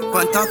and then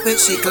on top it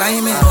she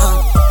climbing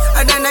up.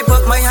 And then I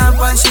put my hand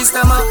on she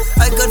stomach.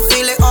 I could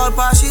feel it all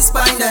past she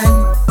spine then.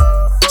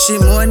 She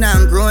moan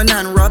and groan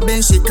and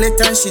rubbing. She clit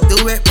and she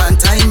do it one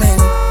timing.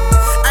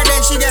 And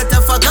then she get a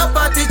fuck up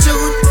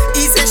attitude.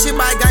 He say she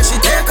bag and she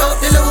take out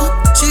the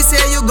loot. She say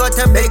you got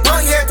a big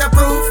one here to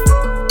prove.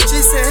 She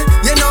say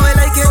you know I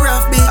like it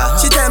rough beat.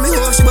 She tell me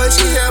oh she but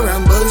she hear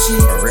and bullshit.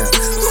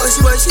 Oh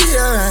she but she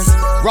hear and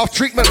rough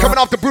treatment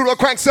coming off the Brutal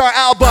Crankstar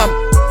album.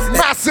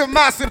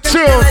 Massive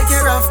tune. Like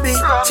it rough beat.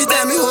 She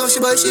tell me oh she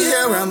but she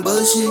hear and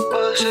bullshit.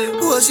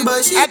 Oh she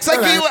but she X I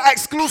give you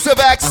exclusive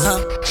X.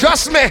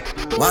 Trust me.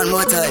 One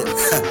more time.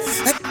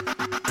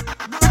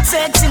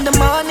 Sex in the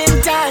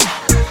morning time.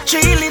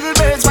 3 little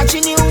birds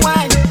watching you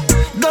wine.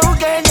 Go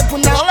girl, you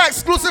put all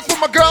exclusive for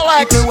my girl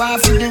X. You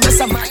want for the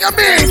rest of my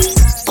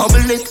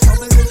bubble it,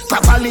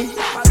 properly.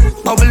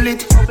 Bubble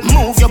it,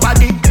 move your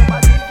body.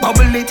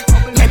 Bubble it,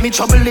 let me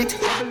trouble it.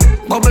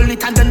 Bubble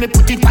it and then me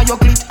put it by your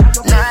clit.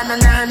 Na na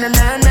na na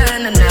na na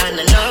na na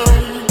na no.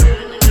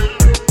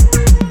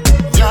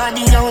 You're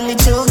the only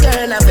true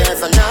girl I've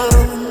ever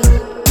known.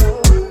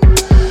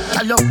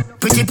 Hello,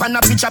 pretty pan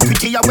a picture,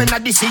 prettier when I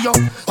see you.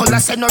 All I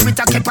say no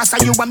Rita que pasa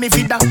you and me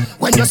vida.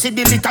 When you see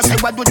the litter, say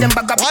what do them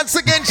bag up. Once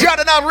again,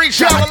 shouting out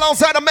Risha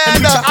alongside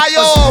Amanda,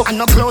 Ayo, and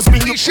no clothes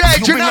bring you.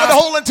 Shade, you know the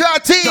whole entire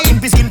team.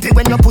 Skimpy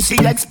when your pussy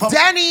expo.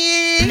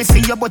 Danny, the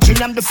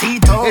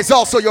feet. It's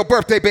also your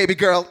birthday, baby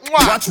girl.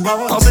 Watch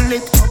bubble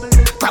it,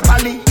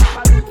 properly.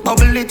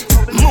 Bubble it,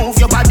 move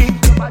your body.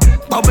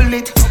 Bubble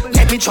it,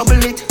 let me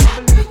trouble it.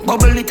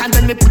 Bubble it and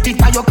then me put it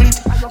by your clit.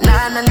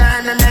 Na na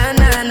na na na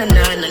na na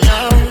na na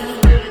no.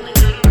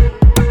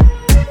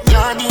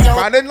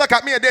 Man, then look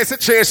at me and they say,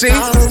 Tracy.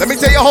 Let me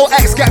tell you how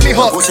X got me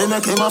hooked.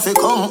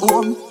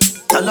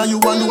 Tell her you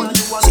alone.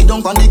 Sit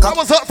down on the cup. I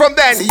was up from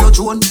then. See your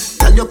drone.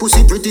 Tell your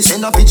pussy pretty.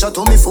 Send a picture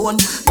to me phone.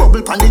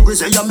 Bubble pan the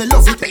grizzly. Yeah, me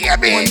love it.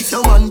 Baby. If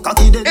your man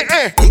cocky dead,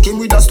 take him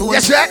with a stone.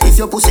 Yes, sir. If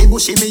your pussy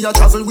bushy, me a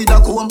travel with a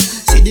comb.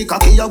 See the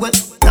cocky a wet.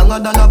 Younger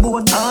than a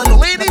bone.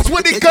 Ladies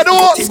with the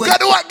gadoots.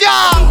 Gadoot,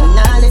 girl.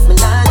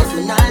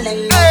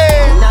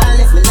 Hey.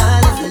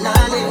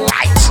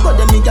 Right. But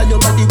them nigga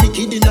your body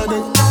wicked in a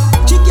bed.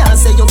 She can't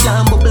say you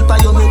can't bubble by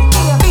your head.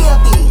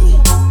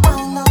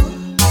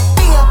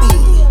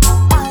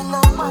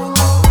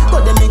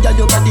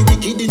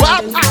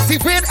 Well,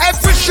 activate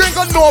every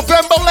single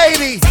November,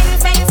 lady.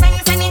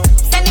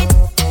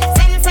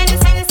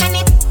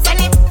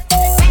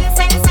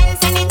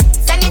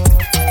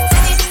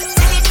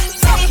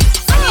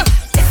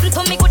 Listen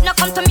to me good, no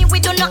come to me, we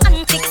do no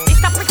antics.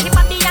 This a pretty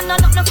body and no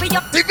nothing for you.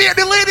 Activate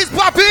the ladies,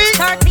 papi.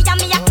 30 and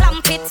me a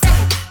clamp it.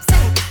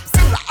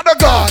 Oh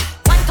God.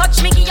 One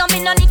touch me, give you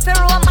me no need for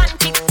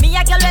romantic. Me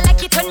a girl we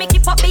like it when me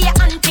keep up be a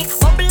antics.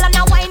 Bubble and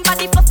a wine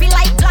body fluffy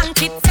like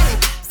blanket.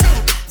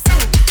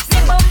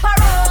 Bumper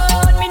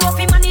road, me know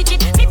fi manage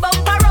it. Me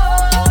bumper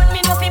road,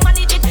 me know fi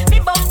manage it. Me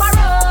bumper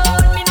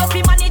road, me know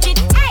fi manage it.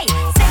 Hey,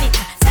 send it,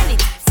 send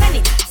it, send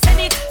it, send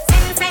it,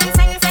 send it,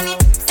 send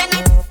it, send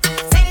it,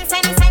 send it,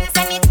 send it, send it,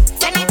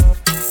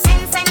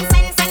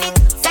 send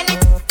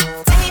it,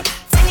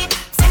 send it,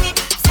 send it, send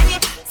it, send it,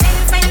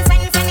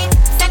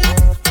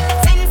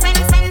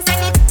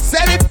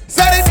 send it, send it,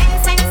 send it,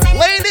 send it,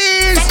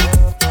 ladies.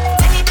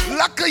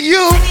 Luck at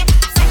you.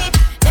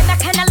 Them that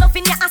kind of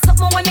loving you ask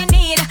something when you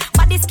need.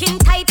 Body skin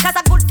tight cause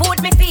a good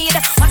food me feed.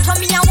 Watch how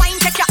me a wine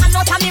take your hand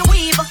out and me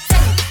weave.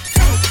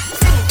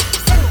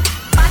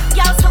 Bad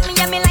girl suck me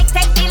and me like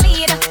take the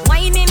lead.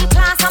 Wine in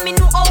class and me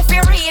know how to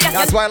read.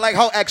 That's why I like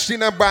how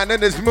Extreme and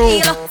Brandon is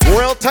moved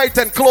real tight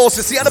and close.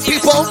 You see other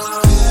people?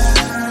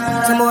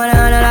 Some boy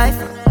on a life.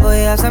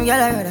 Boy, have some girl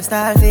I rather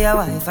style for your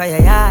wife or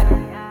your yard.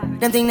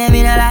 Them think them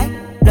in a lie.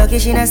 Lucky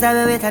she not stab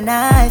me with a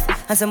knife.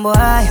 And some boy,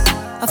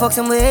 I fuck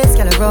some ways,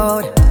 girl a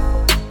road.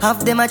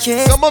 Half them a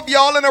chase. Some of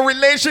y'all in a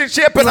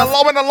relationship and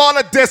allowing a lot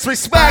of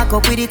disrespect.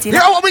 Hear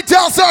what we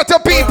tell certain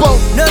people.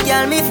 No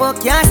girl me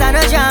fuck, can't stand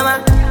no drama.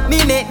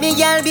 Me make me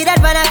girl be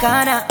that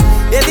banana.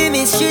 Baby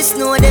miss, she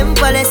know them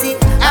policy.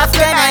 After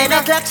 9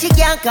 o'clock she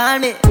can't call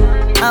me.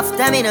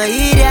 After me no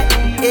idiot,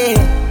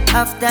 yeah.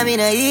 After me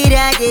no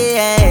idiot,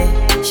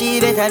 yeah. She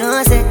better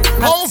know say.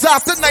 Calls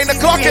after 9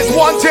 o'clock is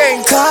one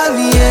thing. Call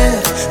me, yeah.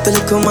 The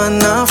little man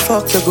now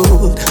fuck you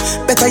good.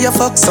 Better you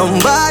fuck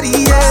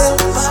somebody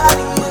else.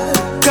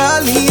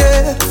 Call me,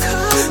 yeah.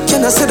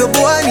 Can I say the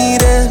boy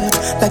need it?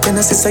 Like can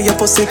I say your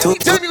pussy too?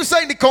 Anytime you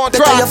sign the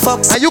contract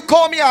and you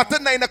call me after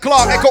 9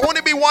 o'clock, there can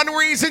only be one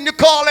reason you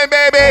calling,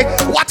 baby.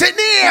 What it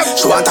name?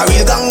 She want a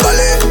real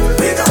gangole.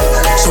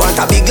 She want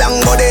a big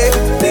long body.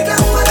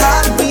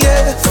 Call me,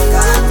 yeah.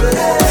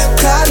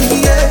 Call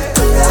me, yeah.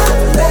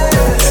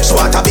 She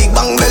want a big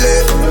bang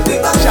belly.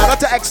 Shout out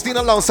to Xteen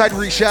alongside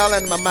Richelle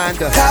and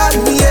Amanda.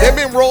 They've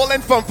been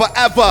rolling from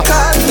forever.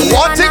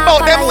 One thing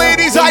about them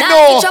ladies I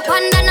know.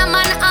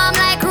 I'm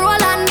like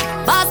Roland.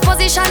 Boss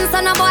position,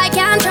 son of boy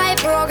can't try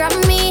program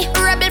me.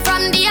 Rebel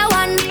from day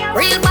one.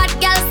 Real bad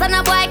girl, son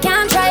of boy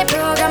can't try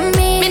program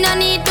me. Me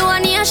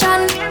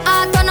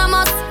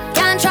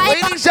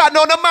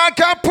a man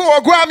can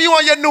program you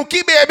on your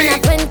nookie, baby.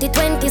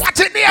 2020. What's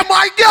it name,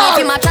 my girl? If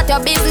you match at your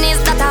business,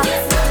 that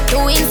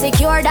too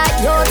insecure that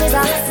yours is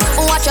a.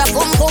 Watch your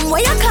boom boom,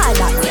 where you call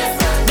that?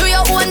 Do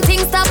your own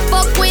thing, stop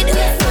fuck with.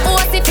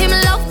 What if him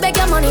love, beg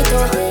your money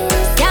too?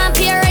 Can't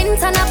pay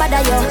rent and a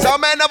bother you. Some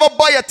man never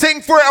buy a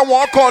thing for it and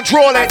won't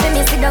control it.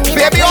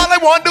 Baby, all I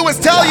want to do is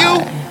tell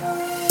you.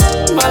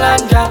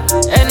 Malandra,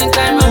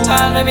 anytime I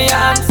call, maybe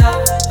answer.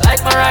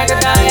 Like my ragga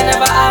guy, you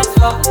never ask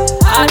for.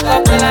 Hard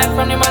up the line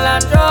from the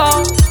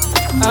Malandro.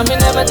 I me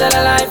never tell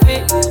a lie,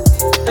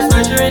 that's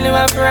what you really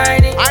want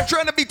Friday. I'm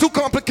trying to be too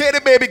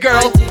complicated, baby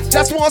girl.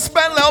 Just want to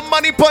spend a little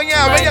money on you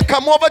when you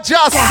come over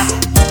just.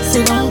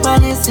 Sit don't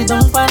panic, sit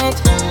don't panic.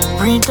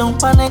 Breathe, don't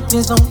panic,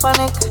 please don't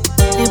panic.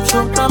 Deep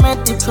throat from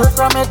it, deep throat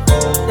from it.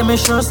 Let me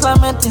sure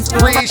slam it, it's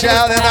good. Reach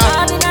out and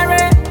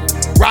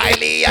up.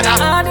 Riley and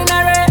up.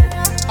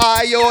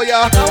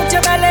 Ayoya. Don't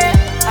your belly.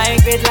 I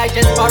ain't great like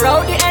just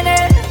borrow the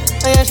energy.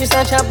 Oh yeah, she's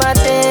such a bad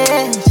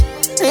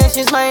bitch. Yeah,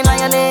 she's mine on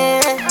your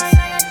neck.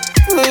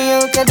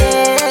 You can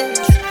dance.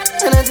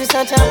 And she's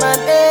such a bad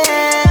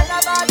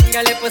bitch.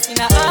 Girl, you pussy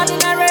na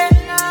ordinary.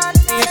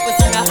 You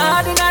pussy na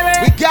ordinary.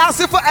 We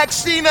gassing for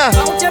Xtina.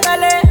 Don't your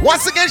belly.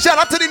 Once again, shout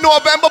out to the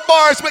November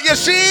bars. But you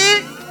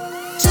see?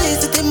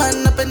 Chase the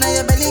man up in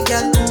your belly,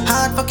 girl.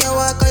 Hard fuck your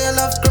walk or your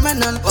love's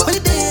criminal. When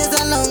the days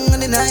are long and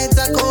the nights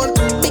are cold.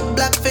 Big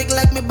black fake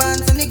like me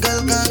bands and the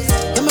girl guns.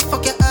 You me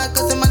fuck your heart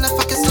cause the man a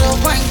fuck you slow.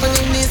 Wine when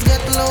your knees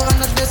get low on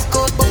the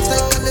disco. Box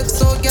like a lips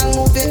so girl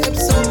move your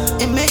hips so.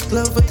 It make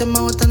love with the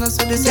mouth and I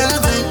saw this. Girl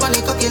vibe on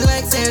the cocky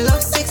like say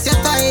love six. Your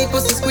tight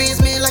pussy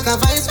squeeze me like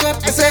a vice grip.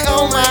 I say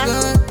oh my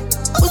god.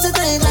 Pussy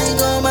tight like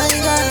oh my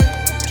god.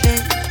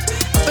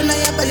 Up in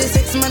your belly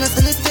 6 minutes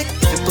and it's thick.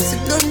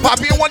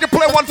 Poppy, you want to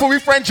play one for we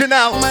friend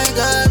Janelle? Oh my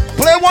god.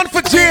 Play one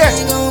for Jay.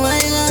 Oh my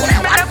god. Play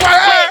one for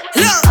her.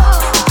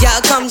 Y'all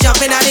come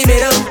jumping out the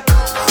middle.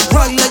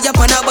 Run like up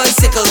on a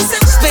bicycle.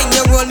 Spin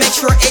your roll, make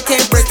sure it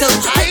ain't brittle.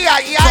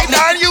 Aye,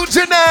 darn you,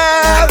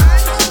 Janelle.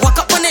 Walk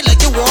up on it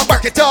like you want.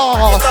 Break it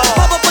off.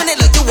 Pop up on it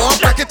like you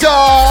want. Break it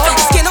off.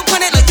 Skin up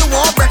on it like you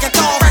want. Break it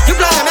off. You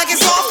block and make it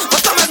soft.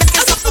 But come and make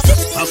it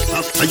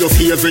soft. Are your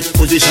favorite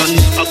position?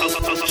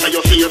 Are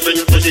your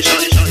favorite position?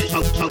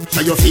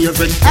 Are your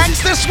favorite? And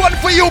this one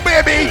for you,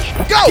 baby.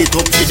 Go. It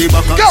up to the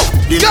back. Go.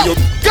 Go.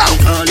 Go.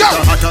 Go.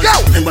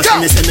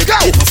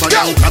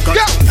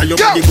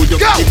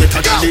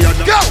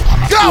 Go.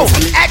 Go.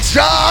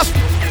 Extra.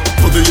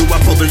 Bubble you a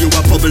bubble, you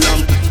a bubble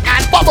and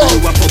bubble. You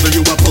a bubble,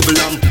 you a bubble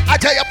I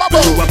tell you, bubble.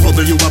 You a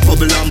bubble, you a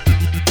bubble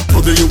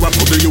Bubble you a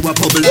bubble, you a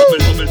bubble.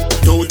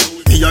 Don't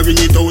me a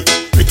ring it out.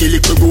 Pretty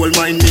little gold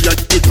mine, me a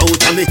it out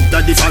of me.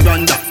 Daddy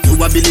Faranda, you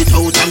a bill it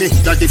out of me.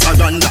 Daddy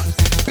Faranda.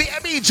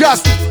 Baby,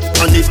 just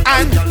on it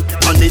and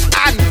on it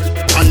and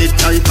on it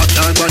like a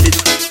dog on it.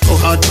 Go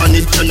hard on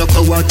it, you know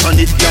go hard on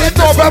it. Let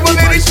no rebel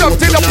ladies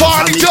jump in the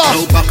party,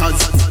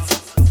 just.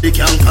 They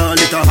can't call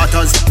it a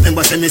hatters.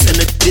 Remember say me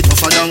it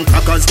tougher than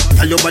crackers.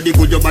 Tell your body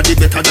good, your body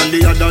better than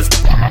the others.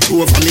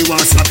 Two of me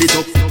want slap it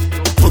up.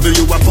 Bubble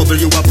you a bubble,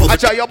 you a bubble. I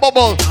tell you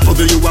bubble.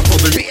 Bubble you a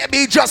bubble.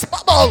 Baby, just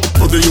bubble.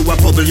 Bubble you a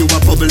bubble, you a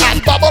bubble. And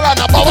bubble and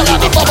a bubble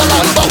and a bubble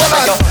and a bubble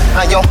and.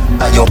 And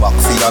your back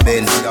for your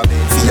bend.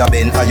 For your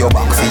bend, and your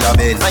back for your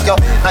bend. And your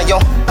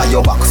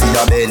back for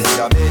your bend.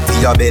 For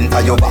your bend,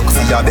 and your back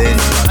for your bend.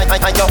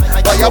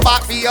 And your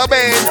back for your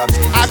bend.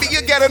 I mean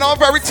you getting on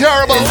very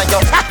terrible. And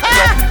your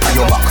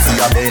back for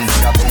your bend.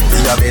 For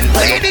your bend.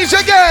 Ladies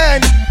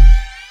again.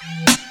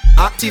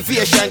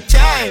 Activation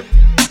time.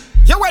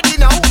 You ready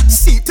now?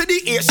 C to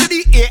the A to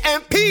the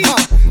A-M-P.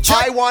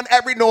 I want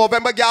every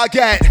November girl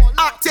get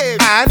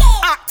active and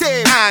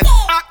active and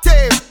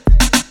active.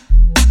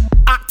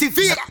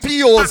 Activate.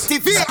 Spios.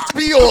 Activate.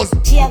 Spios.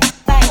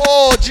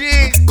 Oh,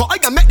 gee. Go I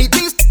can make the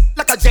things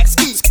like a jet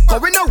ski.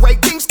 Going the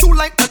right things too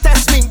like to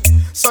test me.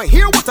 So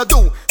here what to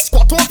do.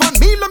 Squat over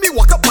me, let me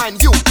walk up on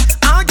you.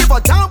 I'll give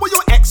a damn what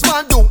your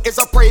ex-man do. It's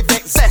a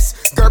private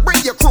zest. Girl,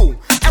 bring your crew.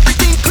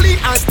 Everything clean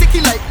and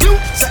sticky like glue.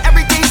 So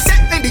everything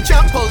set in the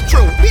jump pull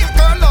through. Be a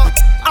girl up.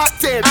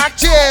 Active.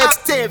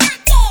 Active.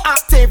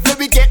 Active. Let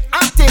me get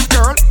active,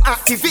 girl.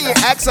 Activate.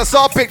 Ex, I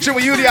saw a picture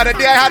with you the other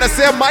day. I had to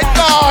say, my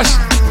gosh.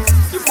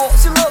 You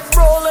bossy look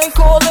rolling,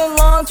 calling,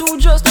 line two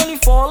just nearly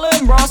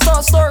falling. Brown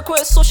start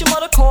quit, so she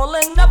mother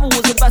calling. Never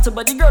was a better,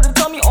 but the girl to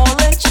tell me all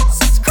in.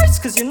 Jesus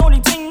Christ, cause you know the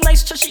thing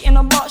nice, chushy in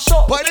a box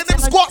shop. Put in them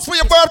squats for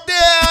your birthday,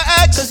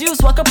 ex. Cause you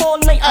swag up all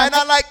night. And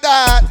I like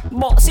that.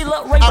 Bossy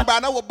look right. And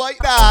Brandon will bite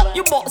that.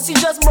 You bossy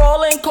just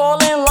rolling,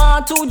 calling,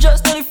 line two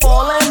just nearly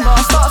falling.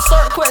 Brown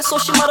start quit, so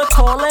she mother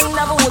calling.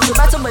 Never was a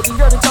better, but the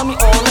girl to tell me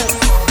all in.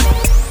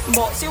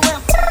 Bossy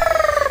went.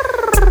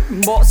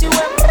 Bossy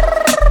went.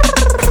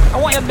 I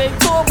want your big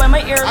toe by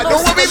my ear. I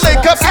know when we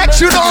link up, X,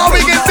 you know all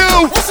we can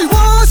do. What she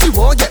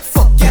want, get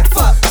fucked, get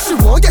fucked. She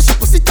want, get she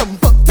pussy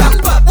jump up,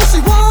 jump up. What she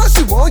want,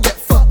 get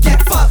fucked,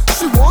 get fucked.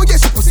 She want, get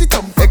she pussy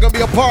jump up. It's gonna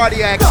be a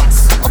party, X.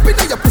 Up in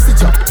there, your pussy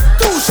jump.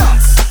 2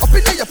 shots. Up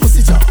in there, your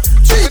pussy jump.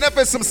 3 Even if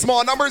it's some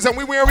small numbers and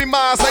we wearing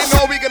masks, I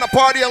know we gonna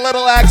party a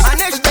little X. And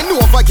next then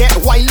over get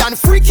wild and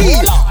freaky.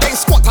 Then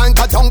squat and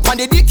go down on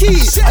the dicky.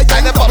 I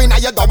then going now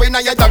you going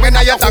now you going now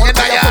you going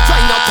now you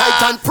vagina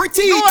tight and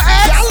pretty.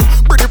 Girl,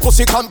 pretty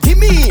pussy come give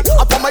me.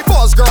 Up on my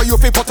balls, girl,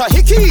 you feel put a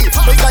hickey.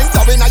 Big time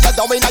going now you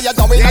going now you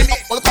going now you.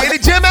 In the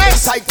gym,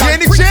 X. In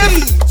the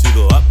gym. She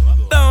go up,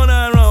 down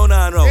and round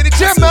and round. In the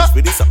gym, man.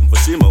 With something for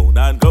she moan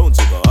and ground.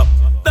 She go up,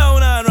 down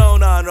and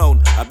round and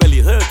round. Her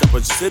belly hurt up when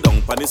she sit down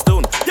on the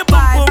stone. Your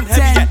boom boom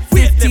heavy,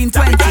 15,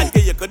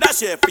 20. You could dash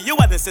here for you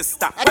and the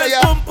sister.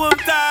 Boom boom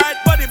tight,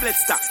 body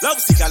blister. Love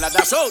sick and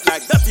dash out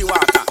like dirty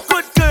water.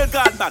 Good girl,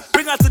 God man,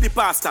 bring her to the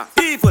pastor.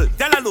 Evil,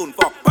 tell alone,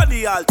 fuck on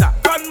the altar.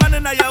 Gunman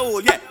in your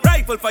hole, yeah,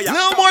 rifle for ya.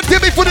 Little more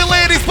Timmy for the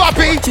ladies,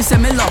 Poppy. She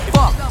said me love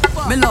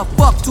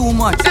fuck too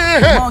much.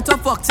 Mount a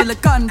fuck till the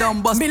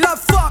condom bust. Me love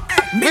fuck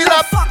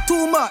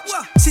too much.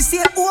 She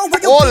said, oh,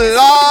 what you Lord.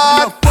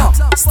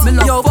 Me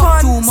love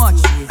fuck too much.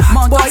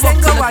 Mount a fuck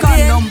till the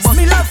condom bust.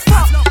 Me love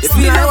fuck. If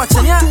you ain't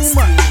watching too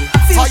much.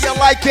 How you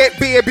like it,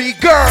 baby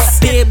girl?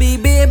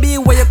 Baby,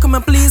 where you come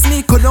and please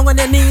me? Go down on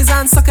your knees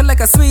and suck it like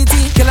a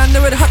sweetie. Kill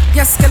under it hot,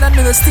 yes, kill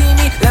under it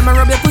steamy. Let me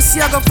rub your pussy,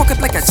 I go fuck it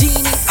like a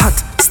genie. Hot,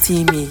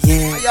 steamy,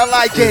 yeah. How you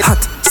like it?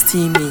 Hot,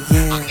 steamy,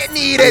 yeah. You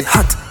need it.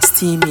 Hot,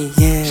 steamy,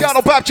 yeah. Shout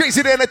out Pop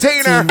Tracy the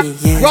Entertainer. Steamy,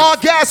 yeah. Raw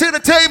Gas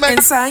Entertainment.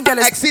 Inside, get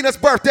it. Xena's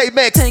birthday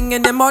mix. Ting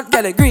in the mouth,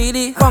 get it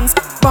greedy. Bungs,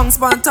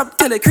 bun top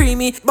till it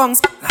creamy.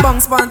 Bungs,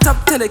 bun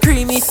top till it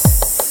creamy.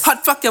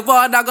 Hot fuck your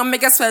water, gonna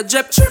make a sweat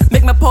drip.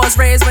 Make my paws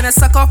raise when I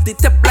suck off the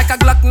tip like a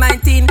Glock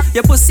 19.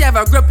 Your pussy have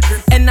a grip,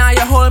 and now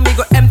you hold me,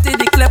 go empty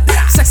the clip.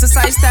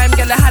 Exercise time,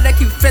 girl, I had to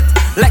keep fit.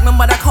 Like my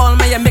mother call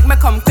me, you make me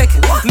come quick.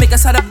 Make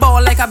us had a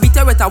ball like I beat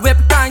her with a whip.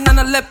 Kind on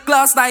a lip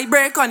gloss, like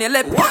break on your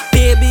lip.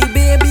 Baby,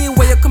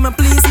 where you come and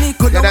please me?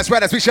 Yeah, that's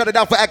right, as we shut it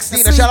down for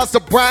Xena. Shout out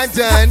to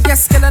Brandon.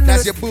 Yes,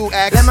 that's your boo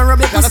X.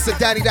 Shout out to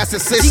Danny, that's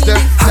his sister.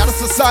 Shout out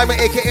to Simon,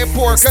 aka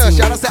Porca.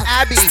 Shout out to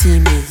Abby.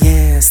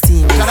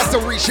 Steamy. Shout out to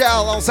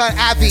Richelle alongside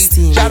Abby.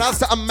 Shout out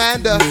to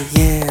Amanda.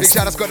 Big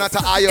shout outs going out to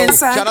Ayo.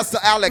 Shout outs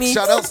to Alex.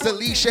 Shout outs to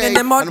Lisha.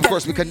 And of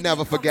course, we can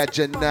never forget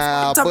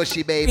Janelle.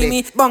 Bushy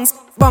baby. Bungs,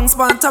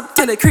 bun top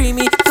till it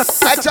creamy.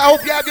 I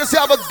hope you have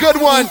yourself a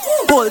good one.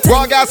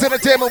 Raw Gas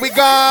Entertainment, we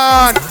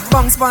gone.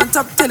 Bungs, bun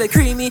top till it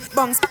creamy.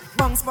 Bungs,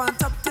 bun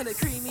top till it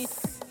creamy.